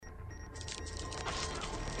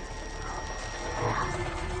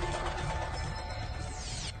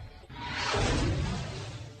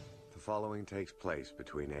following takes place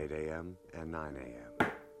between 8 a.m. and 9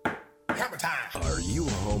 a.m. Hammer time! Are you a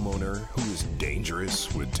homeowner who is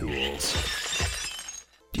dangerous with tools?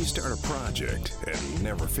 Do you start a project and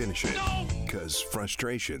never finish it because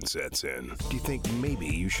frustration sets in? Do you think maybe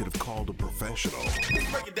you should have called a professional?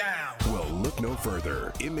 Break it down! Well, look no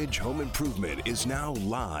further. Image Home Improvement is now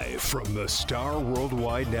live from the Star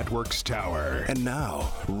Worldwide Network's tower. And now,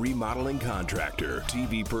 remodeling contractor,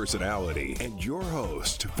 TV personality, and your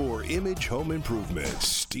host for Image Home Improvement,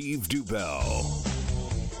 Steve Dubell.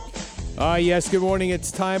 Yes, good morning.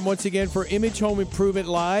 It's time once again for Image Home Improvement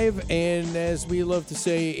Live. And as we love to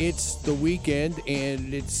say, it's the weekend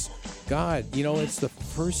and it's, it's the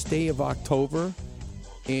first day of October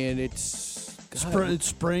and it's... It's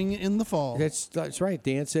spring in the fall. That's right.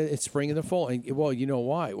 Dan said it's spring in the fall. And, well, you know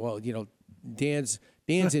why? Well, Dan's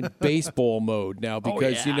in baseball mode now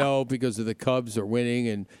because, because of the Cubs are winning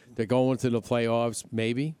and they're going to the playoffs,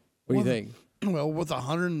 maybe. What do you think? Well, with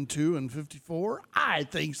 102 and 54, I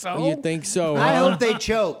think so. You think so? I hope they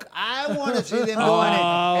choke. I want to see them go in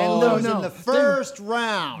and lose in the first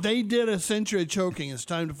round. They did a century of choking. It's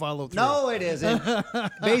time to follow through. No, it isn't.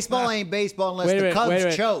 Baseball ain't baseball unless the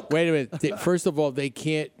Cubs choke. Wait a minute. First of all, they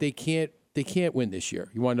can't win this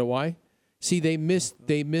year. You want to know why? See, they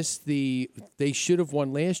should have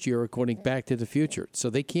won last year according Back to the Future.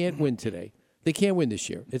 So they can't win today. They can't win this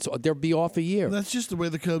year. They'll be off a year. That's just the way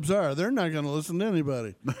the Cubs are. They're not going to listen to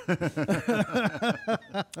anybody.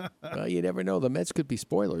 Well, you never know. The Mets could be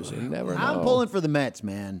spoilers. You never know. I'm pulling for the Mets,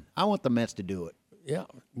 man. I want the Mets to do it. Yeah.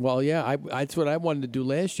 Well, yeah. That's what I wanted to do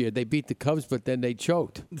last year. They beat the Cubs, but then they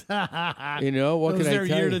choked. What can I tell you? That was their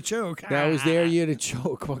year to choke. That was their year to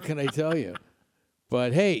choke. What can I tell you?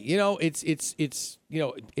 But hey, it's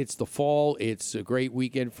the fall. It's a great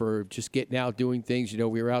weekend for just getting out, doing things.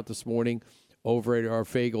 We were out this morning over at our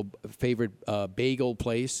favorite bagel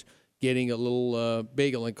place, getting a little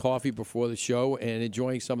bagel and coffee before the show and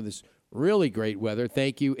enjoying some of this really great weather.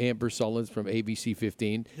 Thank you, Amber Sullins from ABC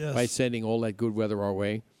 15, by sending all that good weather our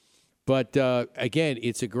way. But, again,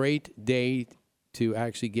 it's a great day to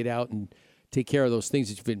actually get out and take care of those things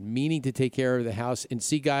that you've been meaning to take care of the house. And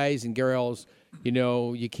see, guys and girls,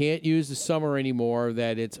 you can't use the summer anymore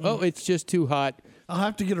that it's just too hot. I'll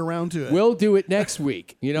have to get around to it. We'll do it next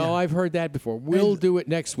week. I've heard that before. We'll do it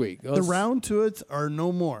next week. The round to it are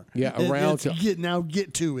no more. Yeah,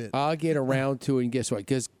 get to it. I'll get around to it, and guess what?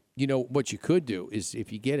 Because, what you could do is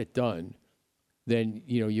if you get it done, then,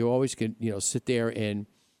 you always can, sit there and,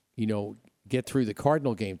 get through the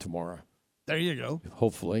Cardinal game tomorrow. There you go.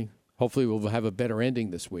 Hopefully we'll have a better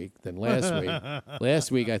ending this week than last week. Last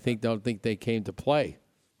week, I don't think they came to play.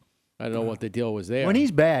 I don't know what the deal was there. When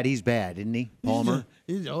he's bad, isn't he, Palmer?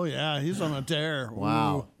 He's on a tear.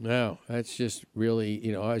 Wow. Ooh. No, that's just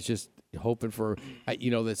really, I was just hoping for,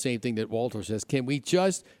 the same thing that Walter says. Can we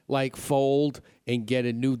just fold and get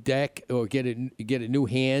a new deck or get a new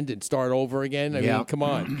hand and start over again? I mean, come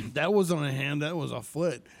on. That wasn't a hand. That was a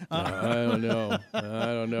foot. I don't know.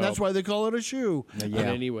 That's why they call it a shoe. But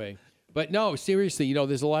anyway. But no, seriously,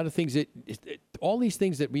 there's a lot of things all these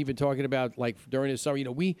things that we've been talking about, during the summer,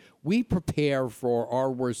 we prepare for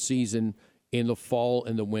our worst season in the fall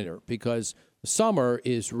and the winter because the summer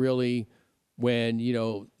is really when,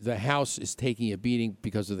 the house is taking a beating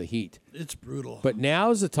because of the heat. It's brutal. But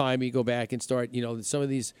now's the time you go back and start, some of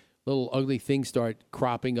these little ugly things start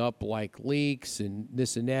cropping up like leaks and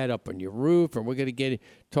this and that up on your roof. And we're going to get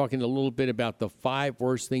talking a little bit about the 5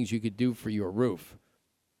 worst things you could do for your roof.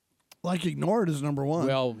 Ignore it is number one.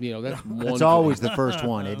 Well, that's one. That's always the first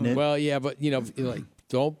one, isn't it? Well, yeah, but,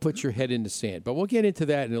 don't put your head in the sand. But we'll get into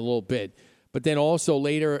that in a little bit. But then also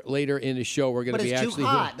later in the show, we're going to be actually... But it's too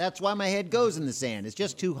hot. That's why my head goes in the sand. It's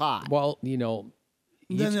just too hot. Well,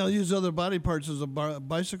 then they'll use other body parts as a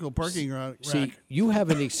bicycle parking rack. See, you have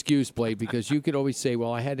an excuse, Blade, because you could always say,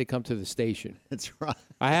 well, I had to come to the station. That's right.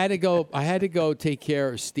 I had to go take care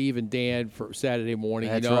of Steve and Dan for Saturday morning.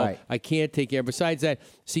 That's right. I can't take care. Besides that,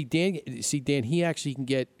 Dan, he actually can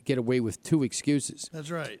get away with 2 excuses.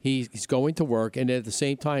 That's right. He's going to work, and at the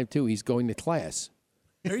same time, too, he's going to class.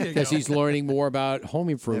 There you go. Because he's learning more about home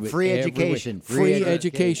improvement. Free education. Free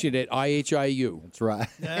education at IHIU. That's right.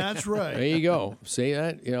 That's right. There you go. Say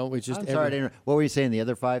that. It's just. I'm sorry to interrupt. What were you saying? The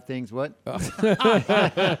other 5 things? What?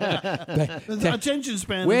 Attention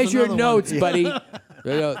span. Where's your notes, one. buddy?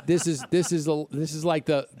 This is like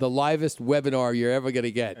the livest webinar you're ever going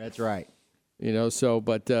to get. That's right.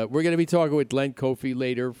 But we're going to be talking with Len Kofi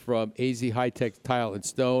later from AZ High Tech Tile and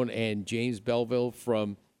Stone and James Belville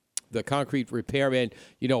from the Concrete Repairman.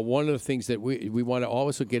 One of the things that we want to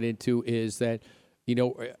also get into is that,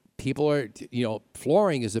 people are,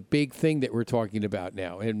 flooring is a big thing that we're talking about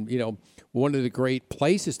now. And, one of the great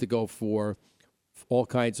places to go for all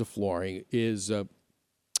kinds of flooring is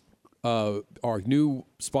our new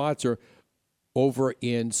sponsor over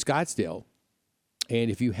in Scottsdale. And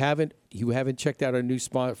if you haven't checked out our new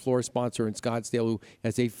floor sponsor in Scottsdale, who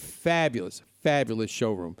has a fabulous, fabulous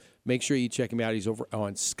showroom, make sure you check him out. He's over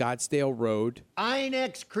on Scottsdale Road.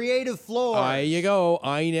 Inex Creative Floors. There you go.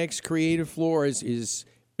 Inex Creative Floors is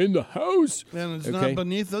in the house. And it's not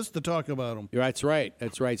beneath us to talk about them. That's right.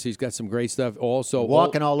 So he's got some great stuff. Also,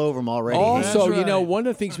 walking all over them already. Also, That's right. one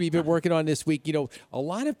of the things we've been working on this week, a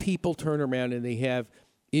lot of people turn around and they have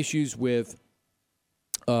issues with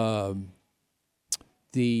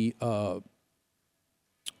the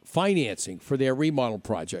financing for their remodel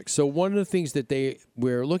projects. So one of the things that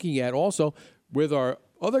we're looking at also with our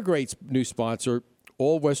other great new sponsor,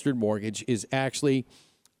 All Western Mortgage, is actually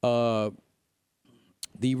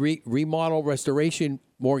the remodel restoration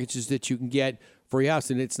mortgages that you can get for your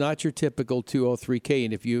house, and it's not your typical 203K.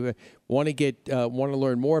 And if you want to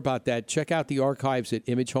learn more about that, check out the archives at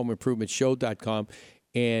imagehomeimprovement.show.com.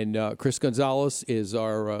 And Chris Gonzalez is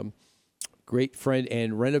our great friend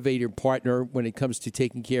and renovator partner when it comes to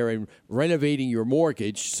taking care and renovating your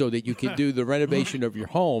mortgage so that you can do the renovation of your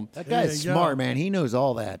home. That guy's smart, man. He knows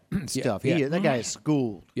all that stuff. That guy is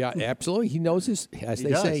schooled. Yeah, absolutely. He knows his,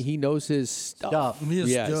 say, he knows his stuff.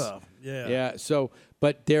 His stuff. Yeah. Yeah. So,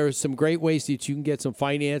 but there are some great ways that you can get some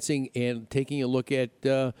financing and taking a look at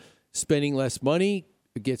spending less money,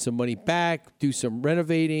 get some money back, do some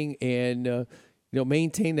renovating, and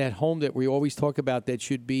maintain that home that we always talk about. That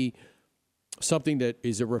should be something that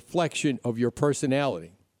is a reflection of your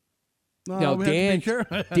personality. Now, Dan's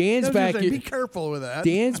backyard. Be careful with that.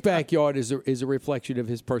 Dan's backyard is a reflection of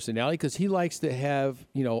his personality because he likes to have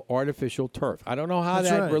artificial turf. I don't know how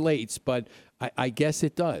that relates, but I guess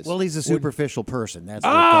it does. Well, he's a superficial person. That's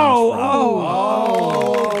where it comes from.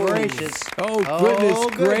 Oh, gracious! Oh, goodness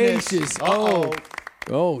gracious!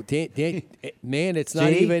 Oh, Dan, man, it's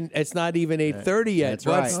not even 8:30 yet. That's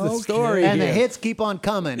What's right. the story? And here? the hits keep on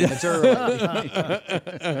coming. It's early.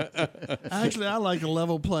 Actually, I like a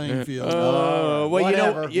level playing field. Well,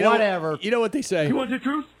 whatever. Whatever. You know what they say. You want the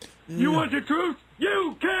truth? You want the truth?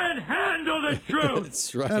 You can handle the truth.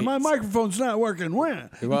 That's right. And my microphone's not working. When?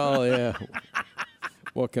 Well, yeah.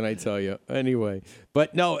 What can I tell you? Anyway,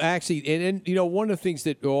 but no, actually, and one of the things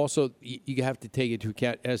that also you have to take into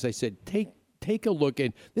account, as I said, take a look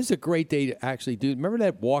at. This is a great day to actually do. Remember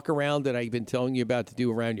that walk around that I've been telling you about to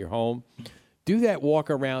do around your home? Do that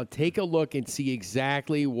walk around. Take a look and see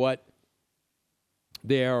exactly what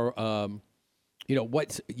their,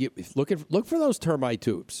 look for those termite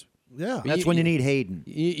tubes. Yeah, that's when you need Hayden.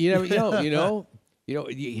 You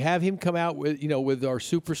have him come out with our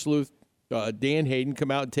super sleuth Dan Hayden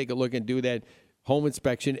come out and take a look and do that home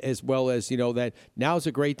inspection, as well as that now's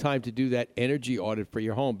a great time to do that energy audit for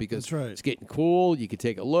your home because it's getting cool. You can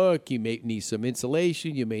take a look. You may need some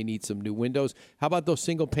insulation. You may need some new windows. How about those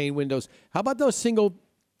single pane windows? How about those single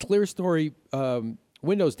clear story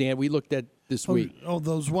windows, Dan? We looked at this week. Oh,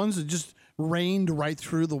 those ones that just rained right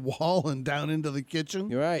through the wall and down into the kitchen.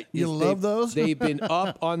 You're right. You love those? They've been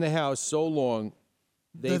up on the house so long.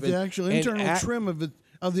 That the actual internal trim of it.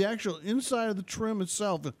 Of the actual inside of the trim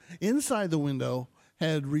itself, inside the window,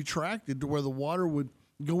 had retracted to where the water would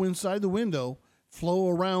go inside the window, flow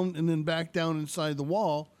around, and then back down inside the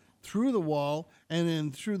wall, through the wall, and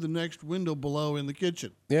then through the next window below in the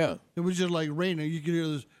kitchen. Yeah. It was just like raining. You could hear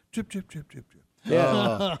this tip, tip, tip, tip, tip.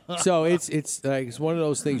 Yeah. So it's one of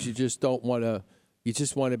those things you just don't want to. You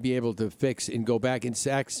just want to be able to fix and go back and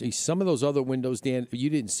actually some of those other windows, Dan.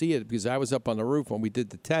 You didn't see it because I was up on the roof when we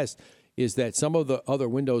did the test. Is that some of the other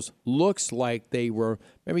windows looks like they were,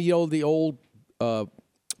 remember, the old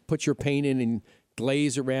put your paint in and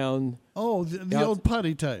glaze around? Oh, the old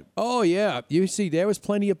putty type. Oh, yeah. You see, there was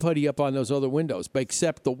plenty of putty up on those other windows, but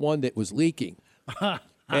except the one that was leaking.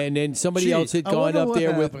 And then somebody else had gone up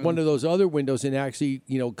there with one of those other windows and actually,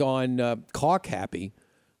 gone caulk happy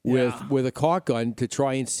with a caulk gun to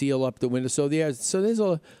try and seal up the window. So there's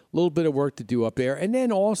a little bit of work to do up there. And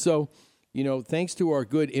then also, thanks to our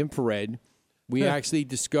good infrared, we actually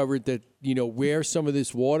discovered that, where some of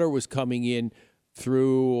this water was coming in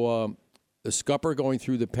through the scupper going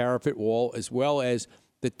through the parapet wall, as well as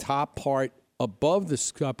the top part above the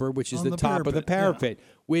scupper, which is the top of the parapet,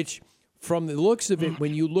 which from the looks of it,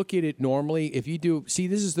 when you look at it normally, if you do, see,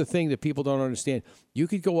 this is the thing that people don't understand. You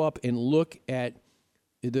could go up and look at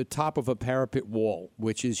the top of a parapet wall,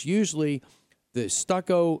 which is usually the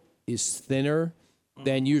stucco is thinner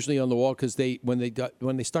than usually on the wall because when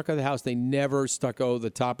they stucco the house, they never stucco the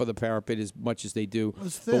top of the parapet as much as they do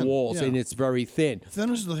the walls, and it's very thin. Thin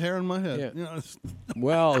as the hair in my head. Yeah. You know,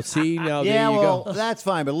 well, see now there you well, go. That's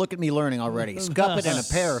fine, but look at me learning already. Scuppet and a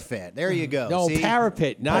parapet. There you go. No, see?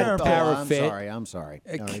 parapet, not parapet. I'm sorry.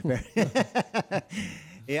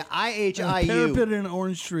 Yeah, IHIU. Parapet in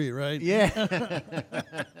Orange Tree, right? Yeah.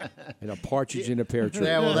 And a partridge in a pear tree.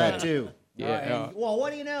 Yeah, well, that too. Yeah. Well,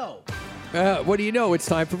 what do you know? What do you know? It's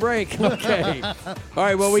time for break. Okay. All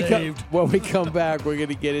right. When we come back, we're going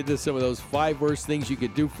to get into some of those 5 worst things you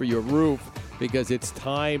could do for your roof because it's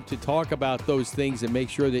time to talk about those things and make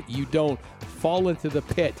sure that you don't fall into the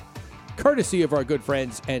pit. Courtesy of our good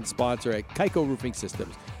friends and sponsor at Kaiko Roofing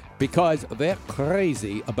Systems because they're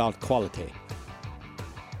crazy about quality.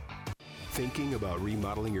 Thinking about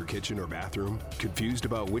remodeling your kitchen or bathroom? Confused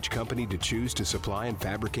about which company to choose to supply and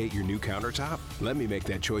fabricate your new countertop? Let me make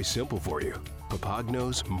that choice simple for you.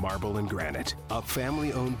 Papagnos Marble and Granite, a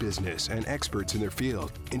family-owned business and experts in their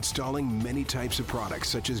field, installing many types of products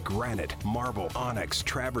such as granite, marble, onyx,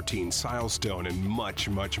 travertine, silestone, and much,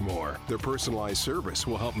 much more. Their personalized service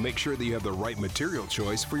will help make sure that you have the right material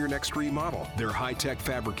choice for your next remodel. Their high-tech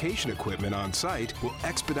fabrication equipment on site will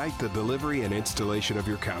expedite the delivery and installation of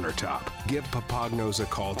your countertop. Give Papagnos a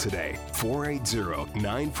call today,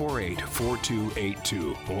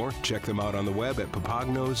 480-948-4282, or check them out on the web at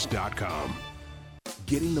papagnos.com.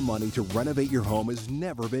 Getting the money to renovate your home has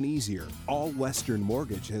never been easier. All Western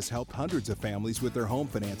Mortgage has helped hundreds of families with their home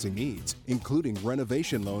financing needs, including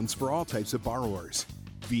renovation loans for all types of borrowers.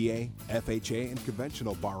 VA, FHA, and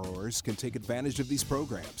conventional borrowers can take advantage of these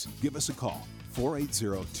programs. Give us a call,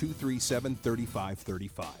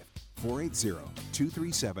 480-237-3535.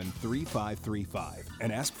 480-237-3535.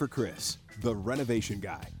 And ask for Chris, the renovation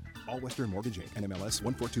guy. All Western Mortgage Inc. NMLS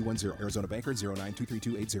 14210. Arizona Banker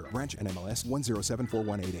 09-23280. Branch NMLS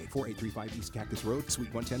 1074188. 4835 East Cactus Road,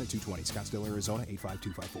 Suite 110 and 220. Scottsdale, Arizona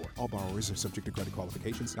 85254. All borrowers are subject to credit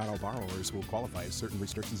qualifications. Not all borrowers will qualify as certain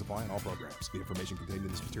restrictions apply on all programs. The information contained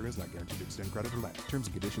in this material is not guaranteed to extend credit or lend. Terms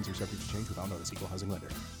and conditions are subject to change without notice. Equal housing lender.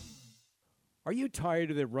 Are you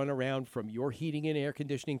tired of the runaround from your heating and air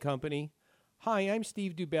conditioning company? Hi, I'm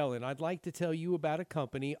Steve Dubell, and I'd like to tell you about a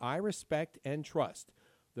company I respect and trust.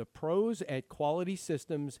 The pros at Quality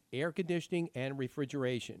Systems Air Conditioning and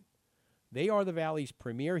Refrigeration. They are the Valley's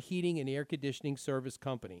premier heating and air conditioning service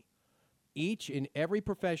company. Each and every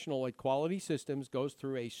professional at Quality Systems goes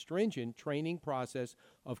through a stringent training process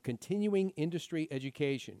of continuing industry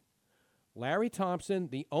education. Larry Thompson,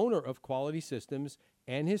 the owner of Quality Systems,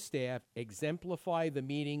 and his staff exemplify the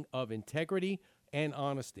meaning of integrity and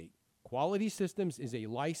honesty. Quality Systems is a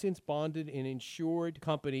licensed, bonded, and insured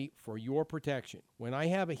company for your protection. When I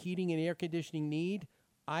have a heating and air conditioning need,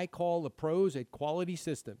 I call the pros at Quality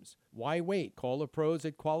Systems. Why wait? Call the pros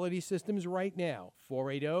at Quality Systems right now,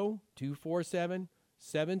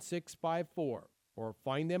 480-247-7654, or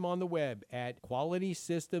find them on the web at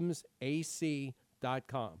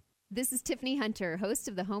QualitySystemsAC.com. This is Tiffany Hunter, host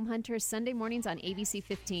of the Home Hunter Sunday mornings on ABC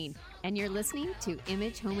 15, and you're listening to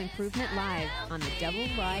Image Home Improvement Live on the Double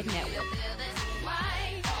Wide Network.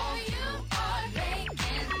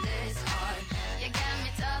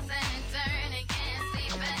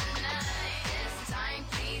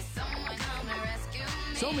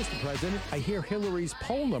 So, Mr. President, I hear Hillary's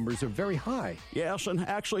poll numbers are very high. Yes, and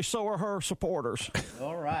actually so are her supporters.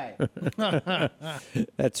 All right.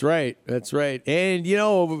 That's right. That's right. And, you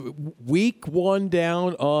know, week 1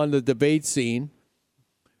 down on the debate scene.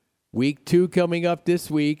 Week 2 coming up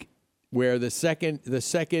this week, where the second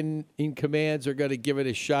in commands are going to give it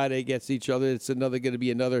a shot against each other. It's going to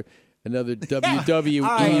be another WWE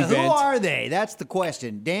All right, event. who are they? That's the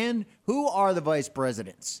question. Dan, who are the vice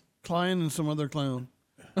presidents? Klein and some other clown.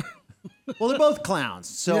 Well, they're both clowns.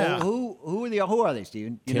 So Yeah. who are they,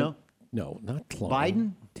 Steven? You know? No, not Clone.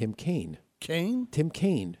 Biden? Tim Kaine. Kane? Tim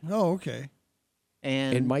Kaine. Oh, okay.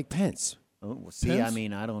 And Mike Pence. Oh, well, see, Pence? I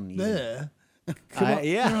mean, I don't need Yeah.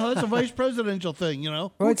 yeah. You know, that's a vice presidential thing, you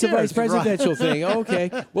know. Oh, it's a vice cares? presidential thing. Okay.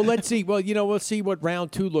 Well, let's see. Well, you know, we'll see what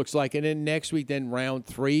round 2 looks like. And then next week, then round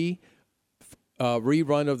 3,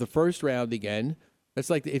 rerun of the first round again. It's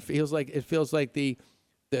like it feels like the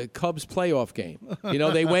Cubs playoff game. You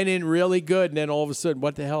know, they went in really good, and then all of a sudden,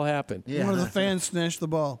 what the hell happened? One of the fans snatched the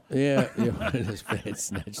ball. Yeah, his fans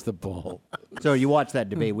snatched the ball. So you watched that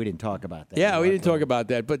debate. We didn't talk about that. Yeah, we didn't talk about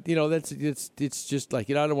that, but you know, it's just like,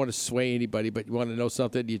 you know, I don't want to sway anybody, but you want to know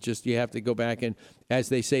something, you have to go back and, as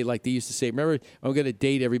they say, like they used to say, remember, I'm going to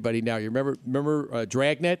date everybody now. You remember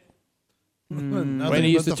Dragnet? When he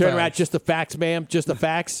used to turn around, just the facts, ma'am, just the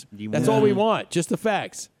facts. That's all we want, just the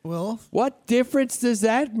facts. Well, what difference does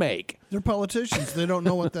that make? They're politicians. They don't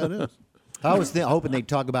know what that is. I was hoping they'd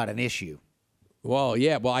talk about an issue. Well,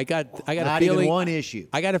 yeah. Well, I got a Not feeling. even one issue.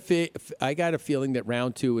 I got a feeling that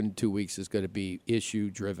round 2 in 2 weeks is going to be issue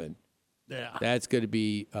driven. Yeah, that's going to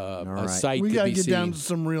be a right. sight we to got to be get seen. down to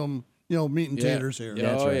some real, meat and taters here.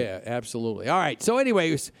 Yeah, absolutely. All right. So,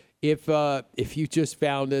 anyways, if you just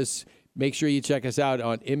found us, make sure you check us out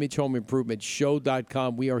on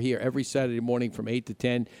ImageHomeImprovementShow.com. We are here every Saturday morning from 8 to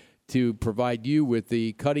 10 to provide you with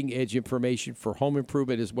the cutting edge information for home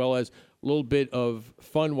improvement, as well as a little bit of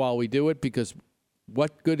fun while we do it, because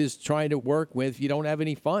what good is trying to work with if you don't have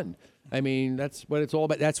any fun? I mean, that's what it's all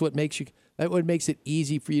about. That's what makes it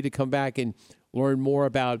easy for you to come back and learn more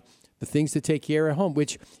about the things to take care of at home,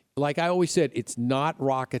 which, like I always said, it's not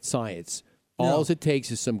rocket science. All it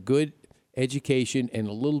takes is some good education and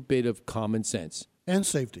a little bit of common sense. And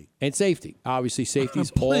safety. Obviously, safety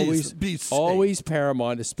is always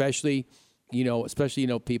paramount, especially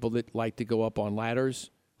people that like to go up on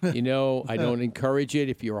ladders. I don't encourage it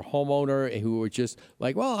if you're a homeowner who are just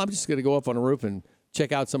like, well, I'm just going to go up on a roof and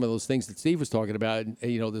check out some of those things that Steve was talking about,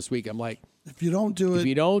 this week. I'm like, if you don't do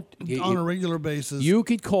it on a regular basis, you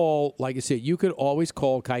could call, like I said, you could always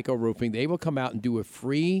call Keiko Roofing. They will come out and do a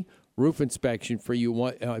free roof inspection for you.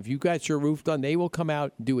 If you got your roof done, they will come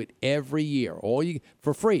out and do it every year,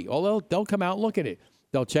 for free. They'll come out and look at it.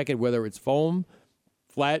 They'll check it, whether it's foam,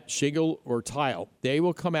 flat, shingle, or tile. They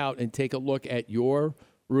will come out and take a look at your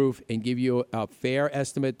roof and give you a fair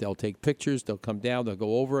estimate. They'll take pictures. They'll come down. They'll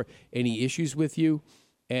go over any issues with you.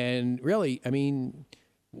 And really, I mean,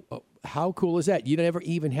 how cool is that? You never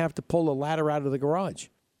even have to pull a ladder out of the garage.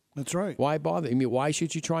 That's right. Why bother? I mean, why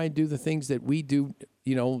should you try and do the things that we do,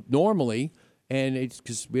 normally? And it's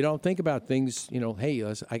because we don't think about things, hey,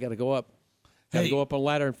 I got to go up. Got to go up on a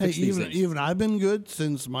ladder and fix these things. Even I've been good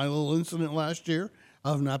since my little incident last year.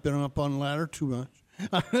 I've not been up on a ladder too much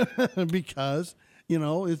because,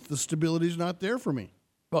 it's the stability's not there for me.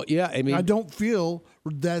 Well, yeah, I mean, I don't feel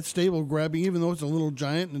that stable grabbing, even though it's a little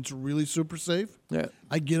giant and it's really super safe. Yeah,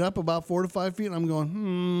 I get up about 4 to 5 feet and I'm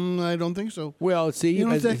going, I don't think so. Well, see,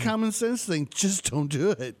 it's that common sense thing. Just don't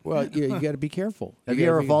do it. Well, yeah, you got to be careful. Have you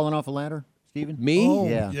ever fallen off a ladder, Stephen? Me? Oh,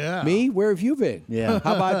 yeah. Me? Where have you been? Yeah.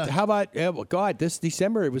 How about? Well, God, this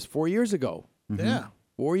December it was 4 years ago. Mm-hmm. Yeah,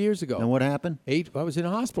 4 years ago. And what happened? I was in a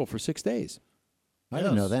hospital for 6 days. I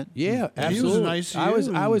didn't know that. Yeah, absolutely. He was in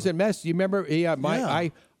ICU. I was a mess. You remember? Yeah,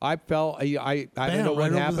 I fell. I don't know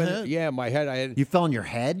what happened. Yeah, my head. I had. You fell on your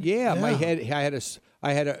head? Yeah, my head.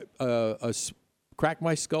 I had a crack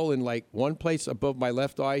my skull in like one place above my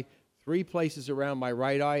left eye, 3 places around my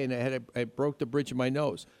right eye, and I broke the bridge of my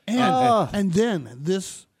nose. And then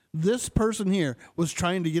this person here was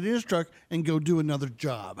trying to get in his truck and go do another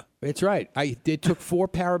job. That's right. It took 4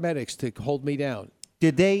 paramedics to hold me down.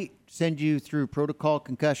 Did they send you through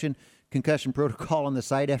concussion protocol on the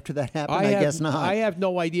site after that happened? I guess not. I have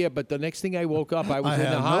no idea. But the next thing I woke up, I was in the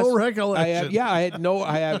have hospital. no recollection. I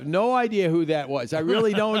have no idea who that was. I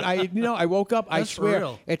really don't. I woke up. That's I swear,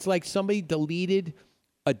 real. it's like somebody deleted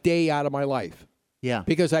a day out of my life. Yeah.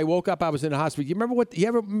 Because I woke up, I was in the hospital. You remember you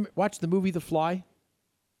ever watch the movie The Fly?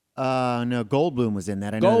 No, Goldblum was in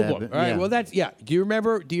that. I know Goldblum. that. All right. Well, that's Do you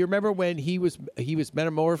remember when he was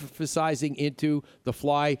metamorphosizing into the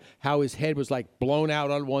Fly? How his head was like blown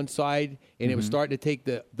out on one side, and it was starting to take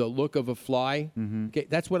the look of a fly. Mm-hmm. Okay,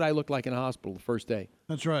 that's what I looked like in a hospital the first day.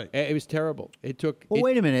 That's right. It was terrible. It took. Well,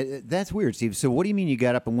 wait a minute. That's weird, Steve. So, what do you mean you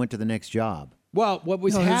got up and went to the next job? Well, what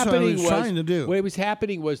was No, that's what I happening was was trying to do. what was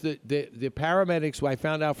happening was the paramedics. What I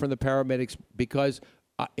found out from the paramedics because.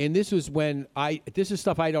 And this was when this is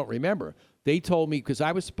stuff I don't remember. They told me because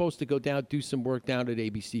I was supposed to go down, do some work down at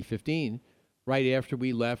ABC 15 right after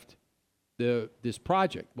we left this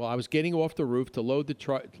project. Well, I was getting off the roof to load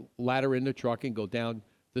the ladder in the truck and go down to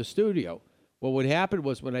the studio. Well, what happened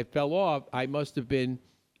was when I fell off, I must have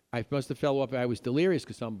fell off. I was delirious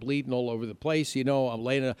because I'm bleeding all over the place. I'm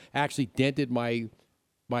laying, actually dented my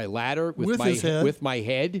ladder with my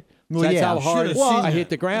head. Well, that's how hard I hit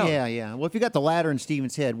the ground. Yeah. Well, if you got the ladder in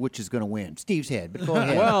Steven's head, which is going to win? Steve's head. But go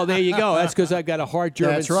ahead. Well, there you go. That's because I've got a hard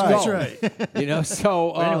German skull. That's right.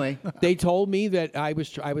 So anyway, they told me that I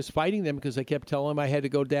was fighting them because I kept telling them I had to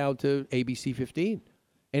go down to ABC 15,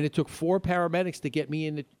 and it took 4 paramedics to get me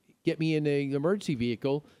in the emergency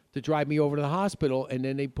vehicle to drive me over to the hospital, and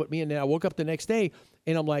then they put me in. And I woke up the next day,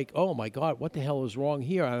 and I'm like, "Oh my God, what the hell is wrong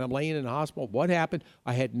here?" And I'm laying in the hospital. What happened?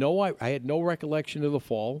 I had no recollection of the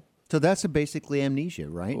fall. So that's basically amnesia,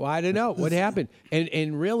 right? Well, I don't know what happened,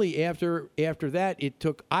 and really after that, it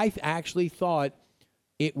took. I actually thought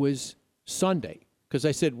it was Sunday because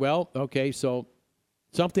I said, well, okay, so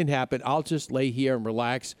something happened. I'll just lay here and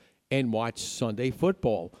relax and watch Sunday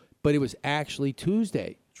football. But it was actually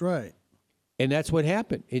Tuesday. That's right. And that's what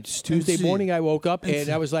happened. It's Tuesday morning. I woke up and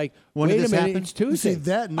I was like, wait a minute, happen? it's Tuesday.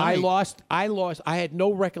 That night, I lost. I had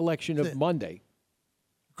no recollection of Monday.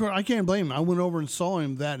 I can't blame him. I went over and saw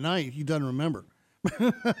him that night. He doesn't remember.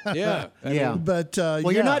 Yeah. But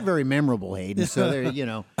you're not very memorable, Hayden. So there,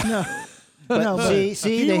 No. But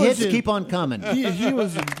see, the hits keep on coming. He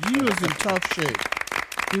was in tough shape.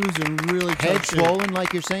 He was in really tough Head shape. swollen,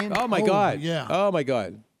 like you're saying. Oh my God. Yeah. Oh my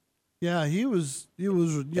God. Yeah, he was.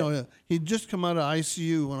 He'd just come out of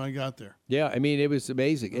ICU when I got there. Yeah, I mean, it was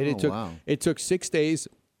amazing. And it took 6 days.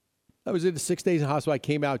 I was in the 6 days in hospital. I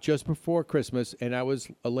came out just before Christmas, and I was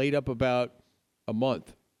laid up about a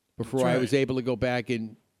month before I was able to go back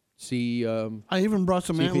and see. I even brought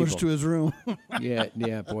some antlers to his room.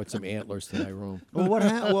 yeah, brought some antlers to my room. Well, what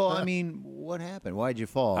happened? Why'd you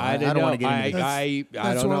fall? I don't know. Want to get into I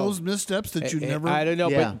That's don't one know. of those missteps that you never. I don't know,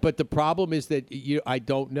 Yeah. but the problem is that I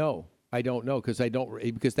don't know. I don't know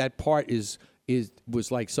because that part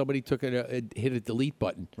was like somebody took hit a delete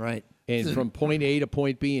button. Right. And from point A to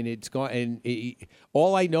point B, and it's gone. And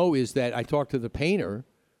all I know is that I talked to the painter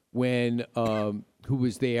when who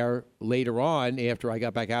was there later on after I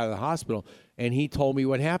got back out of the hospital, and he told me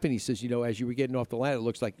what happened. He says, as you were getting off the ladder, it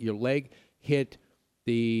looks like your leg hit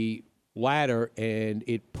the ladder and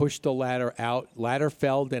it pushed the ladder out. Ladder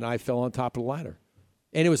fell, then I fell on top of the ladder,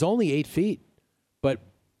 and it was only 8 feet, but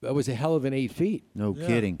it was a hell of an 8 feet. No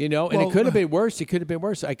kidding. And it could have been worse. It could have been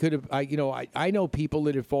worse. I know people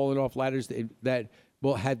that had fallen off ladders that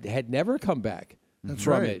had never come back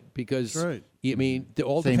from it because I mean, it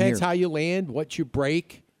all depends how you land, what you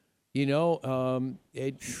break. Some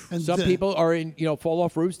people are fall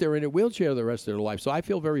off roofs. They're in a wheelchair the rest of their life. So I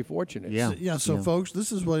feel very fortunate. Yeah. So folks,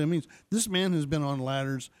 this is what it means. This man has been on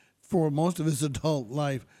ladders for most of his adult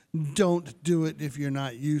life. Don't do it if you're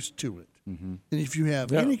not used to it. Mm-hmm. And if you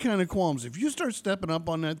have any kind of qualms, if you start stepping up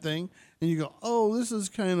on that thing and you go, oh, this is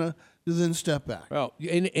kind of, then step back. Well,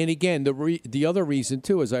 and again, the other reason,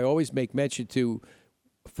 too, is I always make mention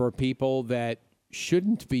for people that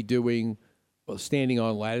shouldn't be doing standing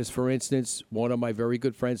on ladders. For instance, one of my very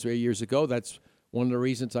good friends 3 years ago, that's one of the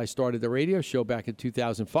reasons I started the radio show back in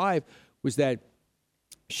 2005, was that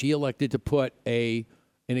she elected to put an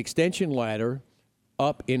extension ladder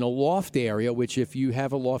up in a loft area, which if you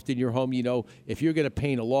have a loft in your home, if you're going to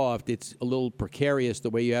paint a loft, it's a little precarious the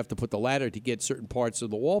way you have to put the ladder to get certain parts of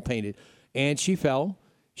the wall painted. And she fell.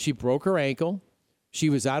 She broke her ankle. She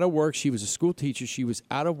was out of work. She was a school teacher. She was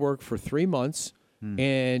out of work for 3 months,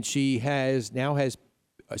 and she now has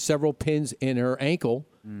several pins in her ankle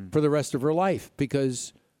for the rest of her life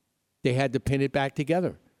because they had to pin it back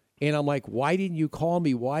together. And I'm like, why didn't you call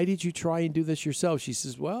me? Why did you try and do this yourself? She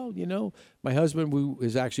says, well, my husband, who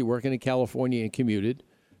is actually working in California and commuted,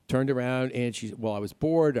 turned around and I was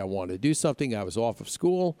bored. I wanted to do something. I was off of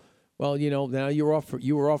school. Well, now you were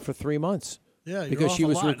off for 3 months. Yeah, because she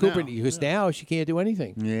was recuperating. Because now she can't do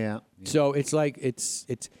anything. Yeah. So it's like it's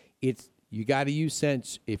you got to use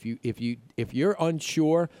sense. If you're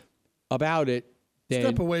unsure about it, then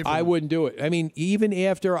step away from I it. wouldn't do it. I mean, even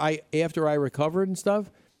after I recovered and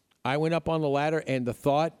stuff, I went up on the ladder and the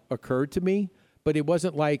thought occurred to me, but it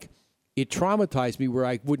wasn't like it traumatized me where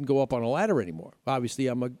I wouldn't go up on a ladder anymore. Obviously,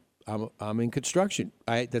 I'm in construction.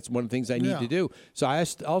 That's one of the things I need to do. So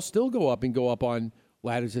I'll still go up on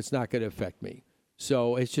ladders. It's not going to affect me.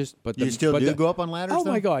 So it's just. But you still go up on ladders? Oh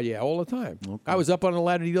though? my God, yeah, all the time. Okay. I was up on a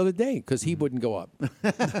ladder the other day because he wouldn't go up.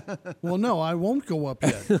 Well, no, I won't go up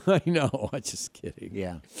yet. I know. I'm just kidding.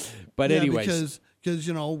 Yeah. But anyways, because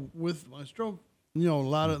with my stroke. A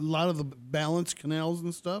lot of the balance canals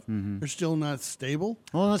and stuff are still not stable.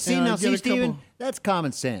 Well, see, Stephen, that's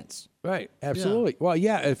common sense. Right, absolutely. Yeah. Well,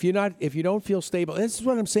 yeah, if you don't feel stable, this is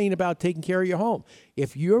what I'm saying about taking care of your home.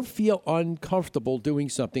 If you feel uncomfortable doing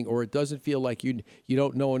something or it doesn't feel like you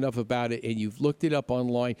don't know enough about it and you've looked it up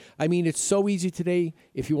online. I mean, it's so easy today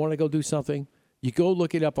if you want to go do something. You go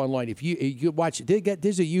look it up online. If you watch,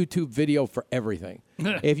 there's a YouTube video for everything.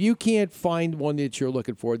 If you can't find one that you're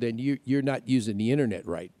looking for, then you're not using the internet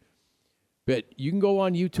right. But you can go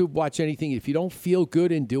on YouTube, watch anything. If you don't feel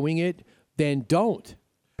good in doing it, then don't.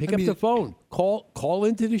 Pick up the phone. Call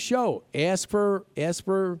into the show. Ask for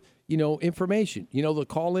information. The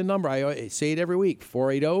call-in number. I say it every week,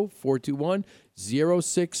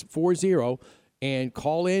 480-421-0640. And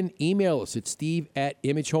call in, email us at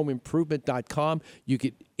steve@imagehomeimprovement.com. You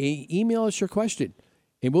could email us your question,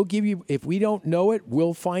 and we'll give you, if we don't know it,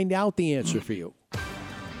 we'll find out the answer for you.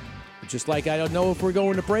 Just like I don't know if we're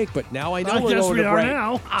going to break, but now I know we're guess going we to are break.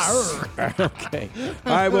 now. Okay.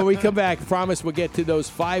 All right, when we come back, promise we'll get to those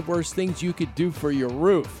 5 worst things you could do for your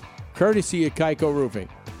roof. Courtesy of Keiko Roofing.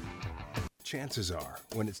 Chances are,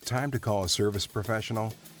 when it's time to call a service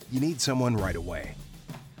professional, you need someone right away.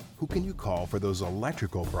 Who can you call for those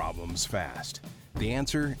electrical problems fast? The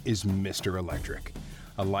answer is Mr. Electric,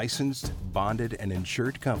 a licensed, bonded, and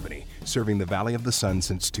insured company serving the Valley of the Sun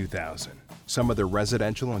since 2000. Some of their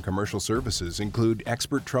residential and commercial services include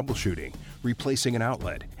expert troubleshooting, replacing an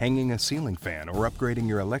outlet, hanging a ceiling fan, or upgrading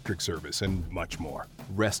your electric service, and much more.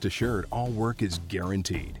 Rest assured, all work is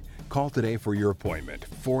guaranteed. Call today for your appointment,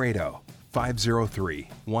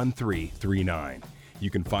 480-503-1339. You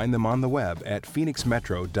can find them on the web at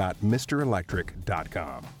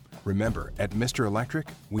phoenixmetro.mrelectric.com. Remember, at Mr. Electric,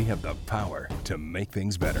 we have the power to make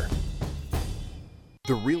things better.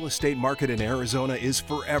 The real estate market in Arizona is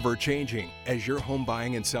forever changing. As your home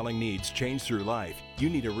buying and selling needs change through life, you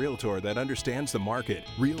need a realtor that understands the market.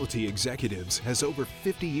 Realty Executives has over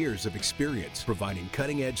 50 years of experience providing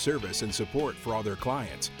cutting-edge service and support for all their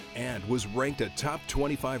clients and was ranked a top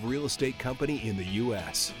 25 real estate company in the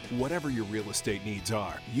U.S. Whatever your real estate needs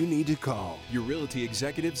are, you need to call your Realty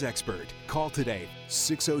Executives expert. Call today,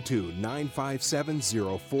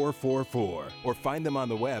 602-957-0444, or find them on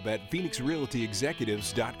the web at phoenixrealtyexecutives.com.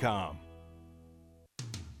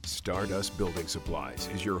 Stardust Building Supplies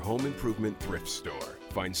is your home improvement thrift store.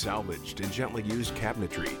 Find salvaged and gently used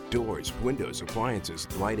cabinetry, doors, windows, appliances,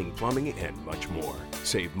 lighting, plumbing, and much more.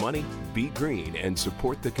 Save money, be green, and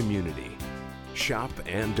support the community. Shop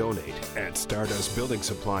and donate at Stardust Building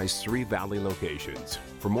Supplies' 3 Valley locations.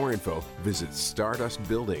 For more info, visit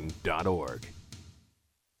stardustbuilding.org.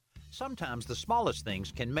 Sometimes the smallest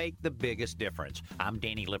things can make the biggest difference. I'm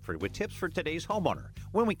Danny Lipford with tips for today's homeowner.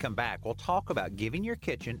 When we come back, we'll talk about giving your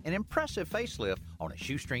kitchen an impressive facelift on a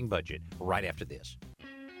shoestring budget right after this.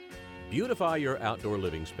 Beautify your outdoor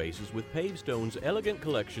living spaces with Pavestone's elegant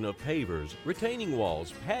collection of pavers, retaining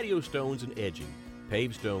walls, patio stones, and edging.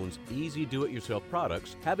 Pavestone's easy do-it-yourself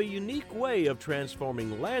products have a unique way of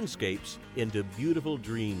transforming landscapes into beautiful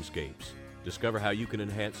dreamscapes. Discover how you can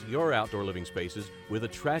enhance your outdoor living spaces with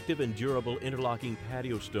attractive and durable interlocking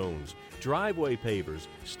patio stones, driveway pavers,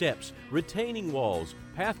 steps, retaining walls,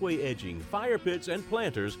 pathway edging, fire pits, and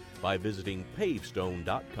planters by visiting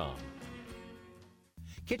pavestone.com.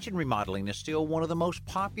 Kitchen remodeling is still one of the most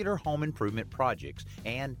popular home improvement projects,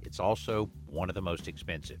 and it's also one of the most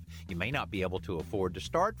expensive. You may not be able to afford to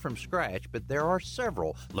start from scratch, but there are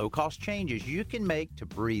several low-cost changes you can make to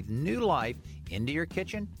breathe new life into your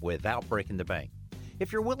kitchen without breaking the bank.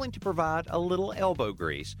 If you're willing to provide a little elbow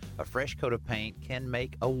grease, a fresh coat of paint can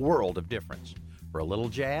make a world of difference. For a little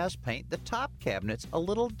jazz, paint the top cabinets a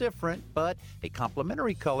little different, but a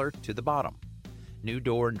complementary color to the bottom. New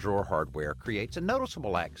door and drawer hardware creates a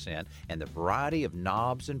noticeable accent, and the variety of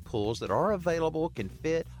knobs and pulls that are available can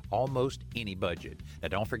fit almost any budget. Now,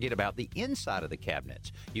 don't forget about the inside of the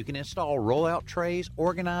cabinets. You can install rollout trays,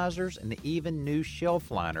 organizers, and even new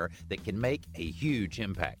shelf liner that can make a huge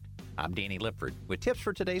impact. I'm Danny Lipford with tips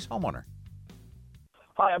for today's homeowner.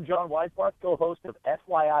 Hi, I'm John Weisbarth, co-host of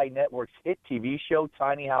FYI Network's hit TV show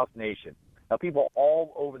Tiny House Nation. Now, people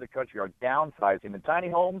all over the country are downsizing, and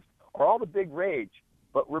tiny homes are all the big rage.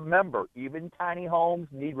 But remember, even tiny homes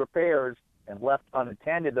need repairs, and left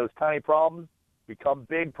unattended, those tiny problems become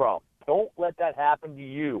big problems. Don't let that happen to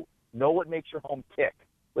you. Know what makes your home tick.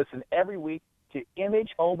 Listen every week to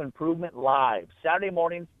Image Home Improvement Live, Saturday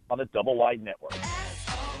mornings on the Double Wide Network.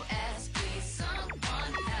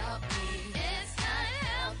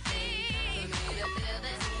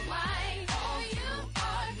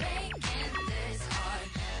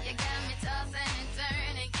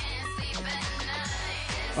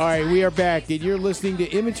 All right, we are back, and you're listening to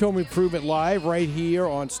Image Home Improvement Live right here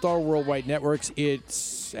on Star Worldwide Networks.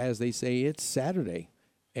 It's, as they say, it's Saturday,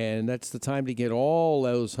 and that's the time to get all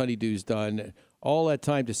those honeydews done, all that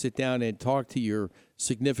time to sit down and talk to your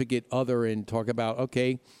significant other and talk about,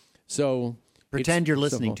 okay, so... Pretend you're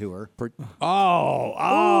listening to her.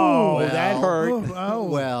 Well, that hurt.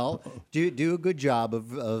 Well, do a good job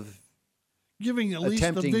of giving at least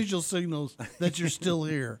the visual signals that you're still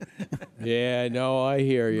here. Yeah, no, I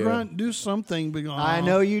hear you. Grunt, do something. I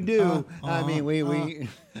know you do. I mean, we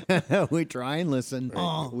we try and listen.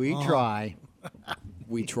 We try.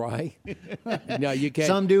 We try. No, you can't.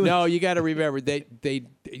 Some do. No, you got to remember they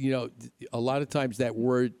a lot of times that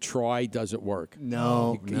word "try" doesn't work.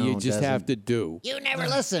 No, you just have to do. You never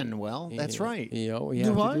listen. Well, that's right. You know, you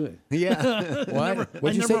have to do it. Yeah. What?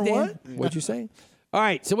 What'd you say, Dan? What'd you say? All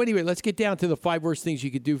right. So anyway, let's get down to the 5 worst things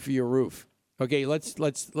you could do for your roof. Okay,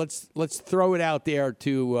 let's throw it out there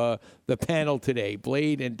to the panel today,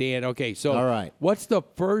 Blade and Dan. Okay, so all right. What's the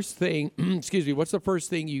first thing? Excuse me. What's the first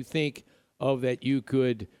thing you think of that you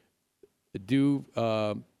could do?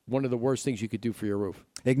 One of the worst things you could do for your roof?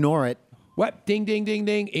 Ignore it. What? Ding, ding, ding,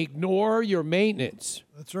 ding. Ignore your maintenance.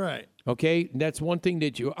 That's right. Okay, that's one thing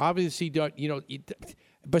that you obviously don't.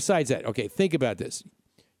 Besides that, okay, think about this.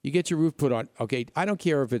 You get your roof put on. Okay, I don't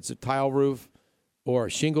care if it's a tile roof or a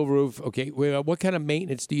shingle roof. Okay, what kind of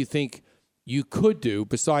maintenance do you think you could do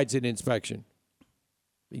besides an inspection?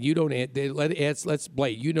 You don't. Let's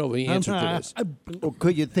Blade. You know the answer to this. Or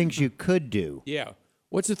things you could do? Yeah.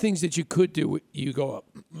 What's the things that you could do? You go up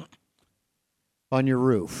on your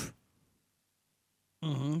roof.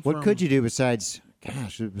 Mm-hmm, What could you do besides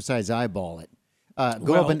eyeball it?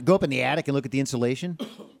 Go up in the attic and look at the insulation.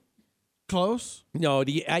 Close? No,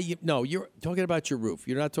 you're talking about your roof.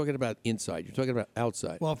 You're not talking about inside. You're talking about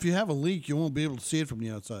outside. Well, if you have a leak, you won't be able to see it from the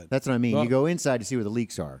outside. That's what I mean. Well, you go inside to see where the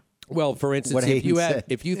leaks are. Well, for instance,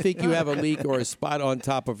 if you think you have a leak or a spot on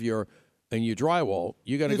top of your drywall,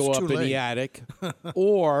 you're going to go up in the attic.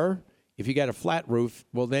 Or if you got a flat roof,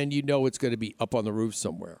 well, then you know it's going to be up on the roof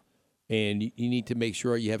somewhere. And you need to make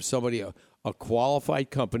sure you have somebody, a qualified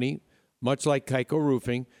company, much like Keiko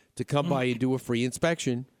Roofing, to come by and do a free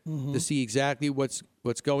inspection to see exactly what's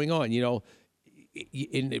going on.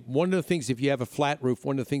 And one of the things, if you have a flat roof,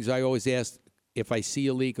 one of the things I always ask if I see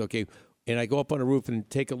a leak, okay, and I go up on a roof and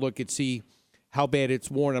take a look and see how bad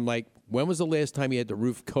it's worn, I'm like, when was the last time you had the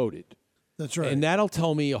roof coated? That's right. And that'll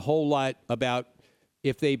tell me a whole lot about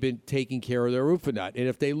if they've been taking care of their roof or not. And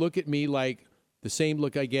if they look at me like the same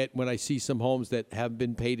look I get when I see some homes that have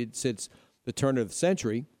been painted since the turn of the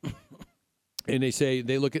century, and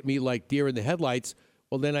they look at me like deer in the headlights,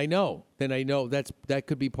 well, then I know that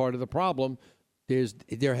could be part of the problem.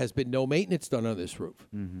 There has been no maintenance done on this roof.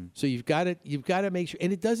 Mm-hmm. So you've got to make sure,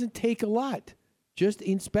 and it doesn't take a lot, just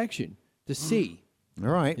inspection to see. All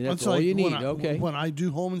right, and that's all you need. When I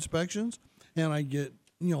do home inspections and I get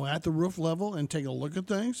at the roof level and take a look at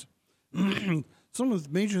things, some of the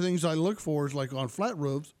major things I look for is like on flat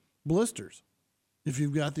roofs, blisters. If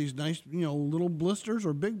you've got these nice little blisters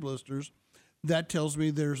or big blisters, that tells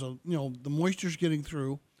me there's the moisture's getting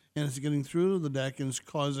through, and it's getting through to the deck, and it's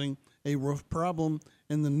causing a roof problem.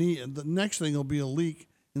 And the next thing will be a leak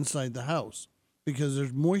inside the house because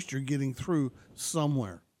there's moisture getting through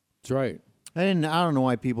somewhere. That's right. I don't know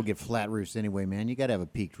why people get flat roofs anyway, man. You got to have a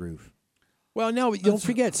peaked roof. Well, no, don't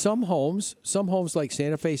forget some homes like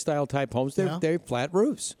Santa Fe style type homes, they're flat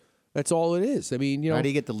roofs. That's all it is. I mean, how do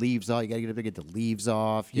you get the leaves off? You got to get the leaves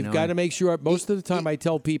off. You've got to make sure. Most of the time, I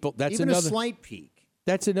tell people that's even another a slight peak.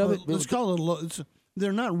 That's another. Let's call it low.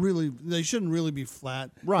 They're not really. They shouldn't really be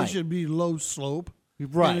flat. Right. They should be low slope.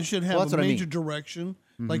 Right. And it should have a major direction,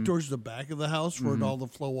 like towards the back of the house for it all to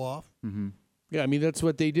flow off. Mm-hmm. Yeah, I mean, that's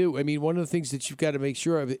what they do. I mean, one of the things that you've got to make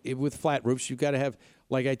sure of with flat roofs, you've got to have,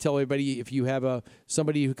 like I tell everybody, if you have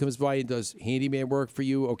somebody who comes by and does handyman work for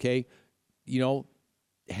you, okay,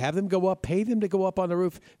 have them go up, pay them to go up on the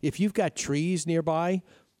roof. If you've got trees nearby,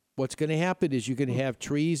 what's going to happen is you're going to have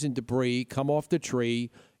trees and debris come off the tree.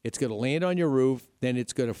 It's going to land on your roof. Then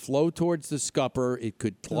it's going to flow towards the scupper. It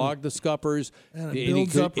could clog the scuppers. And it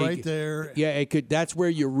builds up right there. Yeah, it could. That's where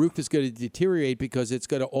your roof is going to deteriorate because it's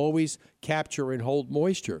going to always capture and hold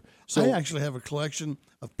moisture. So I actually have a collection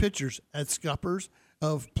of pictures at scuppers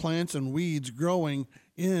of plants and weeds growing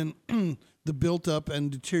in the built up and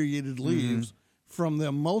deteriorated leaves from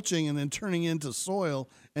them mulching and then turning into soil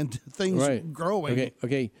and things growing at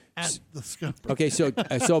the scupper. Okay,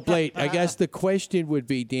 so Blade, I guess the question would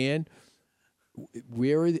be, Dan, what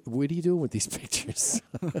are you doing with these pictures?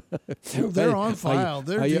 They're on file.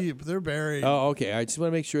 They're deep. They're buried. Oh, okay. I just want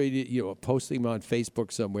to make sure you posting them on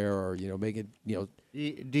Facebook somewhere or make it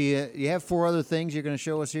Do you have 4 other things you're going to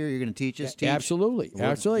show us here? You're going to teach us? Absolutely.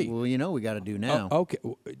 Well, we got to do now. Okay.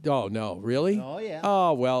 Oh no, really? Oh yeah.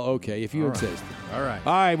 Oh well, okay. If you insist. All right.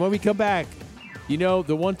 All right. When we come back,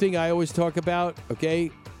 the one thing I always talk about.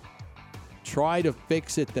 Okay. Try to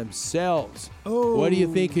fix it themselves. Oh. What do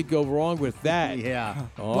you think could go wrong with that? Yeah.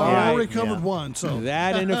 Well, I already covered one. So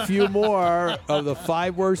that and a few more of the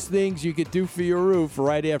 5 worst things you could do for your roof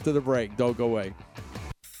right after the break. Don't go away.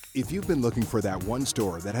 If you've been looking for that one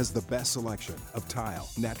store that has the best selection of tile,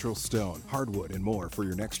 natural stone, hardwood, and more for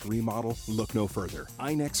your next remodel, look no further.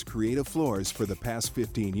 INEX Creative Floors for the past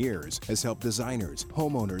 15 years has helped designers,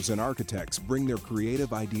 homeowners, and architects bring their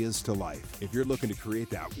creative ideas to life. If you're looking to create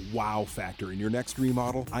that wow factor in your next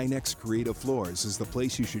remodel, INEX Creative Floors is the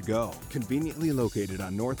place you should go. Conveniently located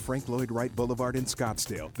on North Frank Lloyd Wright Boulevard in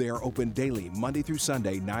Scottsdale, they are open daily, Monday through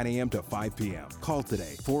Sunday, 9 a.m. to 5 p.m. Call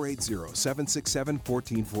today,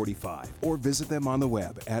 480-767-1445, or visit them on the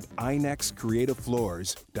web at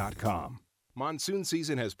inexcreativefloors.com. Monsoon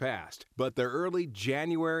season has passed, but the early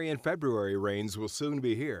January and February rains will soon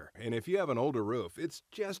be here. And if you have an older roof, it's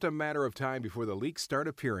just a matter of time before the leaks start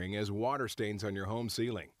appearing as water stains on your home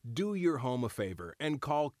ceiling. Do your home a favor and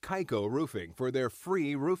call Kaiko Roofing for their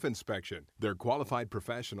free roof inspection. Their qualified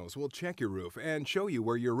professionals will check your roof and show you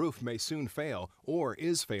where your roof may soon fail or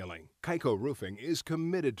is failing. Kaiko Roofing is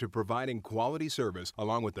committed to providing quality service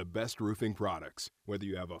along with the best roofing products. Whether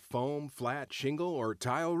you have a foam, flat, shingle, or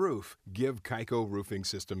tile roof, give Kaiko Roofing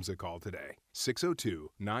Systems a call today.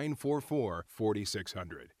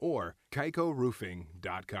 602-944-4600 or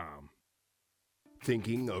kaikoroofing.com.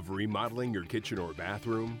 Thinking of remodeling your kitchen or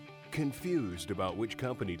bathroom? Confused about which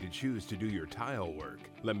company to choose to do your tile work?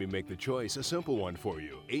 Let me make the choice a simple one for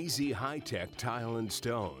you. AZ High-Tech Tile and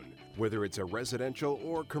Stone. Whether it's a residential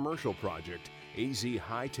or commercial project, AZ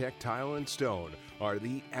High-Tech Tile and Stone are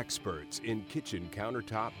the experts in kitchen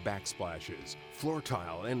countertop backsplashes, floor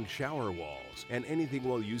tile and shower walls, and anything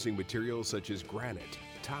while using materials such as granite,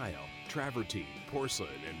 tile, travertine, porcelain,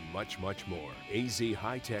 and much, much more. AZ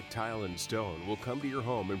High-Tech Tile and Stone will come to your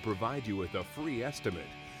home and provide you with a free estimate.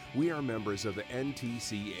 We are members of the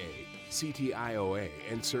NTCA, CTIOA,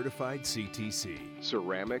 and certified CTC.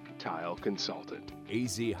 Ceramic Tile Consultant.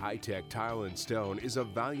 AZ High-Tech Tile and Stone is a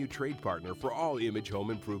valued trade partner for all Image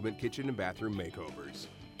Home Improvement kitchen and bathroom makeovers.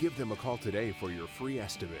 Give them a call today for your free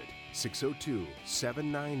estimate,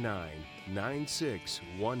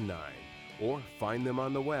 602-799-9619, or find them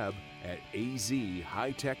on the web at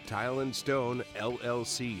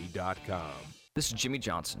azhightechtileandstone.llc.com. This is Jimmy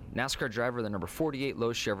Johnson, NASCAR driver of the number 48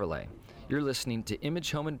 Lowe's Chevrolet. You're listening to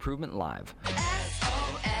Image Home Improvement Live.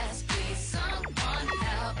 SOS, please someone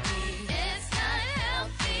help me. It's not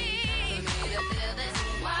healthy for me to feel this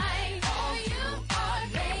way. Oh, you are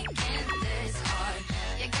making this hard.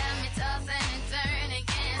 You got me tossing and turning,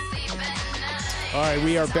 can't sleep at night. All right,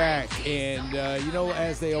 we are back. And,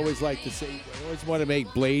 as they always like to say, we always want to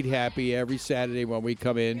make Blade happy every Saturday when we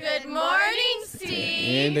come in. Good morning, Steve.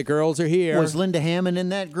 And the girls are here. Was Linda Hammond in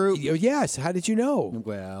that group? Yes. How did you know?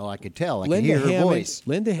 Well, I could tell. I could hear her voice.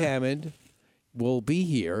 Linda Hammond will be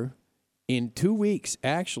here in 2 weeks,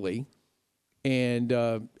 actually, and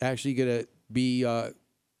actually going to be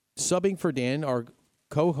subbing for Dan, our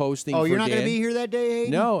co-hosting. Oh, for you're not Dan. going to be here that day,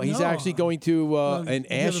 Hayden? No, he's actually going to an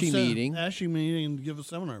ASHI meeting. ASHI meeting and give a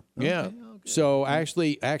seminar. Yeah. Okay. So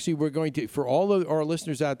actually, we're going to, for all of our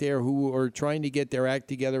listeners out there who are trying to get their act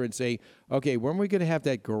together and say, okay, when are we going to have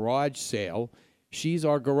that garage sale? She's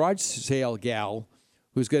our garage sale gal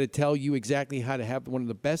who's going to tell you exactly how to have one of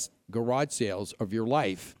the best garage sales of your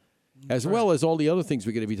life, as well as all the other things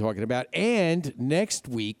we're going to be talking about. And next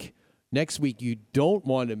week you don't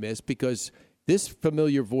want to miss, because this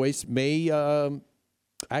familiar voice may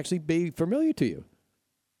actually be familiar to you.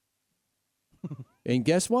 And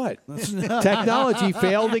guess what? Technology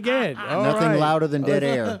failed again. Nothing louder than dead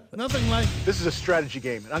air. Nothing like. This is a strategy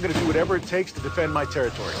game, and I'm going to do whatever it takes to defend my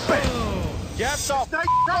territory. Bam! Gaps off.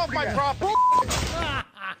 Off my property.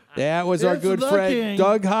 That was our good friend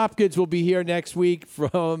Doug Hopkins. Will be here next week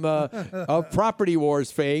from of Property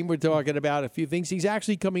Wars fame. We're talking about a few things. He's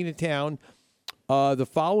actually coming to town the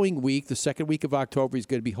following week, the second week of October. He's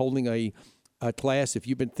going to be holding a class. If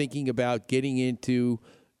you've been thinking about getting into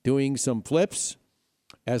doing some flips,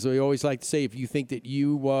 as we always like to say, if you think that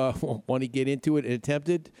you want to get into it and attempt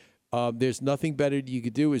it, there's nothing better you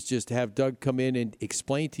could do is just have Doug come in and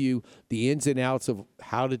explain to you the ins and outs of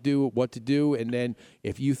how to do it, what to do, and then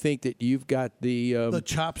if you think that you've got the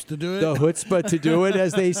chops to do it, the chutzpah to do it,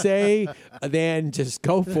 as they say, then just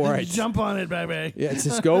go for it. Jump on it, baby. Yeah,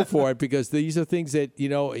 just go for it, because these are things that,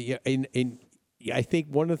 I think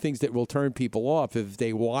one of the things that will turn people off if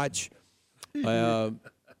they watch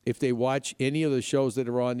if they watch any of the shows that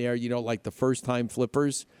are on there, like the First Time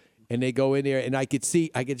Flippers, and they go in there, and I could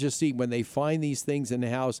just see when they find these things in the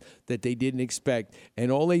house that they didn't expect,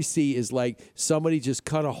 and all they see is like somebody just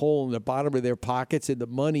cut a hole in the bottom of their pockets, and the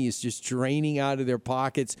money is just draining out of their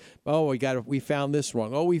pockets. Oh, we found this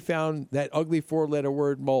wrong. Oh, we found that ugly 4-letter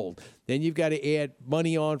word mold. Then you've got to add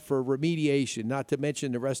money on for remediation, not to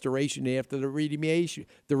mention the restoration after the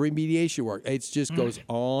remediation work. It just goes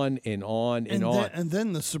on and on and on. And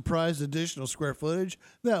then the surprise additional square footage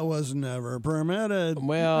that was never permitted.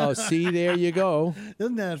 Well, see, there you go.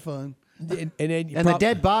 Isn't that fun? And then the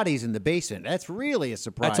dead bodies in the basement. That's really a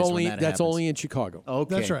surprise. That's only in Chicago.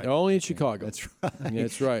 Okay, that's right. They're only in Chicago. That's right.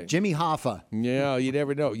 That's right. Jimmy Hoffa. Yeah, you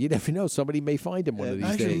never know. You never know. Somebody may find him one of these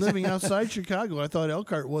Actually, days. living outside Chicago, I thought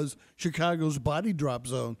Elkhart was Chicago's body drop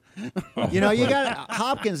zone. You know,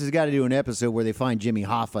 Hopkins has got to do an episode where they find Jimmy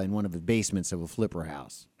Hoffa in one of the basements of a flipper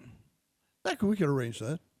house. We could arrange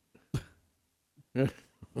that.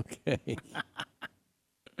 Okay.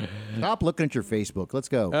 Stop looking at your Facebook. Let's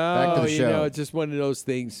go back to the show. You know, it's just one of those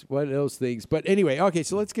things. But anyway, okay.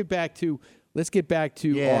 So let's get back to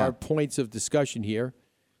our points of discussion here.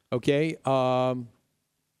 Okay. All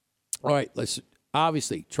right. Let's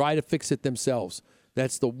obviously try to fix it themselves.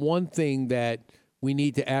 That's the one thing that we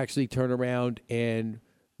need to actually turn around and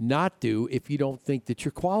not do if you don't think that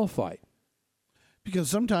you're qualified.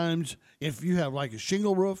 Because sometimes if you have like a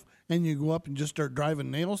shingle roof and you go up and just start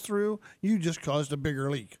driving nails through, you just caused a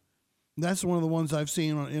bigger leak. That's one of the ones I've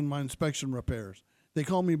seen in my inspection repairs. They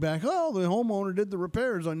call me back, oh, the homeowner did the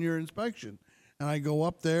repairs on your inspection. And I go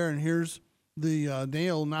up there and here's the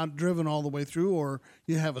nail not driven all the way through, or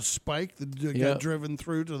you have a spike that got driven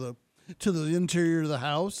through to the interior of the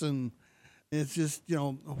house. And it's just, you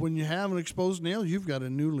know, when you have an exposed nail, you've got a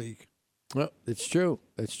new leak. Well, it's true.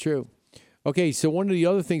 That's true. Okay, so one of the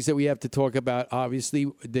other things that we have to talk about,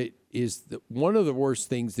 obviously, that is one of the worst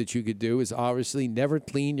things that you could do is obviously never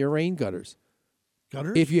clean your rain gutters.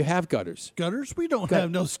 Gutters? If you have gutters. Gutters? We don't have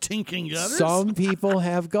no stinking gutters. Some people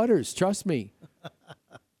have gutters. Trust me.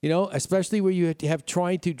 You know, especially where you have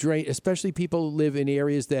trying to drain, especially people who live in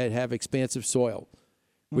areas that have expansive soil,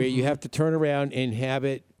 where you have to turn around and have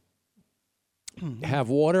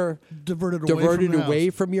water diverted away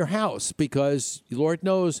from your house, because Lord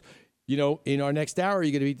knows, you know, in our next hour,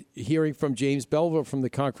 you're going to be hearing from James Belville from the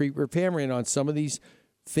Concrete Repairman on some of these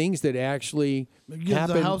things that actually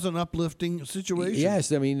happen. The house an uplifting situation.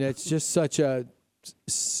 Yes, I mean, that's just such a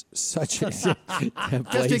just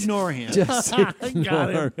ignore him. Just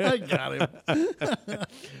ignore I got him.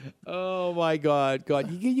 Oh my God!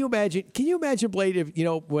 Can you imagine? Can you imagine, Blade? If you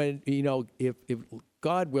know when if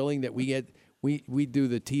God willing that we get. We do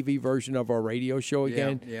the TV version of our radio show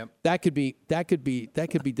again. Yep. That could be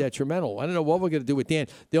detrimental. I don't know what we're going to do with Dan.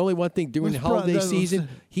 The only one thing during the holiday season,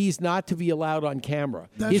 he's not to be allowed on camera.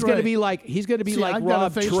 He's going to be like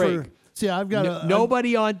Rob Trigg. I've got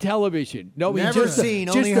nobody on television. Nobody never seen,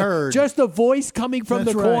 only heard. Just a voice coming from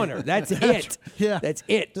the corner. That's it. Yeah, that's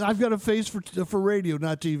it. I've got a face for radio,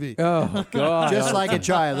 not TV. Oh God! Just like a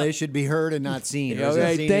child, they should be heard and not seen.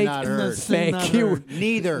 Okay, seen and not heard. Thank you.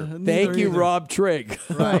 Neither. Thank you, Rob Trigg.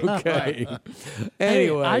 Right. Okay. Right.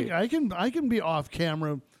 Anyway, hey, I can be off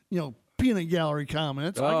camera. You know, peanut gallery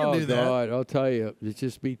comments. I can do that. God, I'll tell you, it's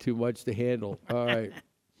just be too much to handle. All right.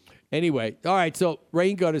 Anyway, all right, so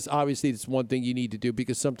rain gutters, obviously, it's one thing you need to do,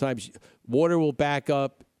 because sometimes water will back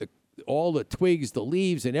up. All the twigs, the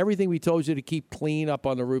leaves, and everything we told you to keep clean up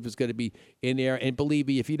on the roof is going to be in there. And believe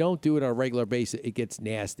me, if you don't do it on a regular basis, it gets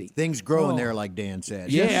nasty. Things grow in there, like Dan said.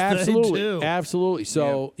 Yeah, Yes, absolutely. they do. Absolutely.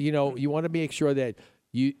 So, you know, you want to make sure that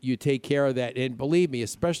you take care of that. And believe me,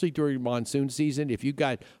 especially during monsoon season, if you've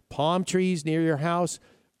got palm trees near your house,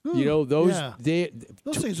 you know, those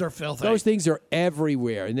things are filthy. Those things are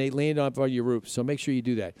everywhere, and they land up on your roof. So make sure you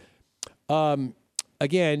do that.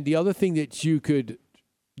 Again, the other thing that you could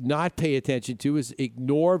not pay attention to is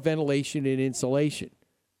ignore ventilation and insulation.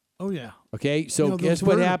 Oh, yeah. Okay, so guess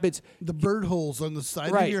what happens? The bird holes on the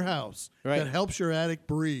side of your house that helps your attic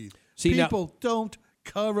breathe. See, people don't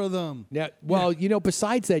cover them. Now, well, you know,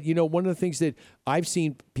 besides that, you know, one of the things that I've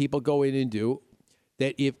seen people go in and do,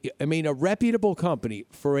 that a reputable company,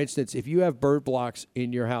 for instance, if you have bird blocks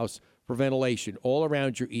in your house for ventilation all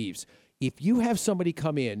around your eaves, if you have somebody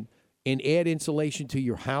come in and add insulation to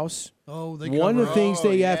your house, one of the things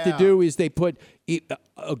they have to do is they put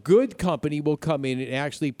a good company will come in and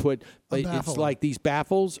actually put it's like these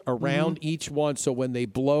baffles around each one, so when they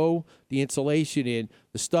blow the insulation in,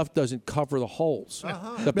 the stuff doesn't cover the holes.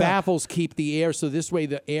 The baffles keep the air, so this way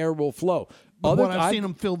the air will flow. I've seen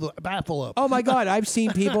them fill the baffle up. Oh my God! I've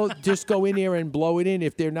seen people just go in there and blow it in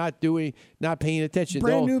if they're not paying attention.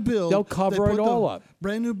 Brand new build, they'll cover it all up.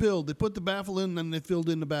 Brand new build. They put the baffle in and they filled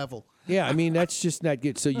in the baffle. Yeah, I mean that's just not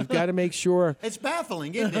good. So you've got to make sure. It's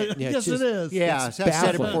baffling, isn't it? Yeah, yes, it is. Yeah, I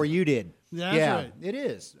said it before you did. Yeah, that's right. It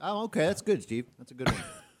is. Oh, okay, that's good, Steve. That's a good one.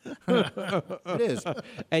 It is.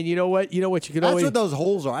 And you know what? You could That's always. what those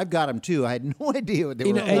holes are. I've got them too. I had no idea what they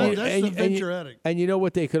You were. know, and, that's and- the and- venture attic. and you know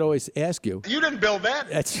what they could always ask you? You didn't build that.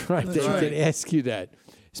 That's right. They can ask you that,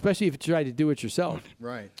 especially if you try to do it yourself.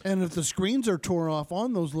 Right. And if the screens are torn off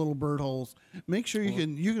on those little bird holes, make sure you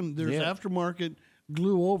can. There's Yeah. aftermarket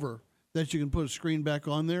glue over that you can put a screen back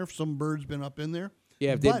on there if some bird's been up in there.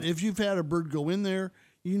 Yeah, But if you've had a bird go in there,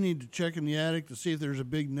 you need to check in the attic to see if there's a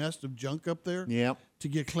big nest of junk up there. Yep. To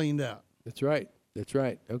get cleaned out. That's right. That's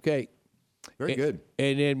right. Okay. Very good.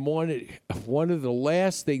 And then one of the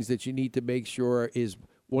last things that you need to make sure is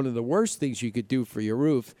one of the worst things you could do for your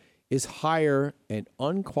roof is hire an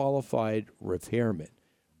unqualified repairman.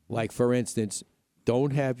 Like, for instance,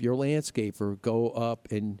 don't have your landscaper go up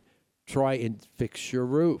and try and fix your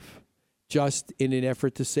roof just in an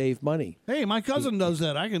effort to save money. Hey, my cousin does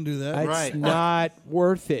that. I can do that. It's not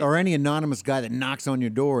worth it. Or any anonymous guy that knocks on your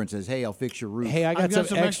door and says, "Hey, I'll fix your roof." Hey, I got,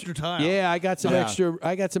 some extra tile. Yeah, I got some Yeah. extra.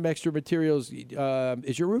 I got some extra materials.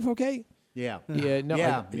 Is your roof okay? Yeah. Yeah. No.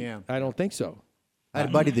 Yeah. I don't think so. I had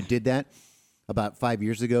a buddy that did that about 5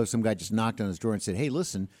 years ago. Some guy just knocked on his door and said, "Hey,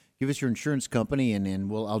 listen, give us your insurance company, and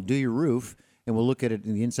I'll do your roof, and we'll look at it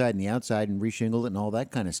in the inside and the outside and reshingle it and all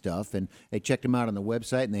that kind of stuff." And they checked him out on the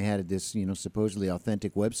website, and they had this, supposedly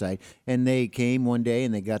authentic website. And they came one day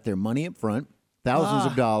and they got their money up front, thousands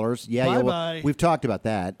of dollars. bye-bye. We've talked about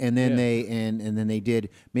that. And then Yeah. they and then they did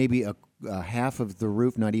maybe a half of the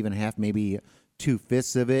roof, not even half, maybe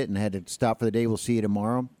 2/5 of it, and had to stop for the day. We'll see you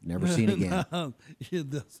tomorrow. Never seen again. They'll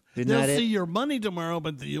that it? see your money tomorrow,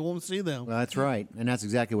 but you won't see them. Well, that's right, and that's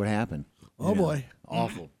exactly what happened. Oh, boy.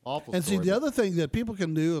 Awful. And see, story. the other thing that people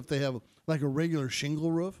can do if they have like a regular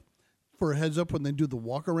shingle roof, for a heads up when they do the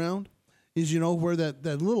walk around, is where that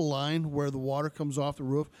little line where the water comes off the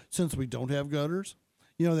roof, since we don't have gutters,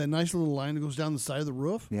 that nice little line that goes down the side of the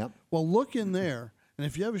roof. Yep. Well, look in there, and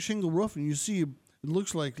if you have a shingle roof and you see it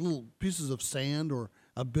looks like little pieces of sand or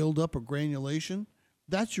a buildup of granulation,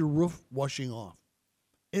 that's your roof washing off.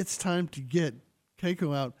 It's time to get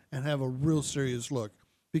Keiko out and have a real serious look,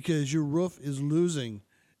 because your roof is losing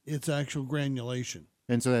its actual granulation.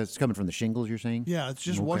 And so that's coming from the shingles, you're saying? Yeah, it's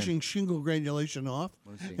just Okay. washing shingle granulation off.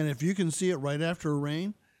 And if you can see it right after a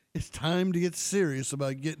rain, it's time to get serious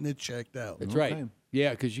about getting it checked out. That's right.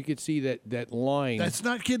 Yeah, because you could see that line. That's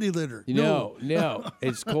not kitty litter. No.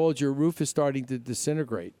 It's called your roof is starting to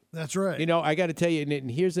disintegrate. That's right. I got to tell you, and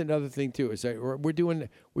here's another thing too. Is that we're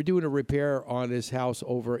doing a repair on this house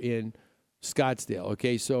over in Scottsdale.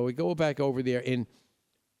 Okay, so we go back over there, and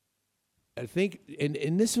I think,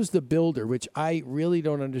 and this was the builder, which I really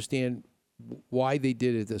don't understand why they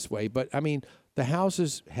did it this way. But I mean, the house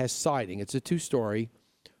has siding. It's a 2-story,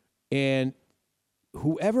 and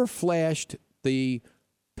whoever flashed the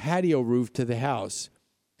patio roof to the house,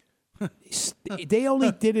 they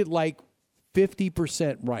only did it like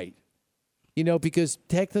 50% right. Because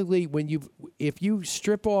technically if you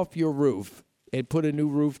strip off your roof and put a new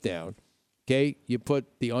roof down, okay, you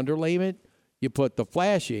put the underlayment, you put the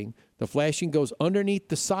flashing goes underneath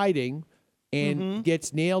the siding and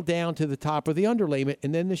gets nailed down to the top of the underlayment,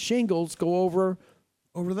 and then the shingles go over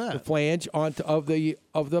that the flange of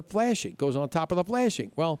the flashing, goes on top of the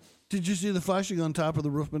flashing. Well, did you see the flashing on top of the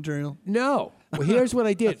roof material? No. Well, here's what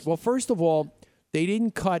I did. Well, first of all, they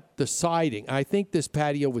didn't cut the siding. I think this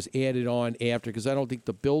patio was added on after, because I don't think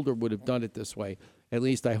the builder would have done it this way. At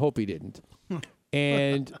least I hope he didn't.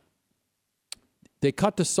 And they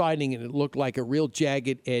cut the siding, and it looked like a real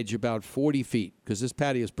jagged edge about 40 feet, because this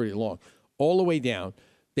patio is pretty long, all the way down.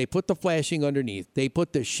 They put the flashing underneath. They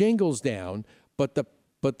put the shingles down, but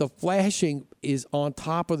the flashing is on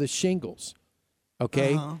top of the shingles.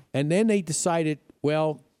 Okay? And then they decided,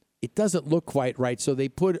 well, it doesn't look quite right, so they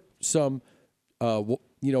put some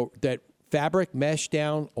that fabric mesh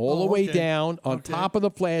down all the way down on top of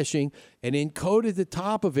the flashing, and then coated the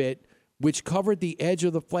top of it, which covered the edge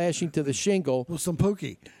of the flashing to the shingle. With some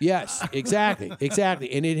pookie. Yes, exactly.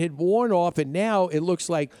 And it had worn off, and now it looks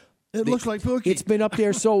like... It looks like Pookie. It's been up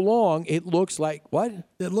there so long, it looks like... What?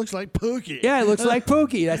 It looks like Pookie. Yeah, it looks like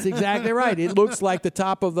Pookie. That's exactly right. It looks like the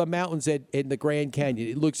top of the mountains in the Grand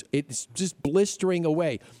Canyon. It's just blistering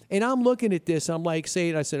away. And I'm looking at this. I'm like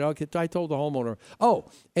saying, I said, okay, I told the homeowner,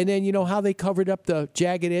 and then you know how they covered up the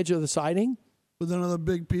jagged edge of the siding? With another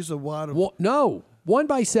big piece of water. No,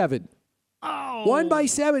 1x7. Oh.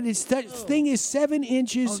 1x7. This thing is 7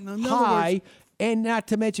 inches high. And not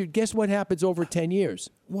to mention, guess what happens over 10 years?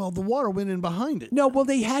 Well, the water went in behind it. No, well,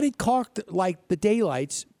 they had it caulked like the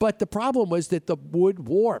daylights, but the problem was that the wood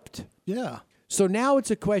warped. Yeah. So now it's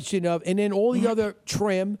a question of, and then all the other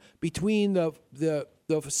trim between the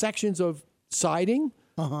sections of siding,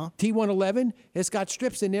 T111 has got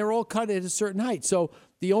strips, and they're all cut at a certain height. So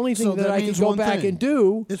the only thing So that I can means go one back thing. and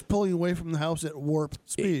do It's pulling away from the house at warp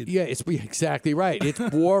speed. Yeah, it's exactly right. It's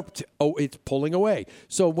warped. It's pulling away.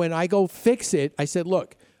 So when I go fix it, I said,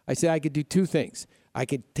 look, I could do two things. I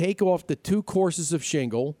could take off the 2 courses of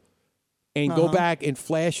shingle and go back and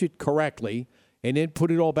flash it correctly and then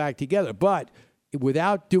put it all back together. But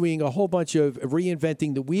without doing a whole bunch of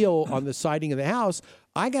reinventing the wheel on the siding of the house,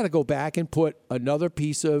 I got to go back and put another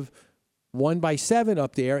piece of 1x7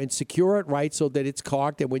 up there and secure it right so that it's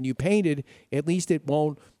caulked. And when you paint it, at least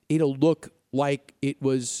it'll look like it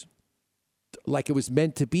was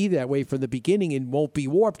meant to be that way from the beginning and won't be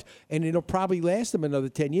warped. And it'll probably last him another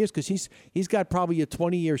 10 years because he's got probably a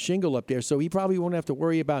 20-year shingle up there. So he probably won't have to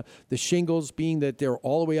worry about the shingles being that they're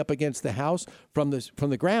all the way up against the house from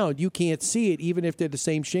the ground. You can't see it even if they're the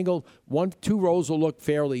same shingle. 2 rows will look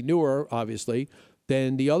fairly newer, obviously,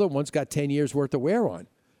 than the other one's got 10 years worth of wear on.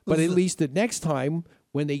 But at least the next time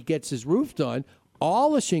when he gets his roof done,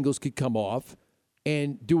 all the shingles could come off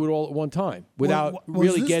and do it all at one time without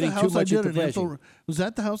really getting too much into flashing. Was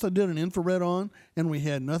that the house I did an infrared on, and we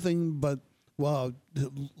had nothing but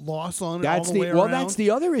loss on it all the way around? That's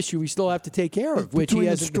the other issue we still have to take care of, which he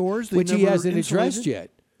hasn't addressed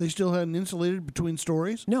yet. They still hadn't insulated between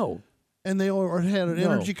stories? No. And they had an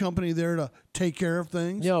energy company there to take care of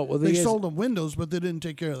things? No. Well, they sold them windows, but they didn't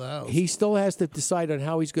take care of the house. He still has to decide on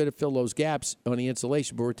how he's going to fill those gaps on the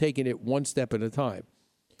insulation, but we're taking it one step at a time.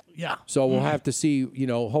 Yeah. So we'll have to see,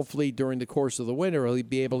 hopefully during the course of the winter, he'll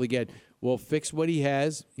be able to fix what he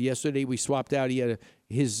has. Yesterday we swapped out, he had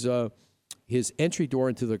his entry door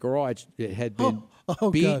into the garage had been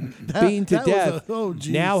beaten to death.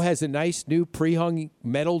 Now has a nice new pre-hung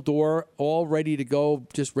metal door all ready to go,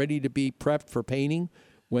 just ready to be prepped for painting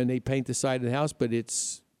when they paint the side of the house. But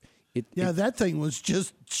that thing was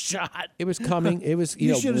just shot. It was coming. It was,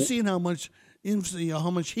 you should have seen how much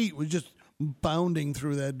heat was just bounding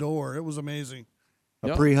through that door. It was amazing.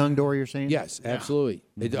 A pre-hung door, you're saying? Yes, absolutely.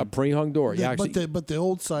 A pre-hung door. But the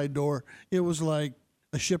old side door, it was like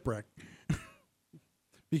a shipwreck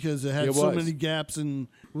because it had many gaps and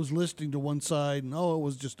was listing to one side, and it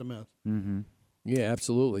was just a mess. Mm-hmm. Yeah,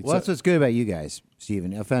 absolutely. Well, that's what's good about you guys,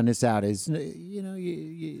 Stephen. I found this out is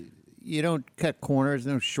you don't cut corners,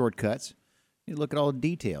 no shortcuts. You look at all the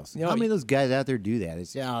details. How many of those guys out there do that?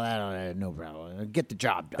 It's no problem. Get the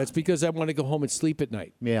job done. That's because I want to go home and sleep at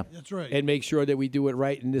night. Yeah, that's right. And make sure that we do it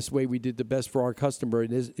right. And this way, we did the best for our customer.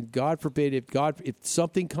 And God forbid, if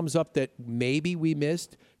something comes up that maybe we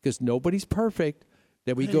missed, because nobody's perfect,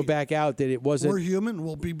 that we go back out. That it wasn't. We're human.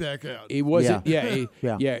 We'll be back out. It wasn't.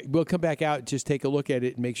 Yeah. We'll come back out and just take a look at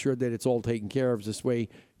it and make sure that it's all taken care of. This way,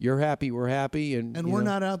 you're happy, we're happy, and we're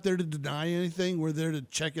not out there to deny anything. We're there to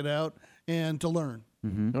check it out and to learn.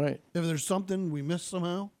 Mm-hmm. All right. If there's something we missed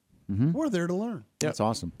somehow, we're there to learn. That's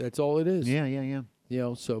awesome. That's all it is. Yeah.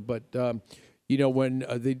 But when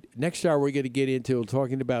the next hour we're going to get into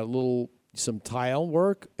talking about some tile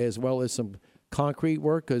work as well as some concrete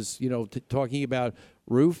work, because talking about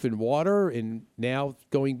roof and water, and now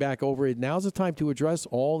going back over it, now's the time to address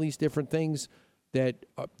all these different things that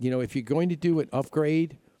if you're going to do an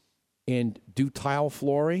upgrade and do tile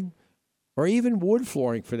flooring or even wood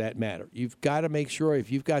flooring for that matter, you've got to make sure if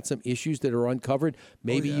you've got some issues that are uncovered,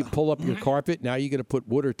 maybe you pull up your carpet, now you're going to put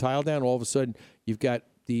wood or tile down, all of a sudden you've got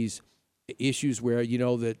these issues where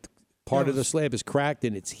that part of the slab is cracked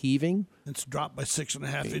and it's heaving. It's dropped by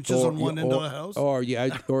 6.5 inches on one end of the house. Or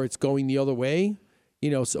it's going the other way.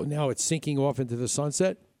 So now it's sinking off into the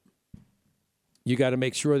sunset. You got to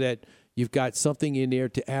make sure that you've got something in there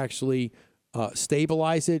to actually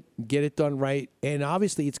stabilize it, get it done right. And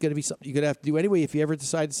obviously it's going to be something you're going to have to do anyway if you ever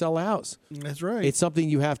decide to sell a house. That's right. It's something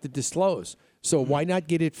you have to disclose. So why not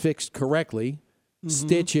get it fixed correctly?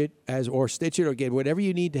 Stitch it or get whatever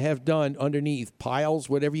you need to have done underneath, piles,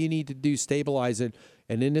 whatever you need to do, stabilize it,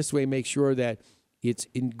 and in this way make sure that it's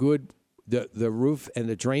in good, the roof and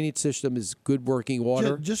the drainage system is good working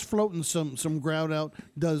water. Just floating some grout out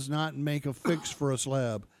does not make a fix for a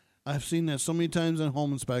slab. I've seen that so many times in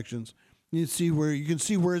home inspections. You can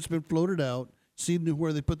see where it's been floated out, see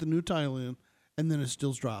where they put the new tile in, and then it's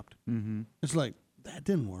still dropped. Mm-hmm. It's like, that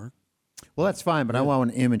didn't work. Well, that's fine, but I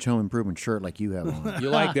want an Image Home Improvement shirt like you have on.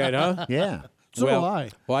 You like that, huh? Yeah. So do I.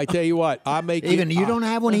 Well, I tell you what, I'll make you don't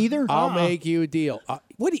have one either? I'll make you a deal.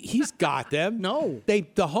 He's got them. No.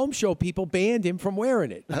 The home show people banned him from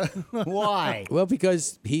wearing it. Why? Well,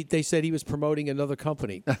 because they said he was promoting another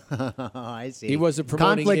company. I see. He wasn't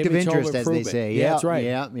promoting conflict of Image Home interest, as they Improvement. say. Yeah, that's right.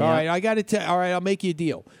 Yeah. All right, I got to tell. All right, I'll make you a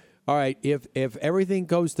deal. All right, if everything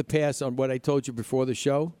goes to pass on what I told you before the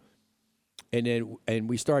show, and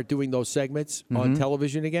we start doing those segments on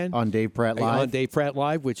television again. On Dave Pratt Live. On Dave Pratt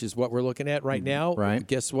Live, which is what we're looking at right now. Right.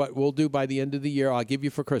 Guess what we'll do by the end of the year? I'll give you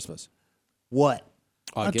for Christmas. What?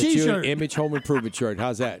 I'll A get you t-shirt. an Image Home Improvement shirt.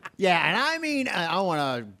 How's that? Yeah, and I mean, I want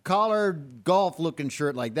a collared golf-looking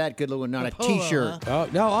shirt like that. Good looking, not a T-shirt. Oh,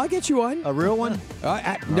 no, I'll get you one. A real one?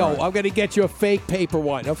 No, I'm going to get you a fake paper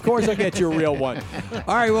one. Of course I'll get you a real one.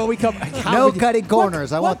 All right, well, we come... No cutting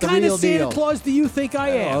corners. I want the real deal. What kind of Santa Claus do you think I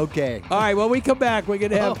am? Okay. All right, when we come back, we're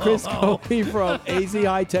going to have Chris Covey from AZ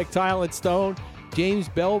High Tech Tile and Stone, James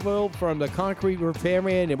Belleville from the Concrete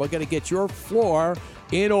Repairman, and we're going to get your floor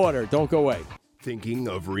in order. Don't go away. Thinking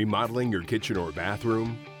of remodeling your kitchen or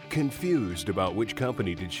bathroom? Confused about which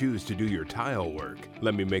company to choose to do your tile work?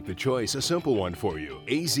 Let me make the choice a simple one for you.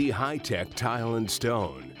 AZ High Tech Tile and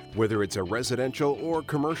Stone. Whether it's a residential or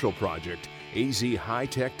commercial project, AZ High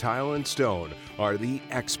Tech Tile and Stone are the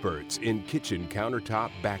experts in kitchen countertop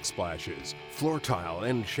backsplashes, floor tile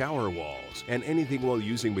and shower walls, and anything while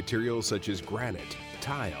using materials such as granite,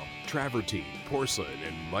 tile, travertine, porcelain,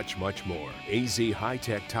 and much, much more. AZ High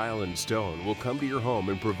Tech Tile and Stone will come to your home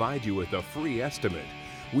and provide you with a free estimate.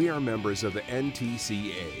 We are members of the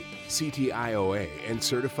NTCA, CTIOA, and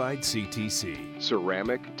certified CTC,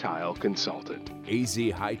 Ceramic Tile Consultant. AZ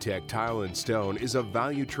High Tech Tile and Stone is a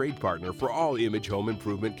valued trade partner for all Image Home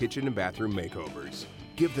Improvement kitchen and bathroom makeovers.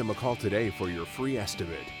 Give them a call today for your free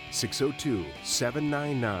estimate,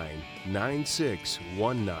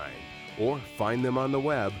 602-799-9619. Or find them on the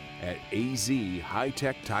web at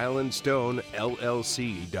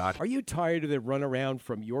azhightechtileandstone.llc. Are you tired of the runaround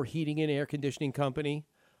from your heating and air conditioning company?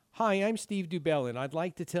 Hi, I'm Steve Dubell, and I'd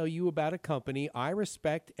like to tell you about a company I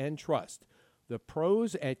respect and trust, the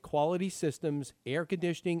pros at Quality Systems Air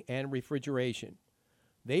Conditioning and Refrigeration.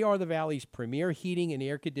 They are the Valley's premier heating and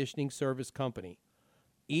air conditioning service company.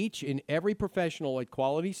 Each and every professional at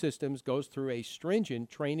Quality Systems goes through a stringent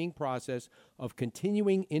training process of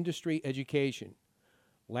continuing industry education.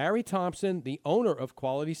 Larry Thompson, the owner of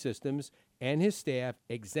Quality Systems, and his staff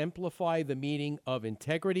exemplify the meaning of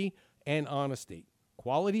integrity and honesty.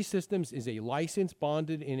 Quality Systems is a licensed,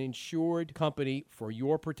 bonded, and insured company for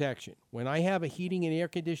your protection. When I have a heating and air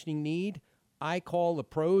conditioning need, I call the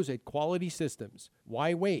pros at Quality Systems.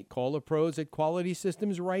 Why wait? Call the pros at Quality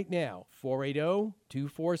Systems right now,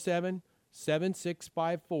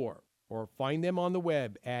 480-247-7654, or find them on the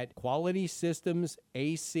web at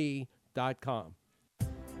QualitySystemsAC.com.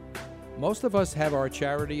 Most of us have our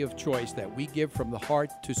charity of choice that we give from the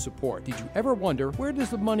heart to support. Did you ever wonder, where does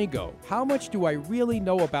the money go? How much do I really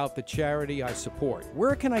know about the charity I support?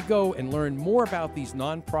 Where can I go and learn more about these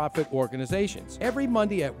nonprofit organizations? Every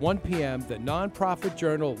Monday at 1 p.m., the Nonprofit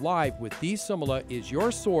Journal Live with Dee Sumala is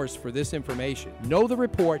your source for this information. Know the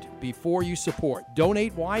report before you support.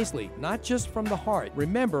 Donate wisely, not just from the heart.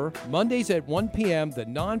 Remember, Mondays at 1 p.m., the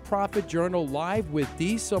Nonprofit Journal Live with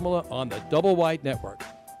Dee Sumala on the Double Wide Network.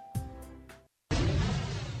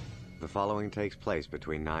 The following takes place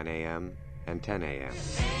between 9 a.m. and 10 a.m.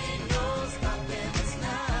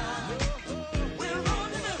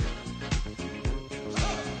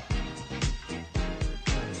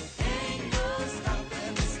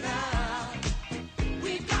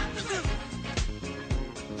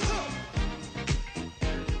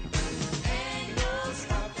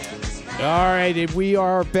 All right, and we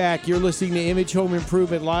are back. You're listening to Image Home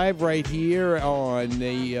Improvement Live right here on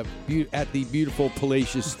the at the beautiful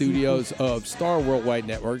Palatial Studios of Star Worldwide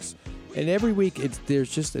Networks. And every week,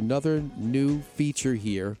 there's just another new feature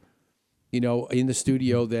here, in the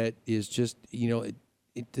studio that is just, the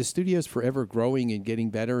studio is forever growing and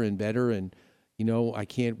getting better and better. And, I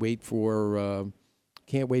can't wait for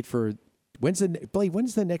when's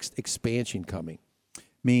the next expansion coming?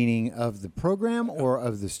 Meaning of the program or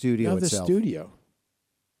of the studio itself? Of the studio.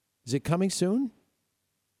 Is it coming soon?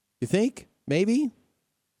 You think? Maybe?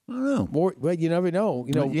 I don't know. More. Well, you never know.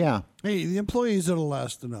 Yeah. Hey, the employees are the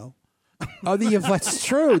last to know. That's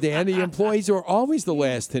true, Dan. The employees are always the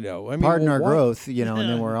last to know. I mean, Pardon our growth, and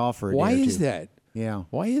then we're off for a Why day or is two. that? Yeah.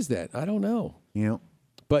 Why is that? I don't know.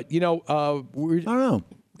 But I don't know.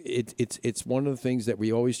 It's one of the things that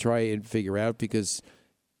we always try and figure out, because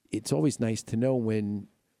it's always nice to know when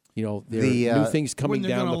there are new things coming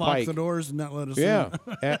down the pike. Lock the doors and not let us in.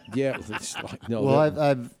 Yeah. No. Well,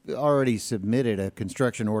 I've already submitted a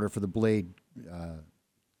construction order for the Blade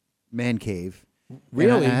man cave.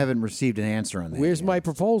 Really? I haven't received an answer on that. Where's my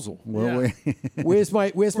proposal? Well, where's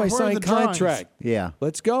my signed contract? Yeah.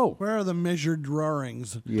 Let's go. Where are the measured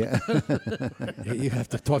drawings? Yeah. You have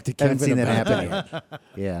to talk to Kevin Haven't seen that about happen yet.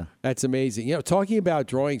 Yeah. That's amazing. Talking about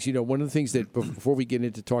drawings, one of the things that before we get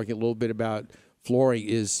into talking a little bit about flooring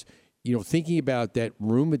is, thinking about that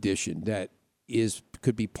room addition that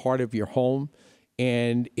could be part of your home,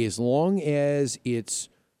 and as long as it's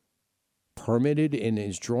permitted and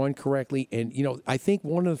is drawn correctly, and I think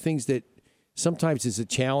one of the things that sometimes is a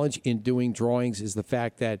challenge in doing drawings is the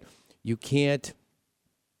fact that you can't.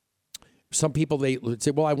 Some people they would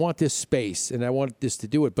say, "Well, I want this space and I want this to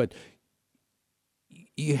do it," but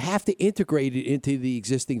you have to integrate it into the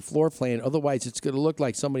existing floor plan. Otherwise, it's going to look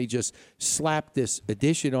like somebody just slapped this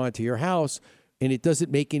addition onto your house, and it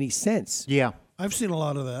doesn't make any sense. Yeah. I've seen a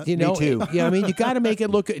lot of that. Me too. Yeah, I mean, you got to make it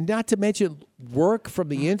look, not to mention work from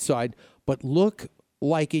the inside, but look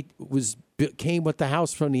like it came with the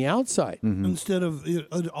house from the outside. Instead of it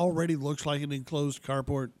already looks like an enclosed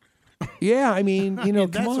carport. Yeah, I mean, come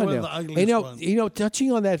that's on one of now. the ugliest ones.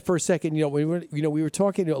 Touching on that for a second, we were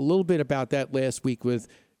talking a little bit about that last week with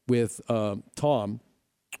Tom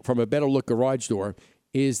from A Better Look Garage Door.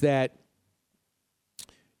 Is that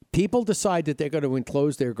people decide that they're going to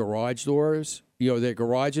enclose their garage doors, their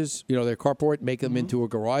garages, their carport, make them into a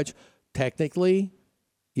garage. Technically,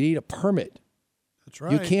 you need a permit. That's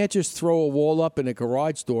right. You can't just throw a wall up in a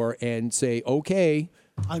garage door and say, "Okay,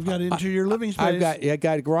 I've got interior living space. I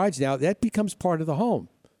got a garage now." That becomes part of the home.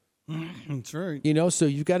 That's right. So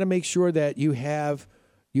you've got to make sure that you have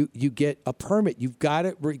you get a permit. You've got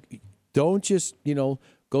to don't just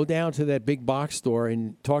go down to that big box store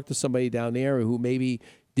and talk to somebody down there who maybe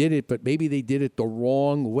did it, but maybe they did it the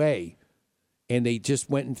wrong way, and they just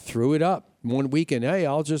went and threw it up one weekend. Hey,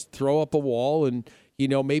 I'll just throw up a wall, and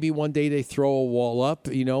maybe one day they throw a wall up,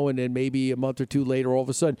 and then maybe a month or two later, all of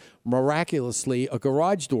a sudden, miraculously, a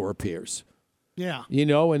garage door appears. Yeah.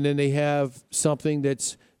 And then they have something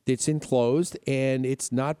that's enclosed and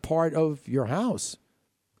it's not part of your house.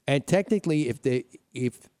 And technically,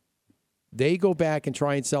 if they go back and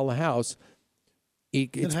try and sell the house,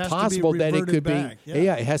 it's possible that it could back. be,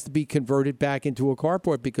 it has to be converted back into a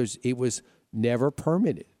carport because it was never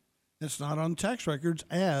permitted. It's not on tax records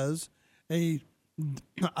as a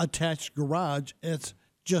attached garage. It's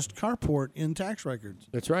just carport in tax records.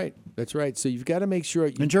 That's right. So you've got to make sure.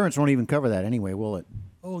 Insurance won't even cover that anyway, will it?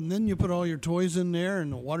 Oh, and then you put all your toys in there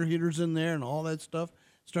and the water heaters in there and all that stuff.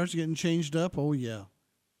 Starts getting changed up. Oh, yeah.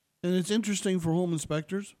 And it's interesting for home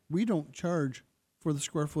inspectors. We don't charge for the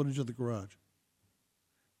square footage of the garage.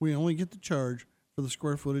 We only get to charge for the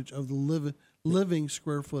square footage of the living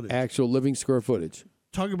square footage. Actual living square footage.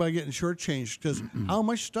 Talk about getting shortchanged, because how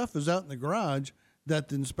much stuff is out in the garage that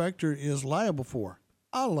the inspector is liable for?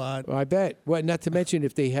 A lot. Well, I bet. Well, not to mention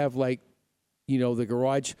if they have the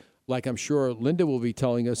garage, like I'm sure Linda will be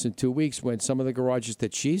telling us in 2 weeks, when some of the garages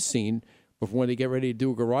that she's seen before when they get ready to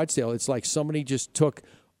do a garage sale, it's like somebody just took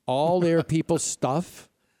all their people's stuff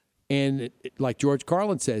and, like George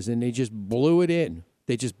Carlin says, and they just blew it in.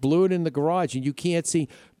 They just blew it in the garage, and you can't see.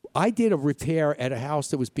 I did a repair at a house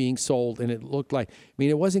that was being sold, and it looked like,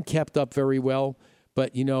 it wasn't kept up very well,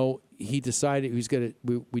 but, he decided he was going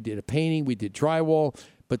to, we did a painting, we did drywall,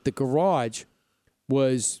 but the garage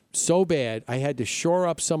was so bad, I had to shore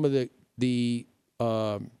up some of the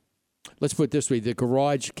let's put it this way, the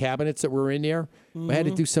garage cabinets that were in there. I had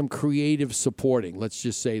to do some creative supporting, let's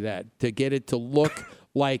just say that, to get it to look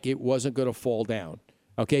like it wasn't going to fall down.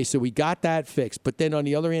 Okay, so we got that fixed. But then on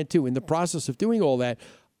the other hand, too, in the process of doing all that,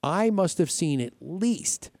 I must have seen at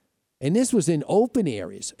least, and this was in open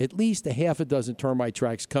areas, at least a half a dozen termite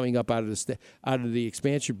tracks coming up out of the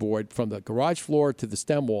expansion board from the garage floor to the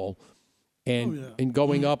stem wall, and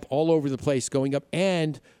going up all over the place, going up.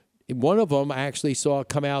 And one of them I actually saw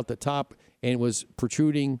come out the top and was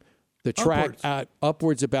protruding the track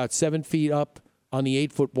upwards about 7 feet up on the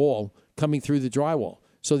 8-foot wall, coming through the drywall.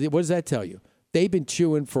 So what does that tell you? They've been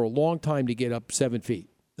chewing for a long time to get up 7 feet.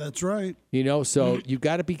 That's right. So you've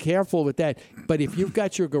got to be careful with that. But if you've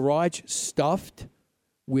got your garage stuffed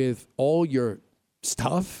with all your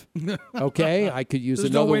stuff, okay, I could use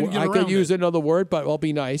another word, but I'll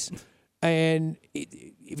be nice. And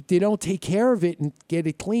if they don't take care of it and get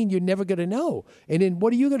it clean, you're never going to know. And then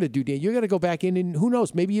what are you going to do, Dan? You're going to go back in, and who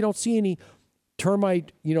knows? Maybe you don't see any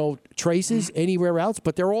termite, traces anywhere else,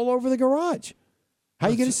 but they're all over the garage. How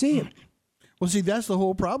are you going to see them? Well, see, that's the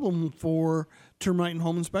whole problem for termite and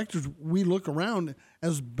home inspectors. We look around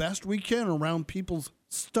as best we can around people's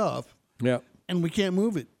stuff, and we can't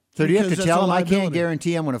move it. So do you have to tell them, I can't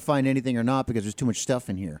guarantee I'm going to find anything or not because there's too much stuff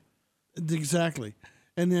in here? Exactly.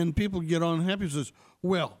 And then people get unhappy and says,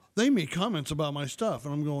 well, they make comments about my stuff.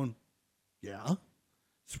 And I'm going, yeah,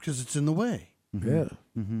 it's because it's in the way. Yeah.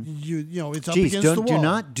 You know, it's up Jeez, against the wall. do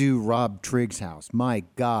not do Rob Trigg's house. My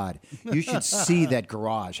God, you should see that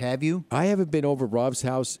garage. Have you? I haven't been over Rob's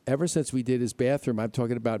house ever since we did his bathroom. I'm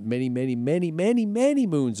talking about many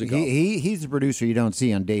moons ago. He's the producer you don't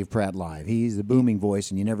see on Dave Pratt Live. He's the booming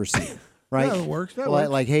voice, and you never see it. Right? That works. That Like-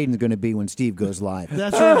 works. Like Hayden's going to be when Steve goes live.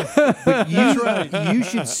 That's right. But That's right. You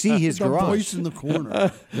should see his The garage. voice in the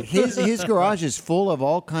corner. His garage is full of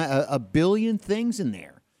all a billion things in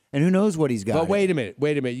there, and who knows what he's got. But wait a minute.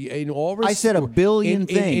 In all I said a billion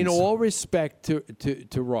things. In all respect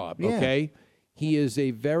to Rob, Yeah. okay, he is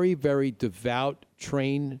a very, very devout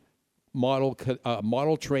model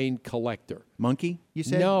train collector. Monkey, you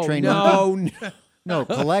said? No, Train no, monkey? No,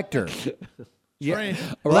 collector. Yeah.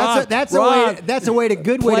 Well, Rob, that's Rob, a way to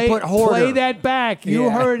good way to put hoarder. Play that back. You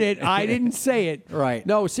Yeah. heard it. I didn't say it. Right.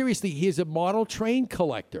 No, seriously, he's a model train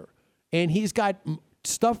collector, and he's got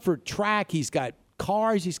stuff for track. He's got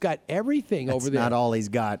cars. He's got everything That's over there. not all he's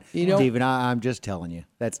got. You know- Stephen, I'm just telling you.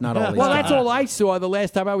 That's not all he's Well, got. that's all I saw the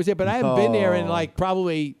last time I was there, but I haven't been there in Oh. like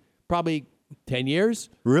probably 10 years.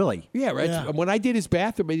 Really? Yeah, right. Yeah. When I did his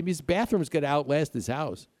bathroom's going to outlast his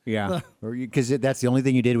house. Yeah. Because that's the only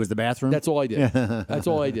thing you did was the bathroom? That's all I did. That's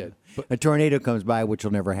all I did. But, A tornado comes by, which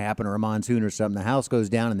will never happen, or a monsoon or something. The house goes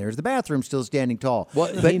down, and there's the bathroom still standing tall.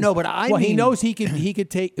 well, But he, no, but I well, mean, he knows he could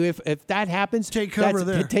take if that happens. Take cover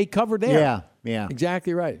there. Take cover there. Yeah, yeah.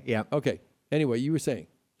 Exactly right. Yeah. Okay. Anyway, you were saying.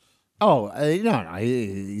 Oh,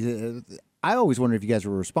 no. I always wonder if you guys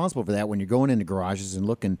were responsible for that when you're going into garages and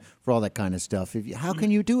looking for all that kind of stuff. How can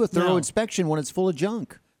you do a thorough No. inspection when it's full of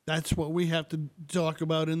junk? That's what we have to talk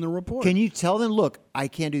about in the report. Can you tell them, look, I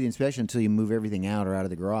can't do the inspection until you move everything out or out of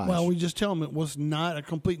the garage? Well, we just tell them it was not a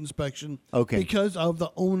complete inspection. Okay. Because of the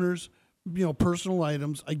owner's, personal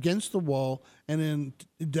items against the wall, and then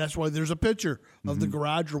that's why there's a picture of the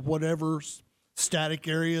garage or whatever static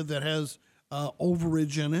area that has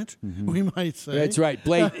overage in it. We might say That's right,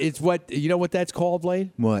 Blade. It's what you know. What that's called,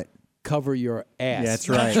 Blade? What? Cover your ass. That's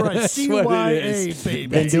right. That's right. That's what it CYA, is. baby.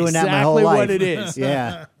 Been That's doing that my whole exactly life. what it is.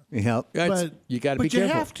 Yeah. Yep. That's, you got to be But you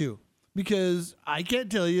careful. have to, because I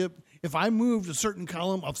can't tell you, if I moved a certain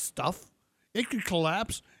column of stuff, it could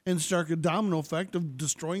collapse and start a domino effect of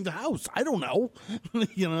destroying the house. I don't know.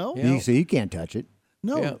 So you can't touch it.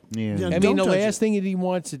 No. Yeah. Yeah. I don't mean, the touch last it. thing that he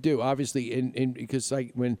wants to do, obviously, and because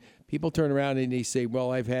like when people turn around and they say,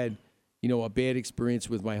 "Well, I've had, a bad experience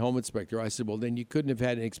with my home inspector," I said, "Well, then you couldn't have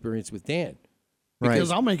had an experience with Dan."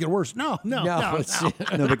 Because I'll make it worse. No. it's-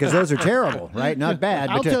 No, because those are terrible, right? Not bad.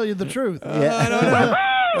 I'll but tell you the truth.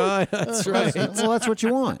 That's right. Well, that's what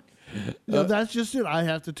you want. No, that's just it. I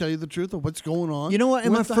have to tell you the truth of what's going on. You know what?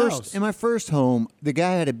 with the house. In my first home, the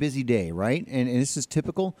guy had a busy day, right? And this is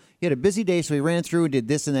typical. He had a busy day, so he ran through and did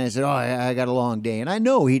this and that. I said, "Oh, I got a long day," and I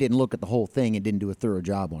know he didn't look at the whole thing and didn't do a thorough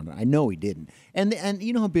job on it. I know he didn't. And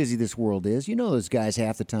you know how busy this world is. You know those guys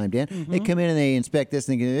half the time, Dan. They come in and they inspect this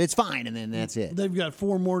thinking it's fine, and then that's it. They've got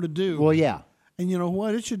 4 more to do. Well, yeah. And you know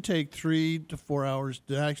what? It should take 3 to 4 hours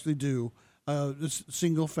to actually do this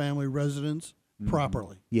single-family residence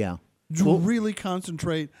properly. Yeah. To really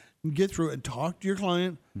concentrate and get through it and talk to your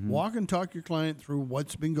client, walk and talk to your client through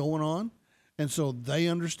what's been going on. And so they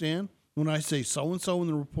understand when I say so-and-so in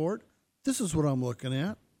the report, this is what I'm looking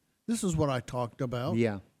at. This is what I talked about.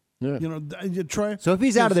 Yeah. You try. So if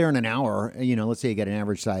he's out of there in an hour, let's say you got an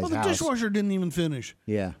average size Well, the house. dishwasher didn't even finish.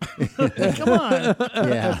 Yeah. Come on. Yeah.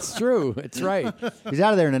 That's true. It's right. He's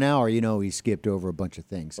out of there in an hour, he skipped over a bunch of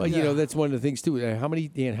things. Well, that's one of the things too. How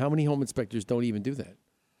many home inspectors don't even do that?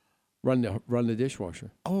 Run the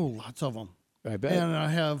dishwasher. Oh, lots of them. I bet. And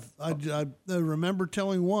I remember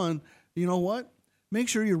telling one, you know what? Make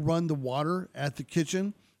sure you run the water at the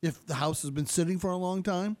kitchen if the house has been sitting for a long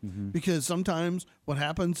time, because sometimes what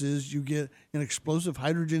happens is you get an explosive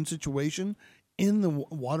hydrogen situation in the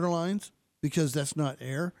water lines, because that's not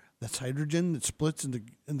air, that's hydrogen that splits in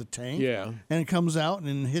the tank. Yeah. And it comes out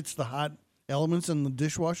and hits the hot elements in the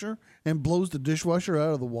dishwasher and blows the dishwasher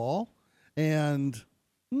out of the wall. And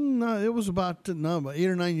no, it was about 8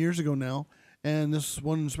 or 9 years ago now. And this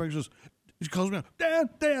one inspector says, she calls me up, Dad,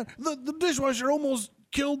 the dishwasher almost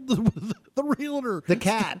killed the realtor. The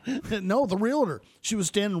cat. No, the realtor. She was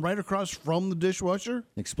standing right across from the dishwasher.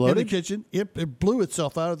 Exploded? In the kitchen. It blew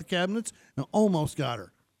itself out of the cabinets and almost got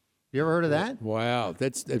her. You ever heard of that? Wow,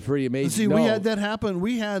 that's pretty amazing. See, we had that happen.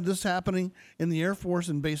 We had this happening in the Air Force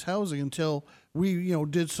and base housing until we,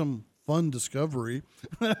 did some fun discovery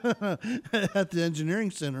at the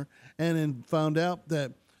engineering center, and then found out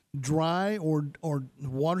that dry or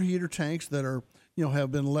water heater tanks that are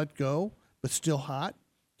have been let go but still hot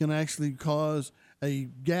can actually cause a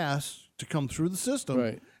gas to come through the system,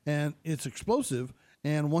 Right. and it's explosive.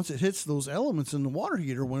 And once it hits those elements in the water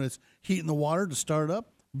heater, when it's heating the water to start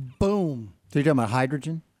up, boom. So you're talking about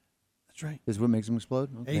hydrogen? That's right. Is what makes them explode?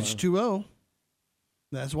 Okay. H2O.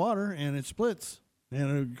 That's water, and it splits.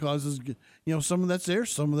 And it causes, some of that's air,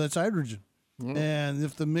 some of that's hydrogen. And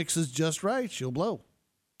if the mix is just right, she'll blow.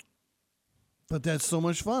 But that's so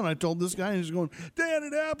much fun. I told this guy, and he's going, Dad,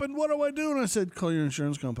 it happened. What do I do? And I said, call your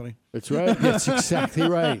insurance company. That's right. That's exactly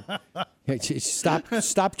right.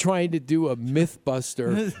 Stop trying to do a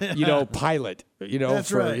MythBuster, pilot.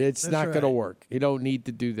 That's right. It's That's not going to right. work. You don't need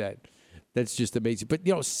to do that. That's just amazing.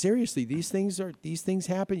 But seriously, these things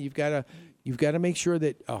happen. You've got to make sure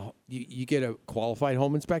that you get a qualified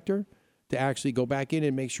home inspector to actually go back in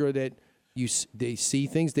and make sure that they see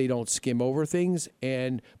things, they don't skim over things,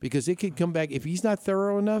 and because it could come back if he's not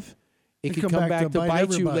thorough enough, it could come back to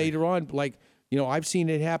bite you later on. Like I've seen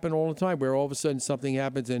it happen all the time where all of a sudden something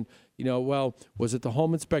happens, and was it the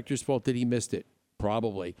home inspector's fault that he missed it?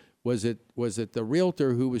 Probably. Was it the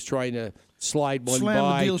realtor who was trying to slide one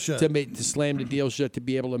by to slam the deal shut to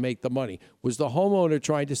be able to make the money? Was the homeowner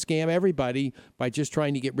trying to scam everybody by just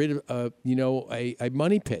trying to get rid of a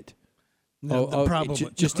money pit? Probably.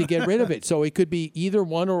 Just to get rid of it. So it could be either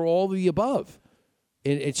one or all of the above.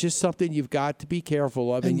 And it's just something you've got to be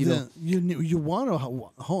careful of. And you want a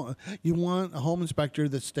home inspector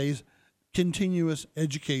that stays continuous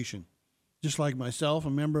education. Just like myself, a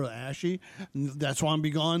member of ASHI. That's why I'm be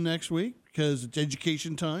gone next week, because it's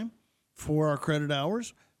education time for our credit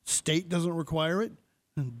hours. State doesn't require it,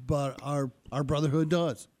 but our brotherhood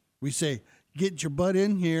does. We say, get your butt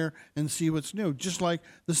in here and see what's new. Just like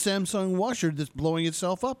the Samsung washer that's blowing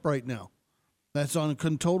itself up right now. That's on a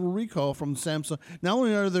total recall from Samsung. Not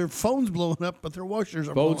only are their phones blowing up, but their washers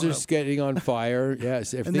are blowing up. Phones are getting on fire,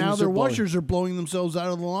 yes. And now their washers are blowing themselves out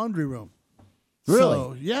of the laundry room. Really?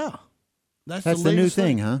 So, yeah. That's the new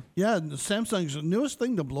thing, huh? Yeah, the Samsung's the newest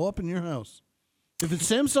thing to blow up in your house. If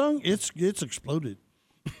it's Samsung, it's exploded.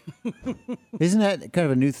 Isn't that kind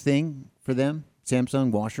of a new thing for them? Samsung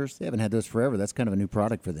washers? They haven't had those forever. That's kind of a new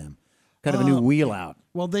product for them. Kind of a new wheel out.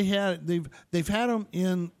 Well, they've had them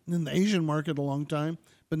in the Asian market a long time,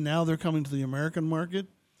 but now they're coming to the American market,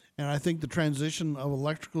 and I think the transition of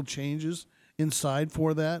electrical changes inside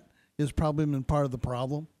for that has probably been part of the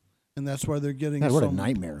problem, and that's why they're getting. God, what a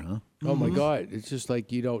nightmare, huh? Oh my God! It's just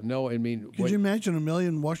like you don't know. I mean, could you imagine 1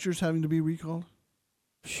 million washers having to be recalled?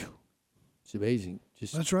 It's amazing.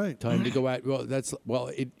 Just that's right. Time to go out.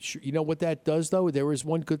 Well, you know what that does though? There is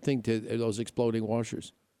one good thing to those exploding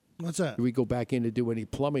washers. What's that? If we go back in to do any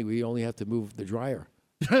plumbing, we only have to move the dryer.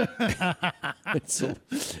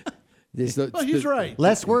 He's right.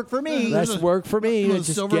 Less work for me. Less work for me.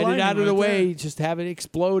 Just get it out of the way. Just have it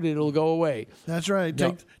explode. It'll go away. That's right.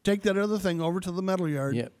 Take that other thing over to the metal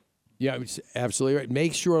yard. Yeah. Yeah, it's absolutely right.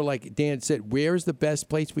 Make sure, like Dan said, where's the best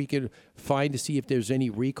place we can find to see if there's any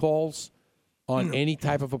recalls on any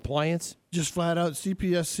type of appliance? Just flat out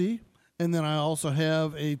CPSC. And then I also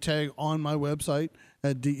have a tag on my website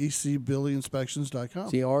at decbuildinginspections.com.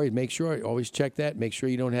 See, Ari, make sure, always check that. Make sure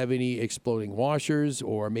you don't have any exploding washers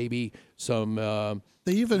or maybe some...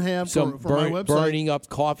 they even have some for my website, burning up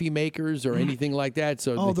coffee makers or anything like that.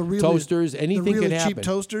 So the really, toasters, anything the really can happen. cheap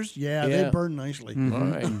toasters, they burn nicely. All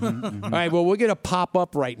right. All right, well, we're going to pop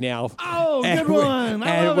up right now. Oh, good one.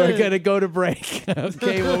 And we're going to go to break.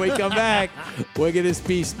 Okay, when we come back, we're going to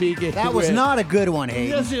be speaking. That was not a good one, Hayden.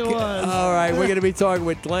 Yes, it was. All right, we're going to be talking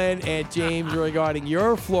with Glenn and James regarding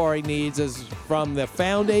your flooring needs as from the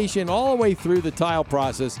foundation all the way through the tile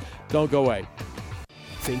process. Don't go away.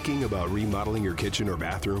 Thinking about remodeling your kitchen or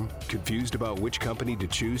bathroom? Confused about which company to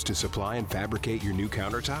choose to supply and fabricate your new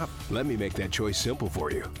countertop? Let me make that choice simple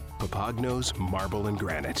for you. Papagnos Marble and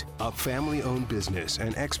Granite, a family-owned business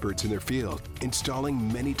and experts in their field,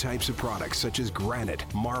 installing many types of products such as granite,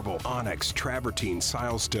 marble, onyx, travertine,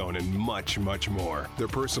 silestone, and much, much more. Their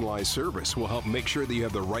personalized service will help make sure that you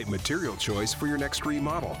have the right material choice for your next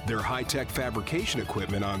remodel. Their high-tech fabrication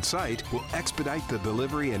equipment on site will expedite the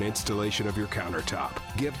delivery and installation of your countertop.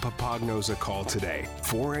 Give Papagnos a call today,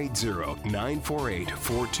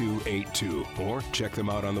 480-948-4282, or check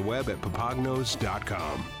them out on the web at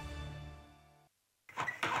papagnos.com.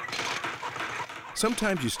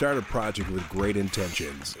 Sometimes you start a project with great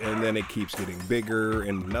intentions, and then it keeps getting bigger,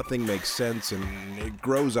 and nothing makes sense, and it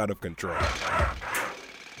grows out of control.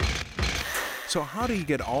 So how do you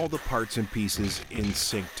get all the parts and pieces in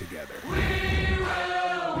sync together?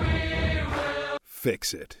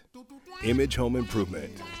 Fix it. Image Home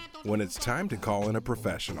Improvement. When it's time to call in a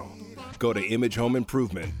professional, go to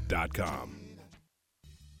imagehomeimprovement.com.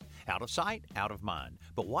 Out of sight, out of mind.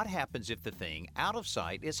 But what happens if the thing out of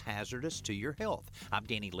sight is hazardous to your health? I'm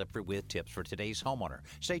Danny Lipford with tips for today's homeowner.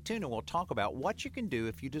 Stay tuned and we'll talk about what you can do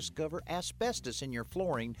if you discover asbestos in your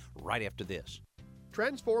flooring right after this.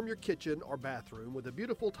 Transform your kitchen or bathroom with a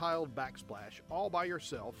beautiful tiled backsplash all by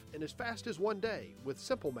yourself in as fast as one day with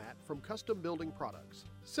Simple Mat from Custom Building Products.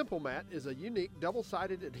 Simple Mat is a unique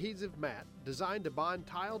double-sided adhesive mat designed to bond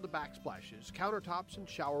tiled backsplashes, countertops, and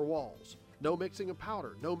shower walls. No mixing of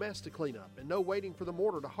powder, no mess to clean up, and no waiting for the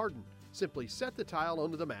mortar to harden. Simply set the tile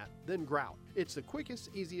onto the mat, then grout. It's the quickest,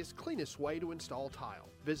 easiest, cleanest way to install tile.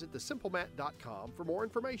 Visit thesimplemat.com for more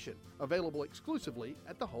information. Available exclusively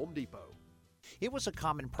at the Home Depot. It was a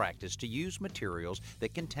common practice to use materials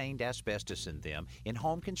that contained asbestos in them in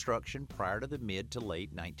home construction prior to the mid to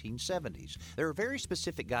late 1970s. There are very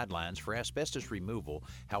specific guidelines for asbestos removal.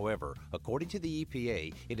 However, according to the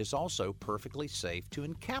EPA, it is also perfectly safe to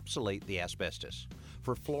encapsulate the asbestos.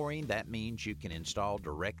 For flooring, that means you can install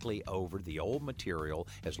directly over the old material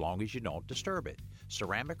as long as you don't disturb it.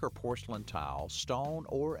 Ceramic or porcelain tile, stone,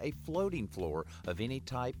 or a floating floor of any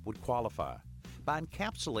type would qualify. By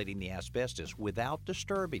encapsulating the asbestos without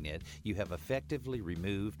disturbing it, you have effectively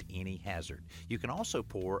removed any hazard. You can also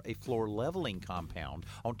pour a floor leveling compound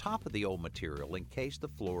on top of the old material in case the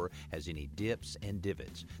floor has any dips and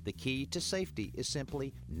divots. The key to safety is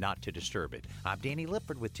simply not to disturb it. I'm Danny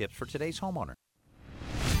Lipford with tips for today's homeowner.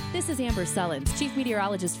 This is Amber Sullins, Chief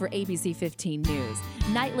Meteorologist for ABC 15 News.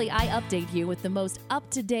 Nightly, I update you with the most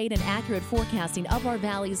up-to-date and accurate forecasting of our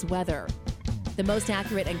valley's weather. The most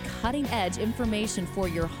accurate and cutting-edge information for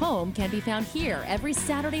your home can be found here every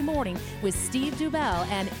Saturday morning with Steve Dubell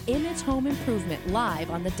and Image Home Improvement live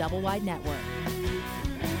on the Double Wide Network.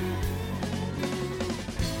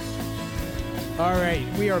 All right,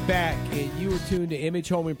 we are back, and you are tuned to Image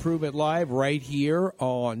Home Improvement Live right here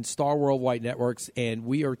on Star Worldwide Networks, and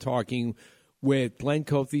we are talking with Glenn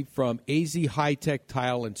Kothe from AZ High Tech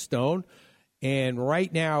Tile and Stone. And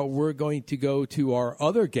right now, we're going to go to our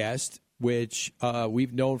other guest, which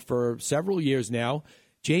we've known for several years now,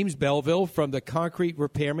 James Belville from the Concrete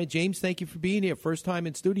Repairman. James, thank you for being here. First time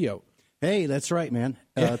in studio. Hey, that's right, man.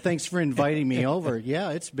 Thanks for inviting me over.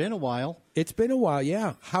 Yeah, it's been a while. It's been a while,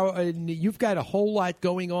 yeah. You've got a whole lot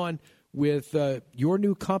going on with your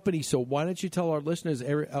new company, so why don't you tell our listeners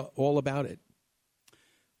all about it?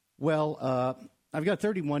 Well, I've got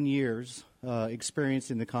 31 years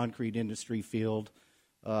experience in the concrete industry field.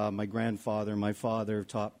 My father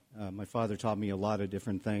taught me a lot of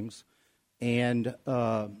different things. And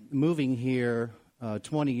moving here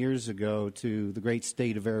 20 years ago to the great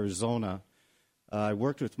state of Arizona, I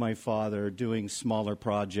worked with my father doing smaller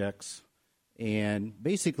projects. And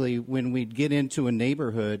basically, when we'd get into a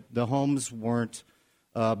neighborhood, the homes weren't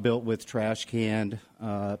built with trash can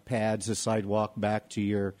pads, a sidewalk back to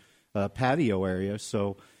your patio area.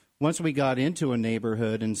 So once we got into a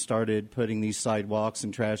neighborhood and started putting these sidewalks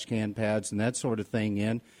and trash can pads and that sort of thing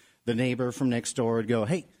in, the neighbor from next door would go,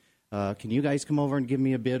 hey, can you guys come over and give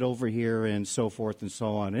me a bid over here, and so forth and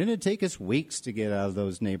so on. And it'd take us weeks to get out of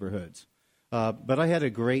those neighborhoods. But I had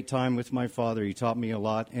a great time with my father. He taught me a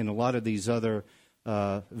lot, and a lot of these other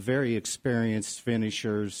very experienced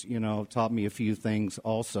finishers, taught me a few things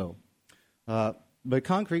also. But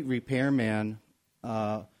Concrete Repairman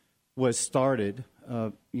was started,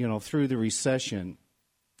 through the recession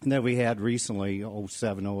that we had recently,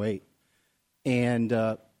 07, 08.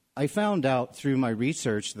 And I found out through my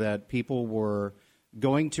research that people were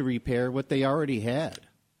going to repair what they already had.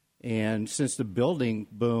 And since the building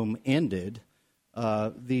boom ended,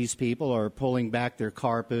 these people are pulling back their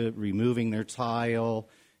carpet, removing their tile,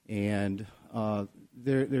 and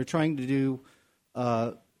they're trying to do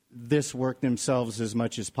this work themselves as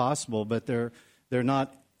much as possible, but they're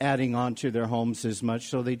not adding on to their homes as much,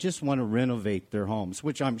 so they just want to renovate their homes,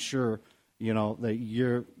 which I'm sure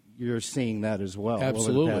that you're seeing that as well.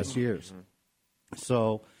 Absolutely. Over the past years.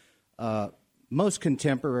 So most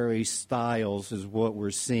contemporary styles is what we're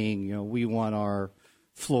seeing. We want our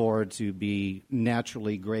floor to be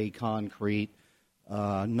naturally gray concrete,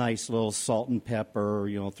 nice little salt and pepper,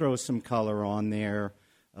 throw some color on there.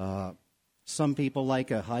 Some people like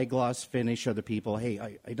a high gloss finish. Other people,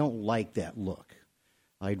 hey, I don't like that look.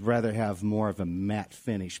 I'd rather have more of a matte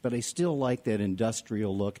finish, but I still like that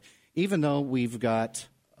industrial look, even though we've got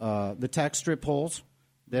the tack strip holes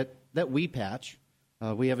that we patch.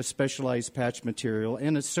 We have a specialized patch material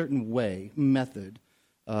and a certain method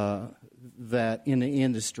that in the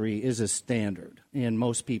industry is a standard. And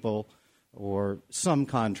most people or some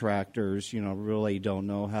contractors, really don't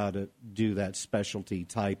know how to do that specialty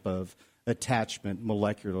type of attachment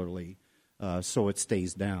molecularly so it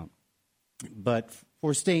stays down. But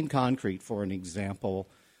For stained concrete, for an example,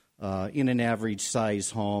 in an average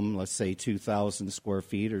size home, let's say 2,000 square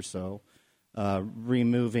feet or so,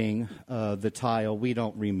 removing the tile, we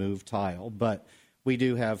don't remove tile, but we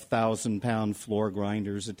do have 1,000-pound floor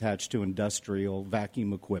grinders attached to industrial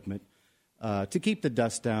vacuum equipment to keep the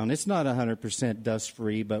dust down. It's not 100%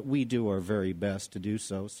 dust-free, but we do our very best to do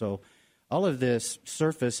so. So all of this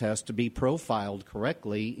surface has to be profiled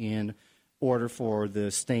correctly in order for the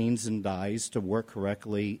stains and dyes to work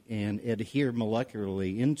correctly and adhere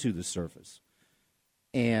molecularly into the surface.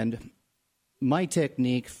 And my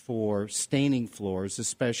technique for staining floors,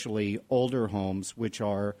 especially older homes which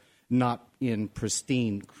are not in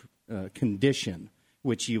pristine condition,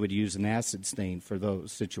 which you would use an acid stain for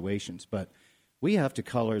those situations, but we have to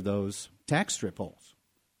color those tack strip holes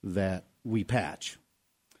that we patch.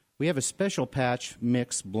 We have a special patch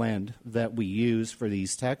mix blend that we use for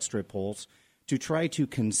these tack strip holes to try to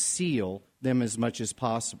conceal them as much as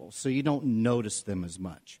possible so you don't notice them as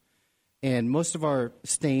much. And most of our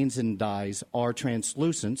stains and dyes are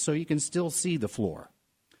translucent, so you can still see the floor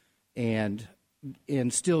and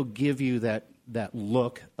still give you that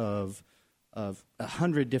look of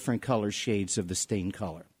 100 different color shades of the stain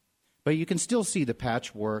color. But you can still see the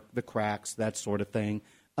patchwork, the cracks, that sort of thing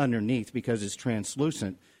underneath because it's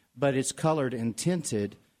translucent, but it's colored and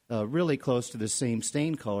tinted really close to the same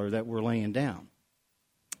stain color that we're laying down.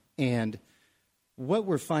 And what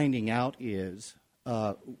we're finding out is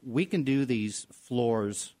we can do these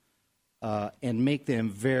floors and make them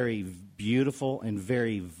very beautiful and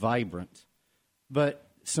very vibrant. But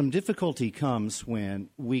some difficulty comes when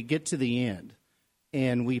we get to the end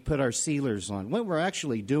and we put our sealers on. What we're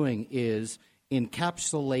actually doing is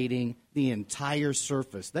encapsulating the entire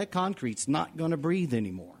surface. That concrete's not going to breathe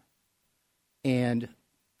anymore. And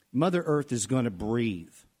Mother Earth is going to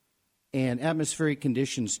breathe. And atmospheric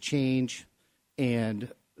conditions change,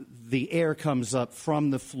 and the air comes up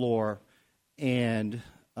from the floor and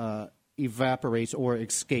evaporates or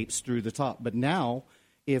escapes through the top. But now,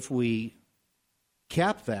 if we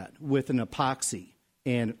cap that with an epoxy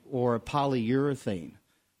or a polyurethane,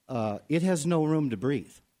 it has no room to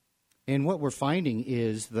breathe. And what we're finding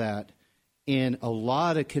is that in a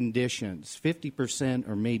lot of conditions, 50%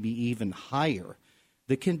 or maybe even higher,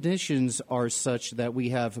 the conditions are such that we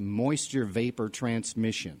have moisture vapor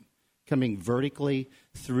transmission coming vertically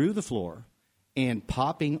through the floor and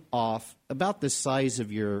popping off about the size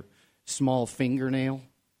of your small fingernail.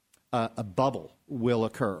 A bubble will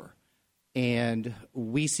occur. And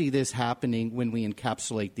we see this happening when we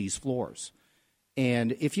encapsulate these floors.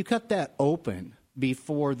 And if you cut that open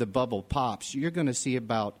before the bubble pops, you're going to see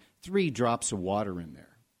about 3 drops of water in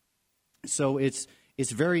there. So it's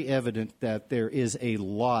very evident that there is a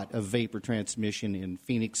lot of vapor transmission in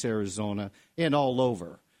Phoenix, Arizona, and all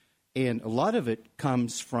over. And a lot of it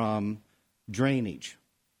comes from drainage,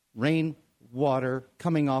 rain, water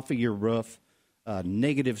coming off of your roof,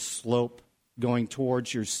 negative slope going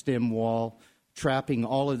towards your stem wall, trapping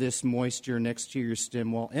all of this moisture next to your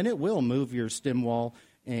stem wall, and it will move your stem wall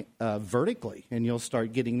vertically, and you'll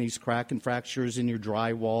start getting these crack and fractures in your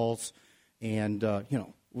dry walls, and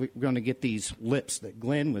we're going to get these lips that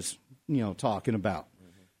Glenn was talking about.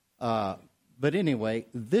 But anyway,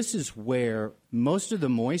 this is where most of the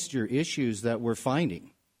moisture issues that we're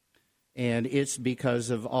finding, and it's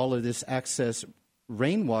because of all of this excess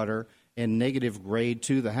rainwater and negative grade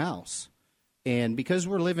to the house. And because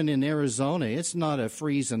we're living in Arizona, it's not a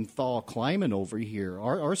freeze and thaw climate over here.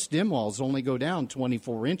 Our stem walls only go down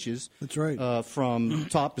 24 inches. That's right. From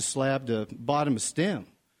top of slab to bottom of stem.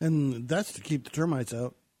 And that's to keep the termites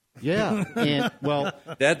out. Yeah, and well,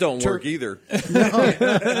 that don't work either.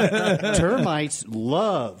 Termites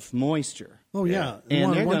love moisture. Oh yeah,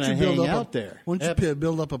 and they're going to hang out there. Once you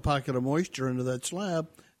build up a pocket of moisture into that slab,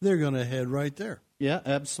 they're going to head right there. Yeah,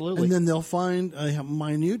 absolutely. And then they'll find a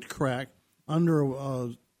minute crack under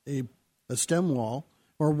a stem wall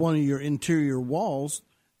or one of your interior walls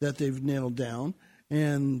that they've nailed down,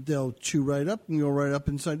 and they'll chew right up and go right up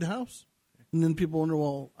inside the house. And then people wonder,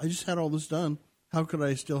 well, I just had all this done. How could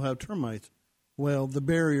I still have termites? Well, the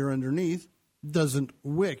barrier underneath doesn't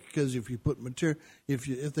wick because if you put material,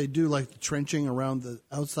 if they do like the trenching around the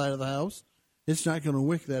outside of the house, it's not going to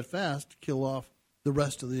wick that fast to kill off the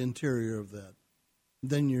rest of the interior of that.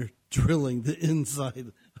 Then you're drilling the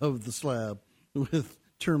inside of the slab with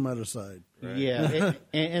termiticide. Right. Yeah,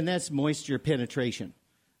 and that's moisture penetration.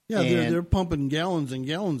 Yeah, they're pumping gallons and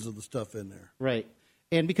gallons of the stuff in there. Right.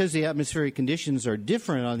 And because the atmospheric conditions are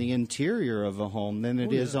different on the interior of a home than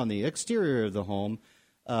it is on the exterior of the home,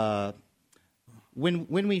 when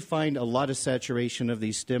we find a lot of saturation of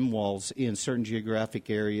these stem walls in certain geographic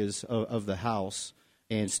areas of the house,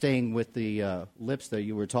 And staying with the lips that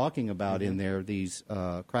you were talking about in there, these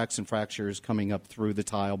cracks and fractures coming up through the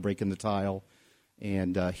tile, breaking the tile,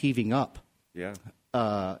 and heaving up. Yeah.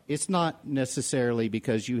 It's not necessarily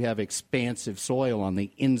because you have expansive soil on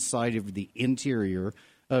the inside of the interior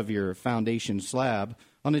of your foundation slab.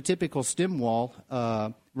 On a typical stem wall,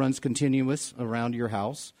 runs continuous around your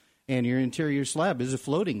house, and your interior slab is a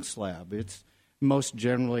floating slab. It's most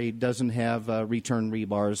generally doesn't have return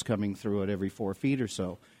rebars coming through it every 4 feet or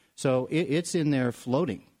so. So it's in there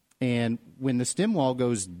floating. And when the stem wall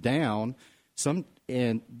goes down, the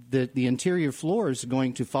interior floor is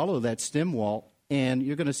going to follow that stem wall, and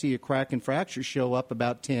you're going to see a crack and fracture show up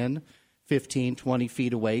about 10, 15, 20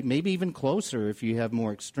 feet away, maybe even closer if you have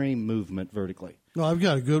more extreme movement vertically. Well, I've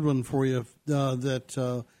got a good one for you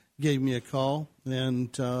that gave me a call,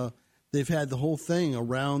 and they've had the whole thing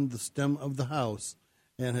around the stem of the house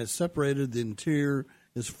and has separated. The interior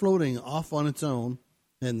is floating off on its own,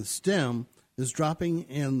 and the stem is dropping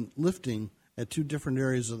and lifting at 2 different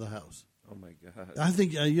areas of the house. Oh, my God. I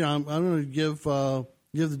think, I'm going to give the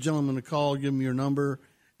gentleman a call, give him your number,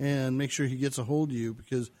 and make sure he gets a hold of you,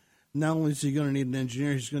 because not only is he going to need an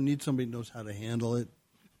engineer, he's going to need somebody who knows how to handle it.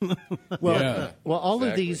 Well, all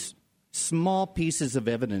of these small pieces of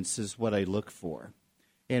evidence is what I look for.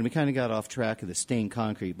 And we kind of got off track of the stained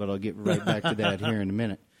concrete, but I'll get right back to that here in a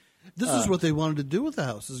minute. This is what they wanted to do with the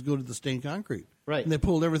house, is go to the stained concrete. Right. And they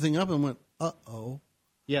pulled everything up and went, uh-oh.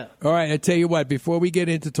 Yeah. All right, I tell you what, before we get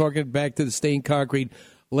into talking back to the stained concrete,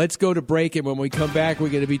 let's go to break, and when we come back, we're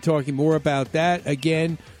going to be talking more about that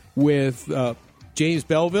again with James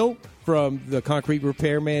Belville from the Concrete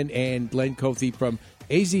Repairman and Glenn Cothey from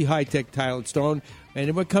AZ High Tech Tile and Stone.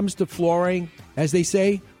 And when it comes to flooring, as they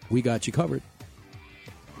say, we got you covered.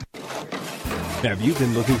 Have you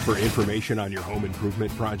been looking for information on your home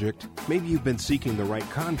improvement project? Maybe you've been seeking the right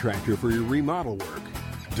contractor for your remodel work.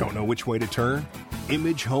 Don't know which way to turn?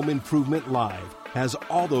 Image Home Improvement Live has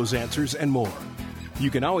all those answers and more. You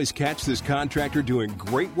can always catch this contractor doing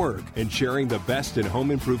great work and sharing the best in home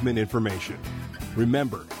improvement information.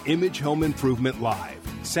 Remember, Image Home Improvement Live,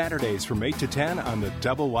 Saturdays from 8 to 10 on the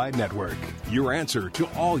Double Wide Network. Your answer to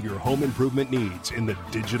all your home improvement needs in the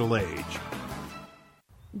digital age.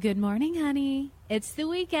 Good morning, honey. It's the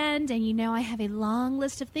weekend, and you know I have a long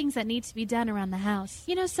list of things that need to be done around the house.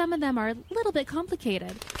 You know, some of them are a little bit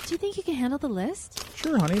complicated. Do you think you can handle the list?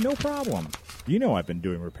 Sure, honey, no problem. You know I've been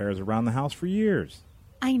doing repairs around the house for years.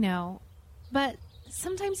 I know, but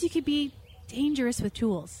sometimes you could be dangerous with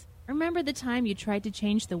tools. Remember the time you tried to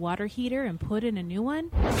change the water heater and put in a new one?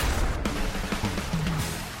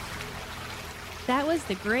 That was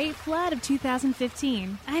the Great Flood of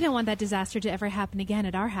 2015. I don't want that disaster to ever happen again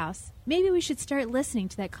at our house. Maybe we should start listening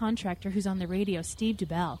to that contractor who's on the radio, Steve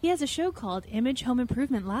DuBell. He has a show called Image Home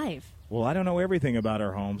Improvement Live. Well, I don't know everything about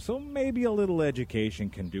our home, so maybe a little education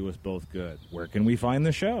can do us both good. Where can we find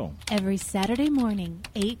the show? Every Saturday morning,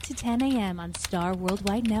 8 to 10 a.m. on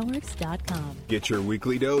StarWorldWideNetworks.com. Get your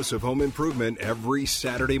weekly dose of home improvement every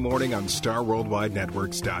Saturday morning on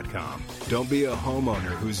StarWorldWideNetworks.com. Don't be a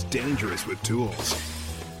homeowner who's dangerous with tools.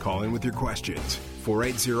 Call in with your questions.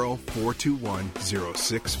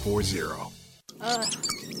 480-421-0640.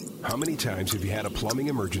 How many times have you had a plumbing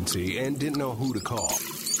emergency and didn't know who to call?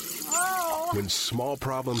 When small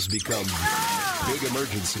problems become big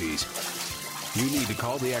emergencies, you need to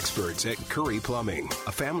call the experts at Curry Plumbing,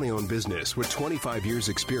 a family-owned business with 25 years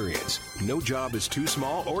experience. No job is too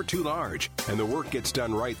small or too large, and the work gets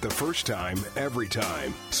done right the first time, every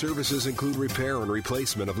time. Services include repair and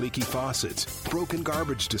replacement of leaky faucets, broken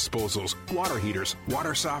garbage disposals, water heaters,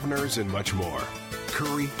 water softeners, and much more.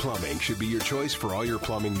 Curry Plumbing should be your choice for all your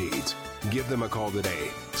plumbing needs. Give them a call today,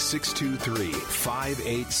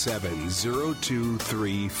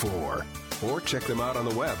 623-587-0234. Or check them out on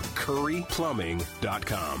the web,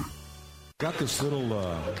 curryplumbing.com. Got this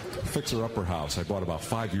little fixer-upper house I bought about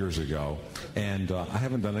 5 years ago, and I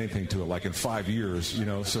haven't done anything to it like in 5 years, you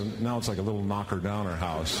know, so now it's like a little knocker-downer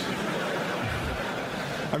house.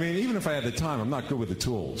 I mean, even if I had the time, I'm not good with the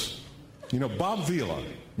tools. You know, Bob Vila,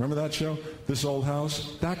 remember that show? This Old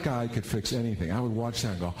House? That guy could fix anything. I would watch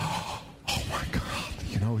that and go, oh my God,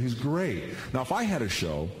 you know, he's great. Now, if I had a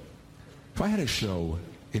show,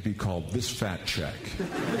 it'd be called This Fat Check.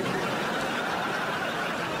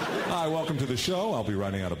 Hi, welcome to the show. I'll be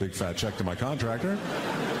writing out a big fat check to my contractor.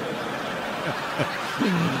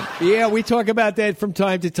 Yeah, we talk about that from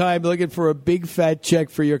time to time, looking for a big fat check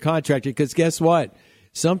for your contractor, because guess what?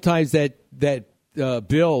 Sometimes that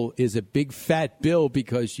bill is a big fat bill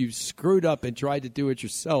because you screwed up and tried to do it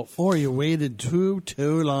yourself. Or you waited too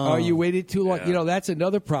long. Or you waited too long. You know, that's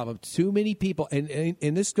another problem. Too many people,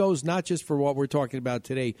 and this goes not just for what we're talking about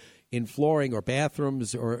today in flooring or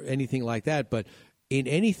bathrooms or anything like that, but in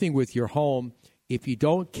anything with your home, if you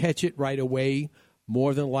don't catch it right away,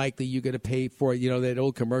 more than likely you're going to pay for it. You know, that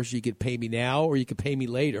old commercial, you could pay me now or you could pay me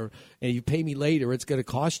later. And if you pay me later, it's going to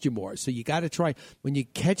cost you more. So you got to try, when you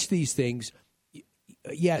catch these things,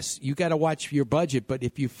 yes, you got to watch your budget, but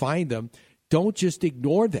if you find them, don't just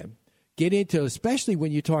ignore them. Get into, especially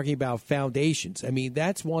when you're talking about foundations. I mean,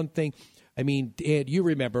 that's one thing. I mean, Ed, you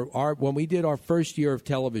remember when we did our first year of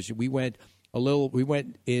television, we went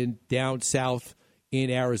in down south in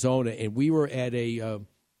Arizona, and we were at a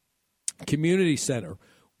community center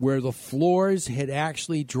where the floors had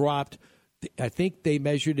actually dropped. I think they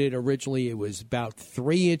measured it originally. It was about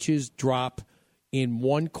 3 inches drop in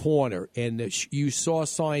one corner, and you saw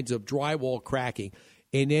signs of drywall cracking.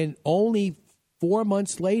 And then only 4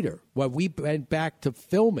 months later, when we went back to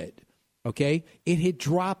film it, okay, it had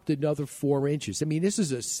dropped another 4 inches. I mean, this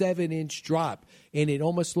is a 7-inch drop, and it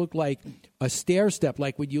almost looked like a stair step,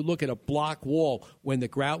 like when you look at a block wall, when the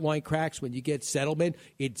grout line cracks, when you get settlement,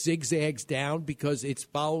 it zigzags down because it's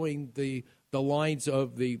following the lines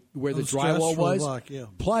of where the drywall was. Block, yeah.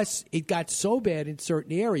 Plus, it got so bad in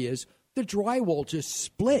certain areas, the drywall just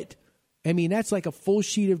split. I mean, that's like a full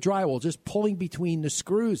sheet of drywall just pulling between the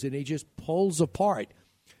screws, and it just pulls apart.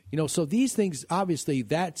 You know, so these things, obviously,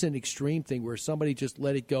 that's an extreme thing where somebody just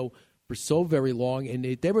let it go for so very long, and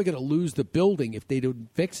they were going to lose the building if they didn't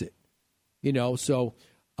fix it. You know, so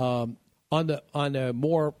on a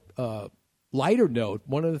more lighter note,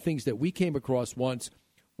 one of the things that we came across once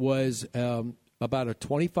was about a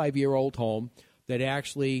 25-year-old home that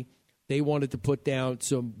actually they wanted to put down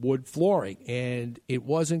some wood flooring, and it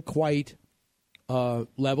wasn't quite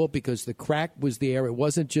level because the crack was there. It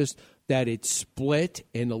wasn't just that it split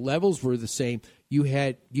and the levels were the same. You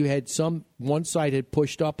had one side had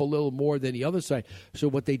pushed up a little more than the other side. So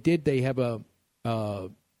what they did, they have a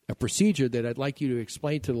procedure that I'd like you to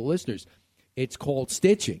explain to the listeners. It's called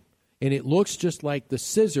stitching, and it looks just like the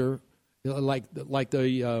scissor, like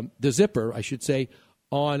the zipper, I should say,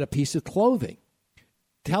 on a piece of clothing.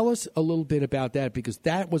 Tell us a little bit about that, because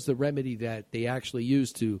that was the remedy that they actually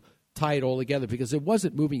used to tie it all together, because it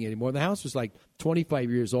wasn't moving anymore. The house was like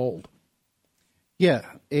 25 years old. Yeah,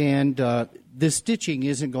 and the stitching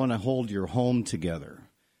isn't going to hold your home together.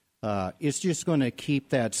 It's just going to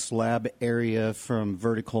keep that slab area from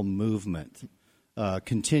vertical movement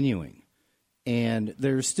continuing. And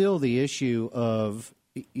there's still the issue of,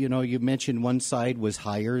 you know, you mentioned one side was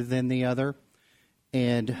higher than the other.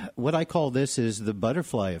 And what I call this is the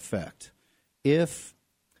butterfly effect. If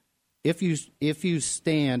you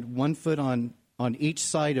stand 1 foot on each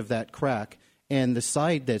side of that crack, and the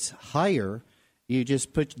side that's higher, you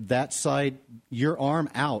just put that side, your arm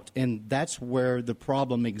out, and that's where the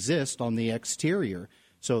problem exists on the exterior.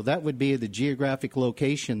 So that would be the geographic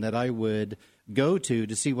location that I would go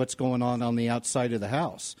to see what's going on the outside of the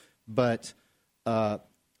house. But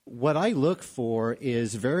what I look for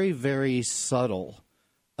is very, very subtle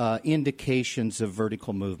indications of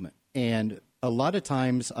vertical movement. And a lot of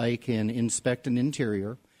times I can inspect an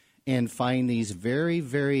interior and find these very,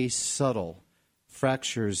 very subtle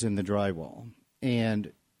fractures in the drywall.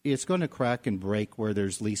 And it's going to crack and break where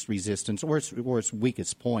there's least resistance or its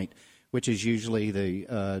weakest point, which is usually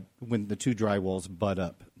when the two drywalls butt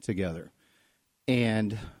up together.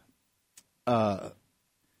 And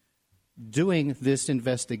doing this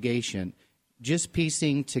investigation, just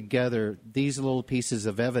piecing together these little pieces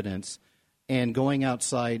of evidence and going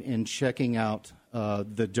outside and checking out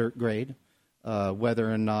the dirt grade,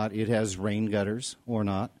 whether or not it has rain gutters or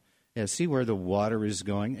not, see where the water is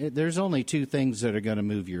going. There's only two things that are going to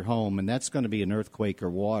move your home, and that's going to be an earthquake or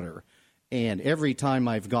water. And every time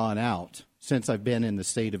I've gone out since I've been in the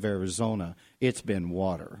state of Arizona, it's been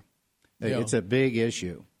water. Yeah. It's a big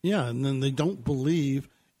issue. Yeah, and then they don't believe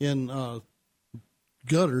in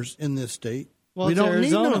gutters in this state. Well, we it's don't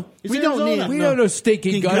Arizona. need no. It's We don't Arizona. need We don't know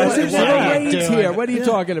stinking gutters. There's no rains here. What are you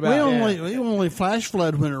talking about? We only flash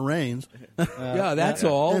flood when it rains. Yeah, that's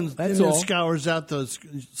all. That's and all. it scours out the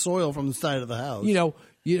soil from the side of the house. You know,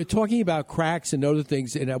 talking about cracks and other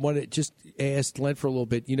things, and I want to just ask Len for a little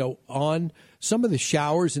bit. You know, on some of the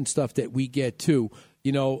showers and stuff that we get too,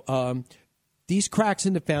 you know, these cracks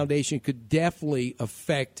in the foundation could definitely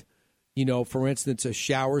affect, you know, for instance, a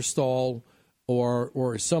shower stall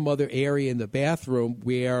or some other area in the bathroom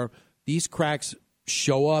where these cracks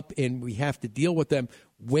show up and we have to deal with them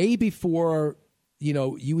way before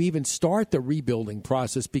you even start the rebuilding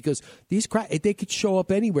process, because these cracks, they could show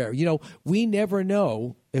up anywhere. We never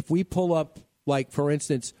know if we pull up, like, for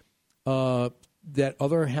instance, that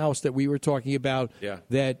other house that we were talking about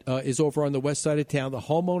that is over on the west side of town. The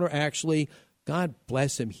homeowner actually, God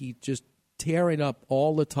bless him, he just tearing up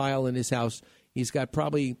all the tile in his house. He's got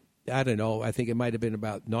probably, I don't know, I think it might have been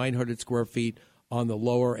about 900 square feet on the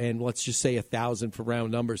lower end, let's just say 1,000 for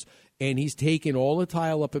round numbers. And he's taken all the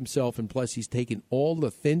tile up himself, and plus he's taken all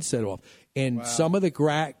the thin set off. And some of the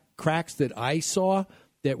cracks that I saw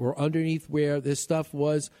that were underneath where this stuff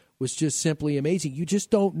was just simply amazing. You just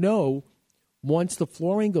don't know, once the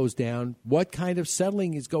flooring goes down, what kind of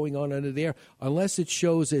settling is going on under there, unless it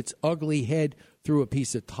shows its ugly head through a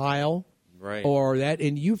piece of tile or that.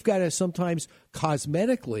 And you've got to sometimes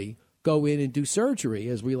cosmetically go in and do surgery,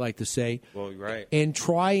 as we like to say, and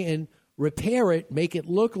try and repair it, make it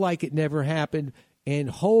look like it never happened, and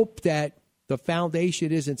hope that the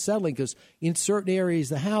foundation isn't settling. Because in certain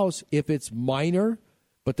areas of the house, if it's minor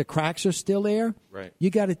but the cracks are still there, you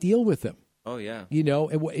got to deal with them. Oh, yeah.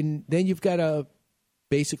 And then you've got to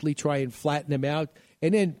basically try and flatten them out.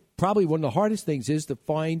 And then probably one of the hardest things is to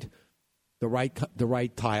find the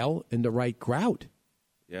right tile and the right grout.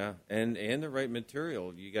 Yeah, and the right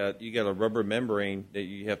material. You got a rubber membrane that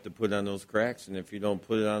you have to put on those cracks, and if you don't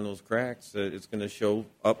put it on those cracks, it's going to show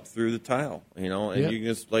up through the tile. And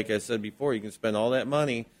you can, like I said before, you can spend all that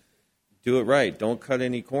money, do it right. Don't cut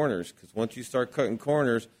any corners, because once you start cutting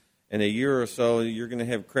corners, in a year or so, you're going to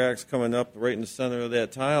have cracks coming up right in the center of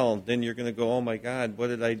that tile. Then you're going to go, oh my God, what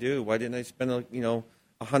did I do? Why didn't I spend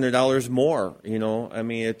 $100 more? I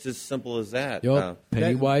mean, it's as simple as that.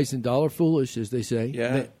 Penny wise and dollar foolish, as they say.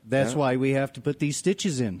 Yeah, that's why we have to put these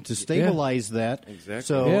stitches in to stabilize that, exactly.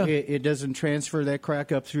 So it doesn't transfer that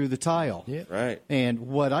crack up through the tile. Yeah. Right. And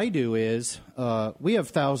what I do is we have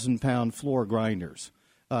 1,000-pound floor grinders.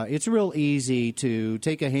 It's real easy to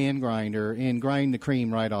take a hand grinder and grind the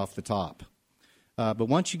cream right off the top. But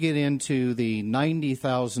once you get into the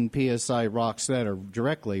 90,000 PSI rocks that are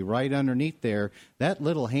directly right underneath there, that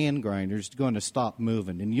little hand grinder is going to stop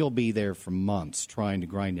moving, and you'll be there for months trying to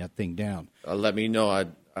grind that thing down. Let me know.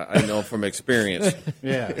 I know from experience.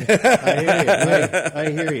 Yeah, I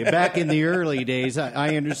hear you. Back in the early days,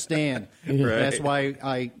 I understand. Right. That's why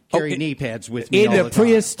I carry knee pads with me in all the the time.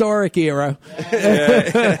 prehistoric era.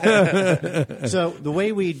 So the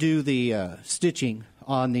way we do the stitching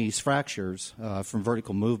on these fractures from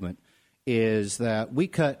vertical movement is that we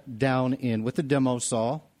cut down in with the demo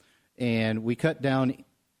saw, and we cut down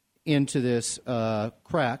into this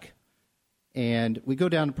crack, and we go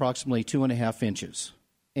down approximately 2.5 inches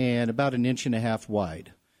and about 1.5 inches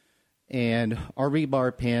wide. And our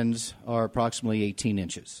rebar pins are approximately 18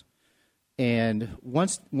 inches. And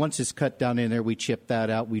once it's cut down in there, we chip that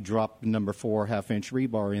out. We drop the number 4 half-inch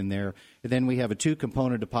rebar in there. And then we have a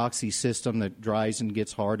 2-component epoxy system that dries and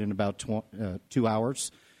gets hard in about 2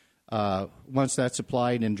 hours. Once that's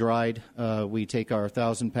applied and dried, we take our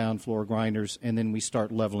 1,000-pound floor grinders, and then we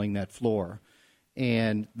start leveling that floor.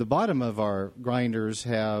 And the bottom of our grinders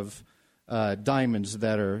have diamonds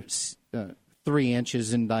that are 3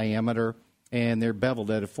 inches in diameter, and they're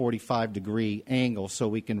beveled at a 45-degree angle, so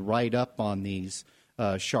we can ride up on these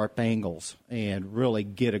sharp angles and really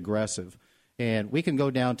get aggressive. And we can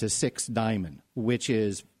go down to 6 diamond, which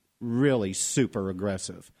is really super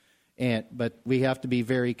aggressive. But we have to be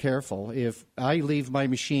very careful. If I leave my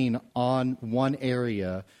machine on one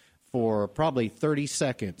area for probably 30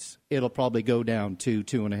 seconds, it'll probably go down to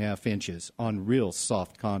 2.5 inches on real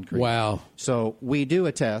soft concrete. Wow. So we do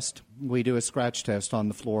a test. We do a scratch test on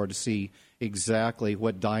the floor to see exactly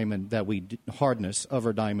what hardness of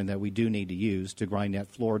our diamond that we do need to use to grind that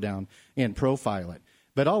floor down and profile it.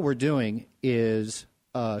 But all we're doing is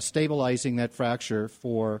stabilizing that fracture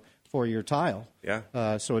for your tile,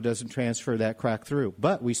 so it doesn't transfer that crack through.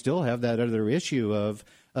 But we still have that other issue of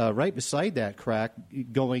right beside that crack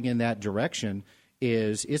going in that direction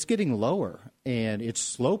is it's getting lower and it's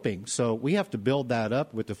sloping. So we have to build that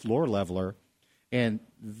up with the floor leveler, and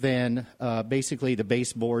then basically the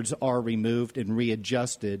baseboards are removed and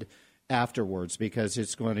readjusted afterwards, because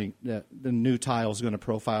it's going to the new tile is going to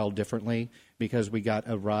profile differently because we got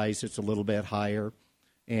a rise that's a little bit higher,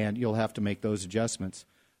 and you'll have to make those adjustments.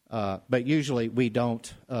 But usually we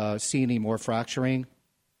don't see any more fracturing.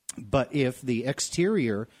 But if the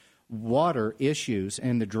exterior water issues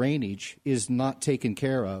and the drainage is not taken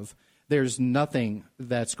care of, there's nothing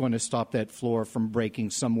that's going to stop that floor from breaking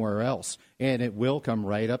somewhere else, and it will come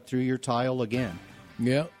right up through your tile again.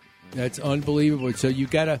 Yeah, that's unbelievable. So you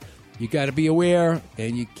gotta be aware,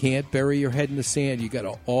 and you can't bury your head in the sand. You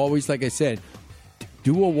gotta always, like I said,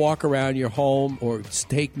 do a walk around your home or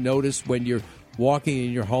take notice when you're walking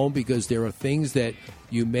in your home, because there are things that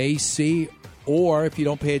you may see, or if you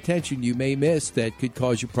don't pay attention, you may miss that could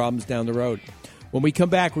cause you problems down the road. When we come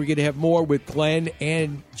back, we're going to have more with Glenn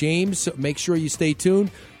and James. So make sure you stay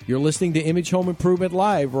tuned. You're listening to Image Home Improvement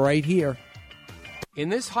Live right here. In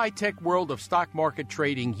this high-tech world of stock market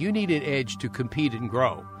trading, you need an edge to compete and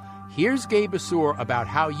grow. Here's Gabe Assur about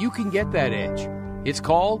how you can get that edge. It's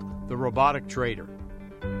called the Robotic Trader.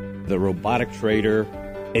 The Robotic Trader,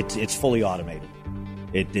 it's fully automated.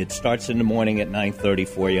 It starts in the morning at 9:30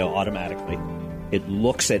 for you automatically. It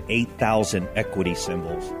looks at 8,000 equity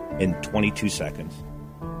symbols in 22 seconds.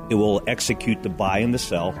 It will execute the buy and the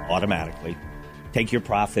sell automatically, take your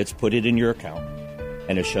profits, put it in your account,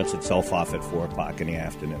 and it shuts itself off at 4 o'clock in the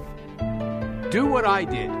afternoon. Do what I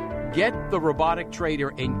did. Get the Robotic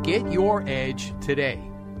Trader and get your edge today.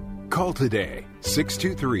 Call today,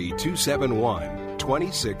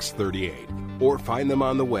 623-271-2638, or find them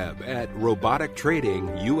on the web at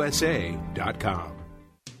robotictradingusa.com.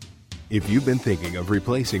 If you've been thinking of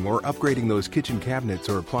replacing or upgrading those kitchen cabinets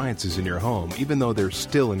or appliances in your home, even though they're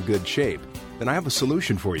still in good shape, then I have a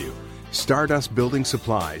solution for you. Stardust Building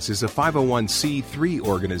Supplies is a 501c3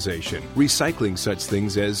 organization, recycling such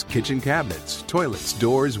things as kitchen cabinets, toilets,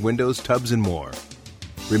 doors, windows, tubs, and more.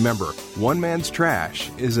 Remember, one man's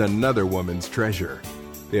trash is another woman's treasure.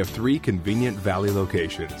 They have 3 convenient Valley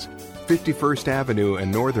locations: 51st Avenue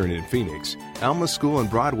and Northern in Phoenix, Alma School and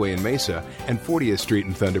Broadway in Mesa, and 40th Street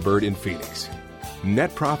and Thunderbird in Phoenix.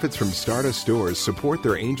 Net profits from Stardust stores support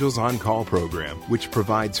their Angels on Call program, which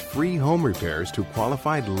provides free home repairs to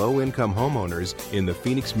qualified low-income homeowners in the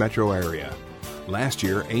Phoenix metro area. Last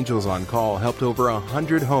year, Angels on Call helped over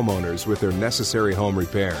 100 homeowners with their necessary home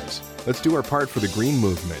repairs. Let's do our part for the green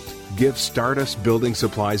movement. Give Stardust Building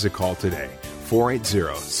Supplies a call today,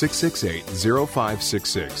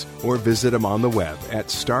 480-668-0566, or visit them on the web at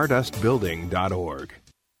stardustbuilding.org.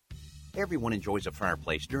 Everyone enjoys a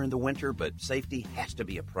fireplace during the winter, but safety has to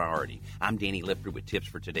be a priority. I'm Danny Lipford with tips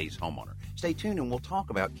for today's homeowner. Stay tuned and we'll talk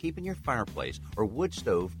about keeping your fireplace or wood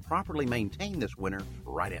stove properly maintained this winter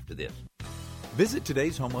right after this. Visit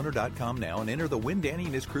today'shomeowner.com now and enter the Win Danny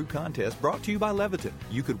and His Crew contest brought to you by Leviton.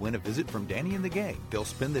 You could win a visit from Danny and the gang. They'll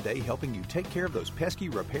spend the day helping you take care of those pesky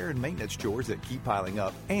repair and maintenance chores that keep piling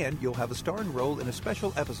up, and you'll have a starring role in a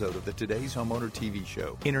special episode of the Today's Homeowner TV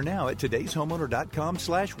show. Enter now at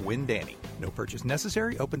today'shomeowner.com/WinDanny. No purchase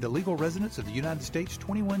necessary. Open to legal residents of the United States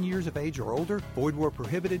 21 years of age or older. Void where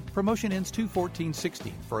prohibited. Promotion ends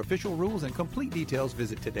 2/14/16. For official rules and complete details,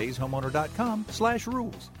 visit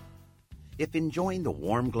today'shomeowner.com/rules. If enjoying the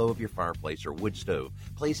warm glow of your fireplace or wood stove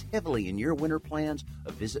plays heavily in your winter plans,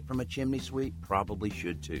 a visit from a chimney sweep probably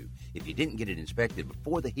should too. If you didn't get it inspected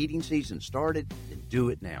before the heating season started, then do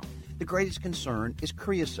it now. The greatest concern is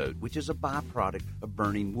creosote, which is a byproduct of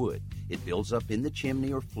burning wood. It builds up in the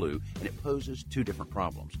chimney or flue, and it poses 2 different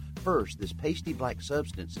problems. First, this pasty black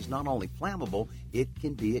substance is not only flammable, it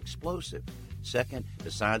can be explosive. Second,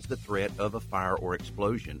 besides the threat of a fire or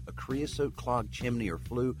explosion, a creosote-clogged chimney or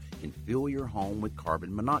flue can fill your home with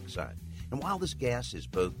carbon monoxide. And while this gas is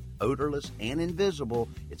both odorless and invisible,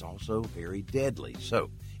 it's also very deadly.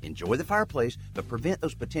 So, enjoy the fireplace, but prevent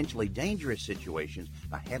those potentially dangerous situations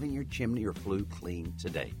by having your chimney or flue cleaned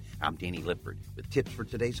today. I'm Danny Lipford with tips for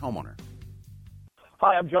today's homeowner.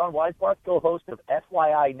 Hi, I'm John Weisbarth, co-host of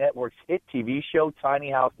FYI Network's hit TV show,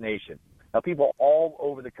 Tiny House Nation. Now, people all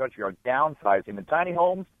over the country are downsizing, and tiny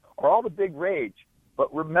homes are all the big rage. But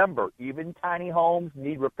remember, even tiny homes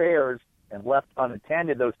need repairs, and left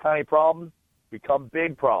unattended, those tiny problems become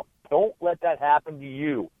big problems. Don't let that happen to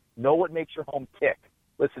you. Know what makes your home tick.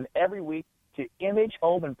 Listen every week to Image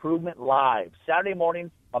Home Improvement Live, Saturday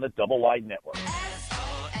mornings on the Double Wide Network.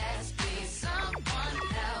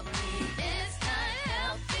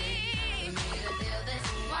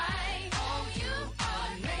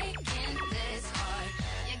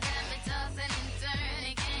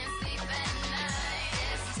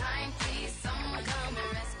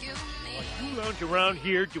 Lounge around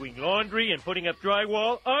here doing laundry and putting up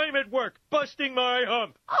drywall. I'm at work, busting my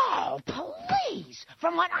hump. Oh, please.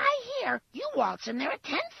 From what I hear, you waltz in there at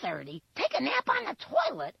 10:30, take a nap on the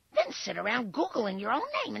toilet, then sit around Googling your own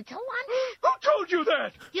name until 1. Who told you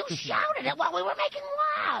that? You shouted it while we were making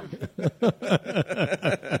love.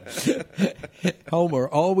 Homer,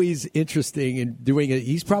 always interesting in doing it.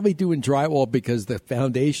 He's probably doing drywall because the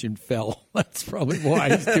foundation fell. That's probably why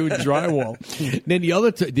he's doing drywall. And then the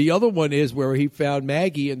other one is where he found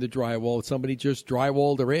Maggie in the drywall. Somebody just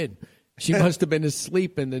drywalled her in. She must have been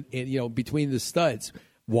asleep in between the studs.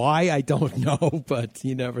 Why, I don't know, but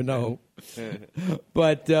you never know.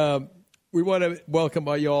 But We want to welcome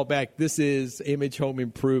you all back. This is Image Home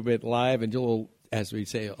Improvement Live, and a little, as we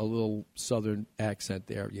say, a little Southern accent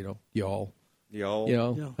there. Y'all.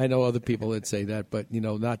 Y'all. I know other people that say that, but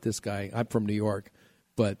not this guy. I'm from New York,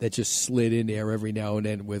 but that just slid in there every now and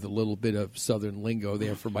then with a little bit of Southern lingo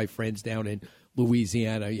there for my friends down in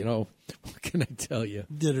Louisiana. What can I tell you?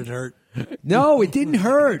 Did it hurt? No, it didn't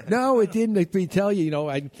hurt. No, it didn't. Let me tell you.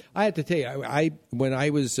 I have to tell you, I when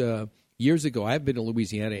I was. Years ago, I've been to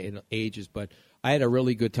Louisiana in ages, but I had a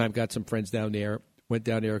really good time. Got some friends down there. Went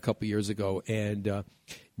down there a couple years ago, and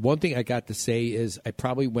one thing I got to say is I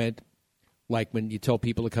probably went like when you tell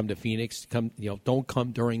people to come to Phoenix, don't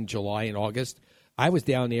come during July and August. I was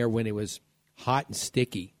down there when it was hot and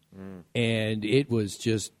sticky, and it was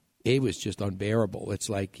just unbearable.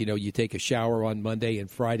 It's like you take a shower on Monday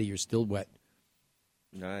and Friday you're still wet.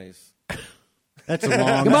 Nice. That's a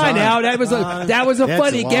long Come on time. now, that was a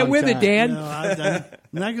funny. Get with it, Dan. No, I'm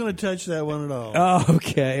not going to touch that one at all. Oh,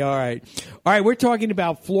 okay, all right. We're talking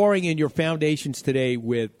about flooring in your foundations today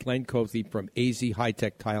with Glenn Cothey from AZ High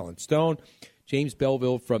Tech Tile and Stone, James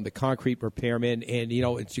Belville from the Concrete Repairman, and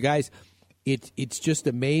it's you guys. It's just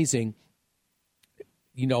amazing.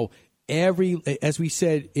 As we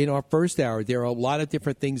said in our first hour, there are a lot of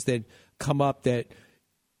different things that come up that.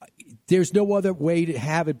 There's no other way to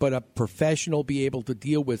have it but a professional be able to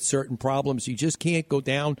deal with certain problems. You just can't go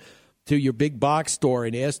down to your big box store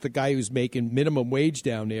and ask the guy who's making minimum wage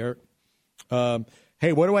down there,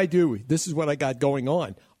 hey, what do I do? This is what I got going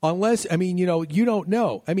on. Unless, you don't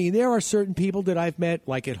know. There are certain people that I've met,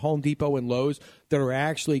 like at Home Depot and Lowe's, that are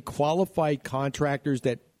actually qualified contractors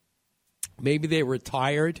that maybe they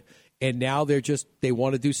retired and now they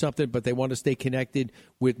want to do something, but they want to stay connected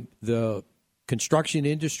with the construction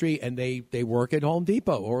industry, and they work at Home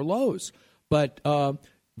Depot or Lowe's. But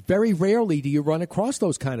very rarely do you run across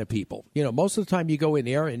those kind of people. Most of the time you go in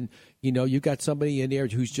there and, you got somebody in there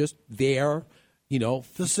who's just there, to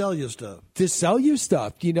sell you stuff.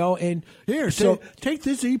 And here, so take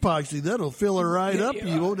this epoxy. That'll fill it right up.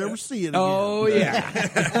 You won't ever see it again. Oh,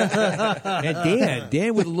 yeah. And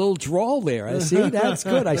Dan with a little drawl there. I see. That's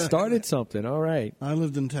good. I started something. All right. I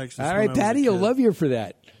lived in Texas. All right, Patty, you'll love you for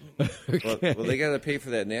that. Okay. Well, they got to pay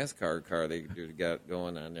for that NASCAR car they got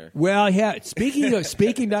going on there. Well, yeah.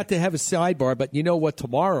 Speaking not to have a sidebar, but you know what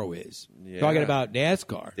tomorrow is? Yeah. Talking about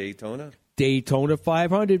NASCAR. Daytona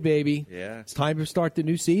 500, baby. Yeah. It's time to start the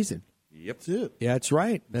new season. Yep. That's it. Yeah, that's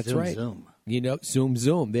right. That's zoom, right. Zoom.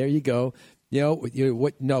 Zoom. There you go.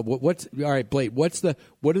 What's all right, Blade? What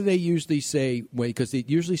do they usually say when? Because it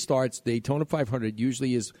usually starts Daytona 500.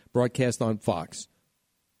 Usually is broadcast on Fox.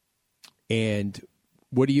 And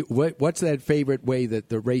what's that favorite way that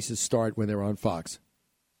the races start when they're on Fox?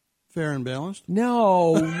 Fair and balanced?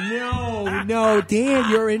 No,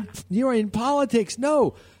 Dan, you're in politics.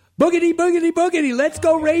 No. Boogity, boogity, boogity. Let's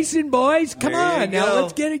go racing, boys. Come on now,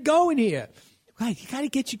 let's get it going here. Right, you got to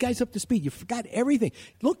get you guys up to speed. You forgot everything.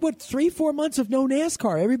 Look 3-4 months of no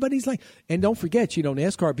NASCAR. Everybody's like, and don't forget,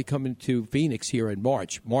 NASCAR will be coming to Phoenix here in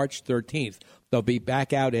March 13th. They'll be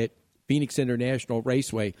back out at Phoenix International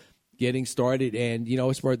Raceway getting started. And,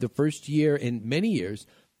 it's for the first year in many years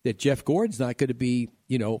that Jeff Gordon's not going to be,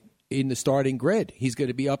 in the starting grid. He's going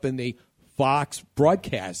to be up in the Fox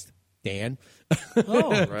broadcast, Dan. Oh,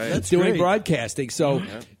 right. That's doing great. Broadcasting. So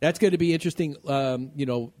that's going to be interesting,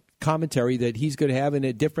 commentary that he's going to have in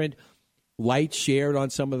a different light shared on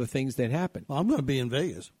some of the things that happen. Well, I'm going to be in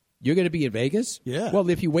Vegas. You're going to be in Vegas? Yeah. Well,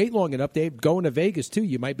 if you wait long enough, Dave, going to Vegas, too,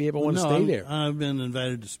 you might be able to want to stay there. I've been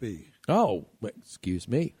invited to speak. Oh, excuse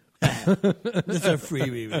me. It's a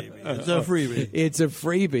freebie, baby. It's a freebie. It's a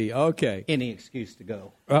freebie. Okay. Any excuse to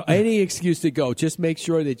go. Any excuse to go. Just make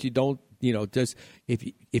sure that you don't, just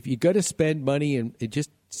if you got to spend money and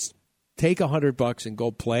just take $100 and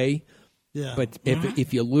go play. Yeah. But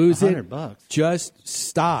if you lose it, just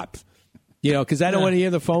stop. Because I don't want to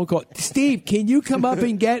hear the phone call. Steve, can you come up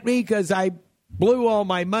and get me? Because I blew all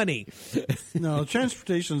my money. No,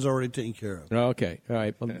 transportation's already taken care of. Okay. All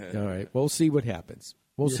right. All right. We'll see what happens.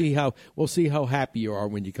 We'll see how happy you are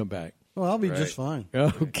when you come back. Well, I'll be just fine.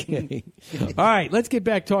 Okay. All right. Let's get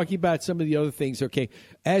back talking about some of the other things. Okay.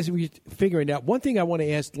 As we're figuring out, one thing I want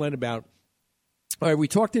to ask Glenn about. All right. We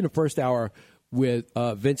talked in the first hour with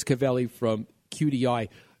Vince Cavelli from QDI,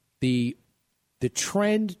 the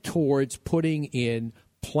trend towards putting in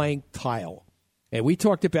plank tile, and we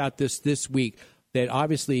talked about this week. That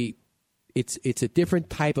obviously it's a different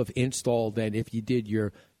type of install than if you did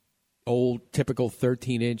your old typical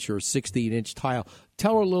 13-inch or 16-inch tile.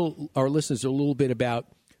 Tell our listeners a little bit about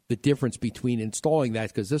the difference between installing that,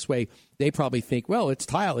 because this way they probably think, well, it's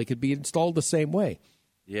tile. It could be installed the same way.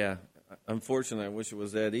 Yeah. Unfortunately, I wish it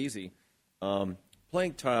was that easy.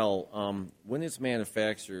 Plank tile, when it's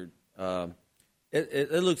manufactured,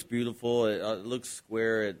 it looks beautiful. It looks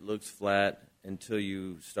square. It looks flat until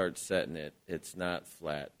you start setting it. It's not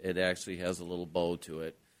flat. It actually has a little bow to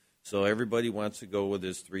it. So everybody wants to go with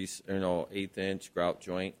this 1/8-inch grout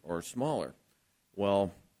joint or smaller.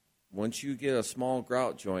 Well, once you get a small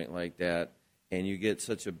grout joint like that, and you get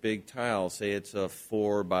such a big tile, say it's a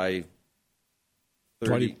 4 by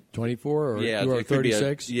 30, 24 or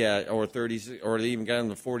 36? Or 36, or they even got them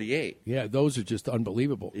to 48. Yeah, those are just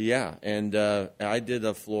unbelievable. Yeah, and I did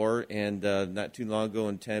a floor and not too long ago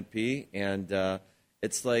in Tempe, and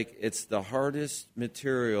it's the hardest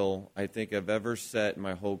material I think I've ever set in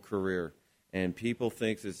my whole career. And people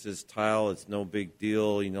think it's just tile, it's no big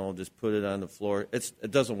deal, just put it on the floor. It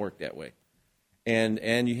doesn't work that way.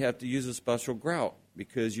 And you have to use a special grout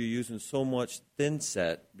because you're using so much thin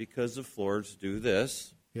set because the floors do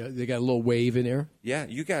this. Yeah, they got a little wave in there. Yeah,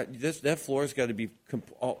 you got this. That floor's got to be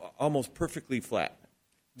almost perfectly flat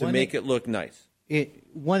to make it look nice.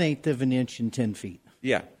 1/8 of an inch and 10 feet.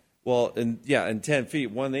 Yeah. Well, in 10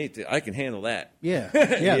 feet, 1/8, I can handle that. Yeah,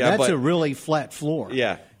 that's a really flat floor.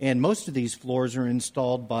 Yeah. And most of these floors are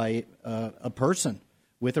installed by a person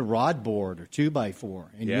with a rod board or 2x4,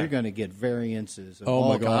 and you're going to get variances of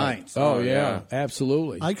all kinds. Oh, yeah,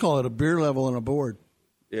 absolutely. I call it a beer level on a board.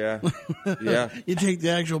 Yeah, yeah. You take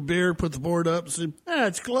the actual beer, put the board up, say,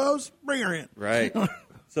 it's close, bring her in. Right.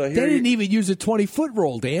 So they didn't even use a 20-foot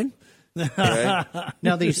roll, Dan. Right.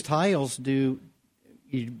 Now, these tiles you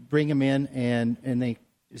bring them in, and they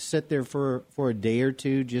sit there for a day or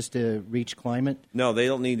two just to reach climate? No, they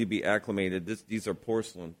don't need to be acclimated. These are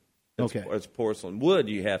porcelain. It's porcelain. Wood,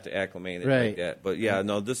 you have to acclimate it like that. But,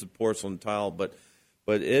 this is porcelain tile. But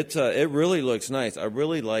it really looks nice. I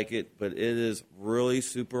really like it, but it is really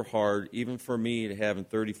super hard, even for me, having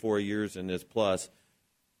 34 years in this plus,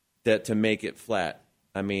 to make it flat.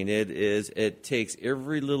 I mean, it takes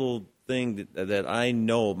every little thing that I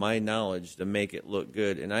know, my knowledge, to make it look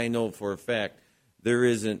good. And I know for a fact there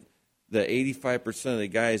isn't the 85% of the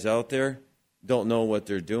guys out there don't know what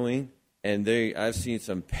they're doing. And I've seen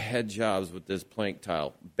some bad jobs with this plank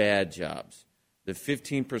tile, bad jobs. The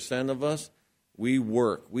 15% of us, we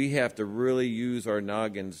work. We have to really use our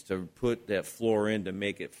noggins to put that floor in to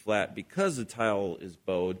make it flat because the tile is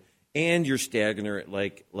bowed, and you're staggering it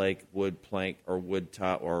like wood plank or wood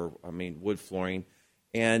top wood flooring.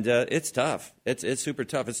 And it's tough. It's super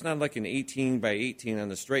tough. It's not like an 18 by 18 on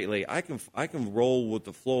the straight lay. I can roll with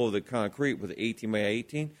the flow of the concrete with an 18 by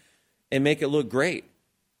 18 and make it look great.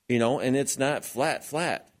 And it's not flat,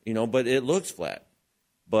 but it looks flat.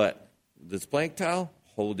 But this plank tile,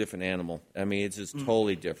 whole different animal. I mean, it's just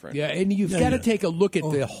totally different. Yeah, and you've got to take a look at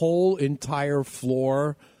the whole entire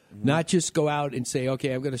floor, not just go out and say,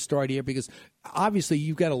 okay, I'm going to start here, because obviously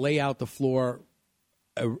you've got to lay out the floor,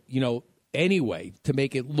 anyway, to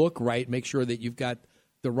make it look right, make sure that you've got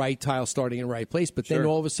the right tile starting in the right place. But then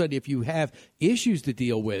all of a sudden, if you have issues to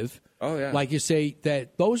deal with, like you say,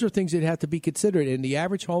 that those are things that have to be considered. And the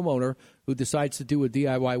average homeowner who decides to do a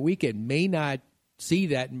DIY weekend may not see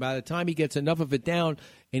that. And by the time he gets enough of it down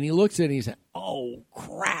and he looks at it and he's like, oh,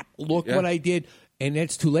 crap, look what I did. And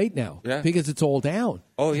it's too late now because it's all down.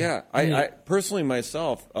 Oh, yeah. I personally,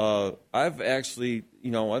 myself, I've actually,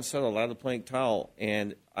 I've set a lot of plank tile,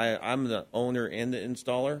 and I'm the owner and the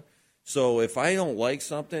installer. So if I don't like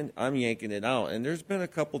something, I'm yanking it out. And there's been a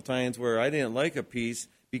couple times where I didn't like a piece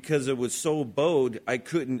because it was so bowed, I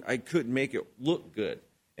couldn't make it look good.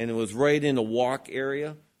 And it was right in the walk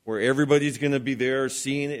area where everybody's going to be there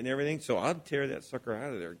seeing it and everything. So I'll tear that sucker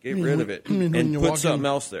out of there, get rid of it, and put something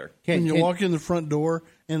else there. When you walk in the front door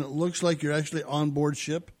and it looks like you're actually on board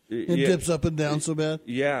ship, it dips up and down so bad.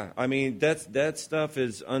 Yeah, I mean, that stuff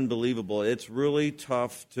is unbelievable. It's really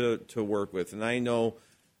tough to work with. And I know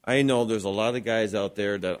there's a lot of guys out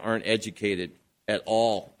there that aren't educated at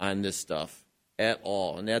all on this stuff, at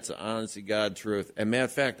all. And that's the honest to God truth. And matter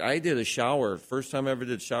of fact, I did a shower, first time I ever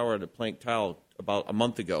did a shower at a plank tile about a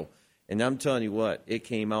month ago. And I'm telling you what, it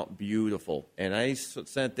came out beautiful. And I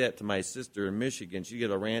sent that to my sister in Michigan. She got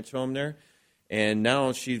a ranch home there. And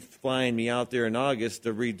now she's flying me out there in August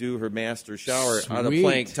to redo her master shower out of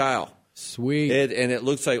plank tile. Sweet. And it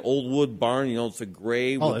looks like old wood barn. It's a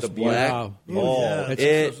gray with the black. Wow.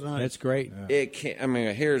 That's great. It can't. I mean,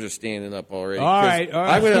 my hairs are standing up already. All right.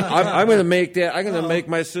 I'm gonna make that. I'm gonna make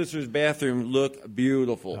my sister's bathroom look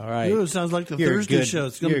beautiful. All right. It sounds like the Thursday show.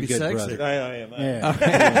 It's gonna be sexy. I am. All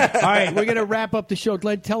right. We're gonna wrap up the show.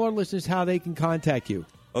 Glenn, tell our listeners how they can contact you.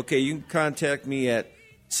 Okay, you can contact me at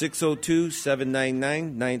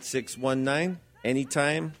 602-799-9619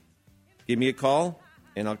 anytime. Give me a call.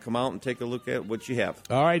 and I'll come out and take a look at what you have.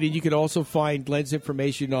 All right, and you can also find Glenn's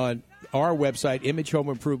information on our website,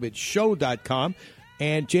 imagehomeimprovement.show.com.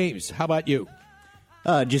 And James, how about you?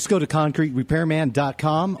 Just go to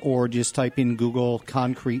concreterepairman.com or just type in Google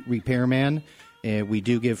Concrete Repairman. We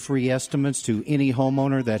do give free estimates to any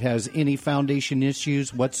homeowner that has any foundation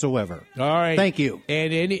issues whatsoever. All right. Thank you.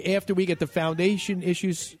 And after we get the foundation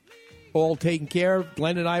issues all taken care of,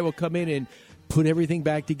 Glenn and I will come in and put everything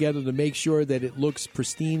back together to make sure that it looks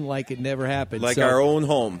pristine like it never happened. Like our own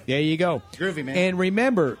home. There you go. Groovy, man. And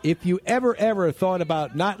remember, if you ever thought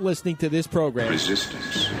about not listening to this program,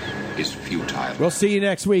 resistance is futile. We'll see you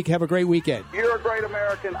next week. Have a great weekend. You're a great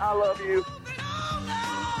American. I love you.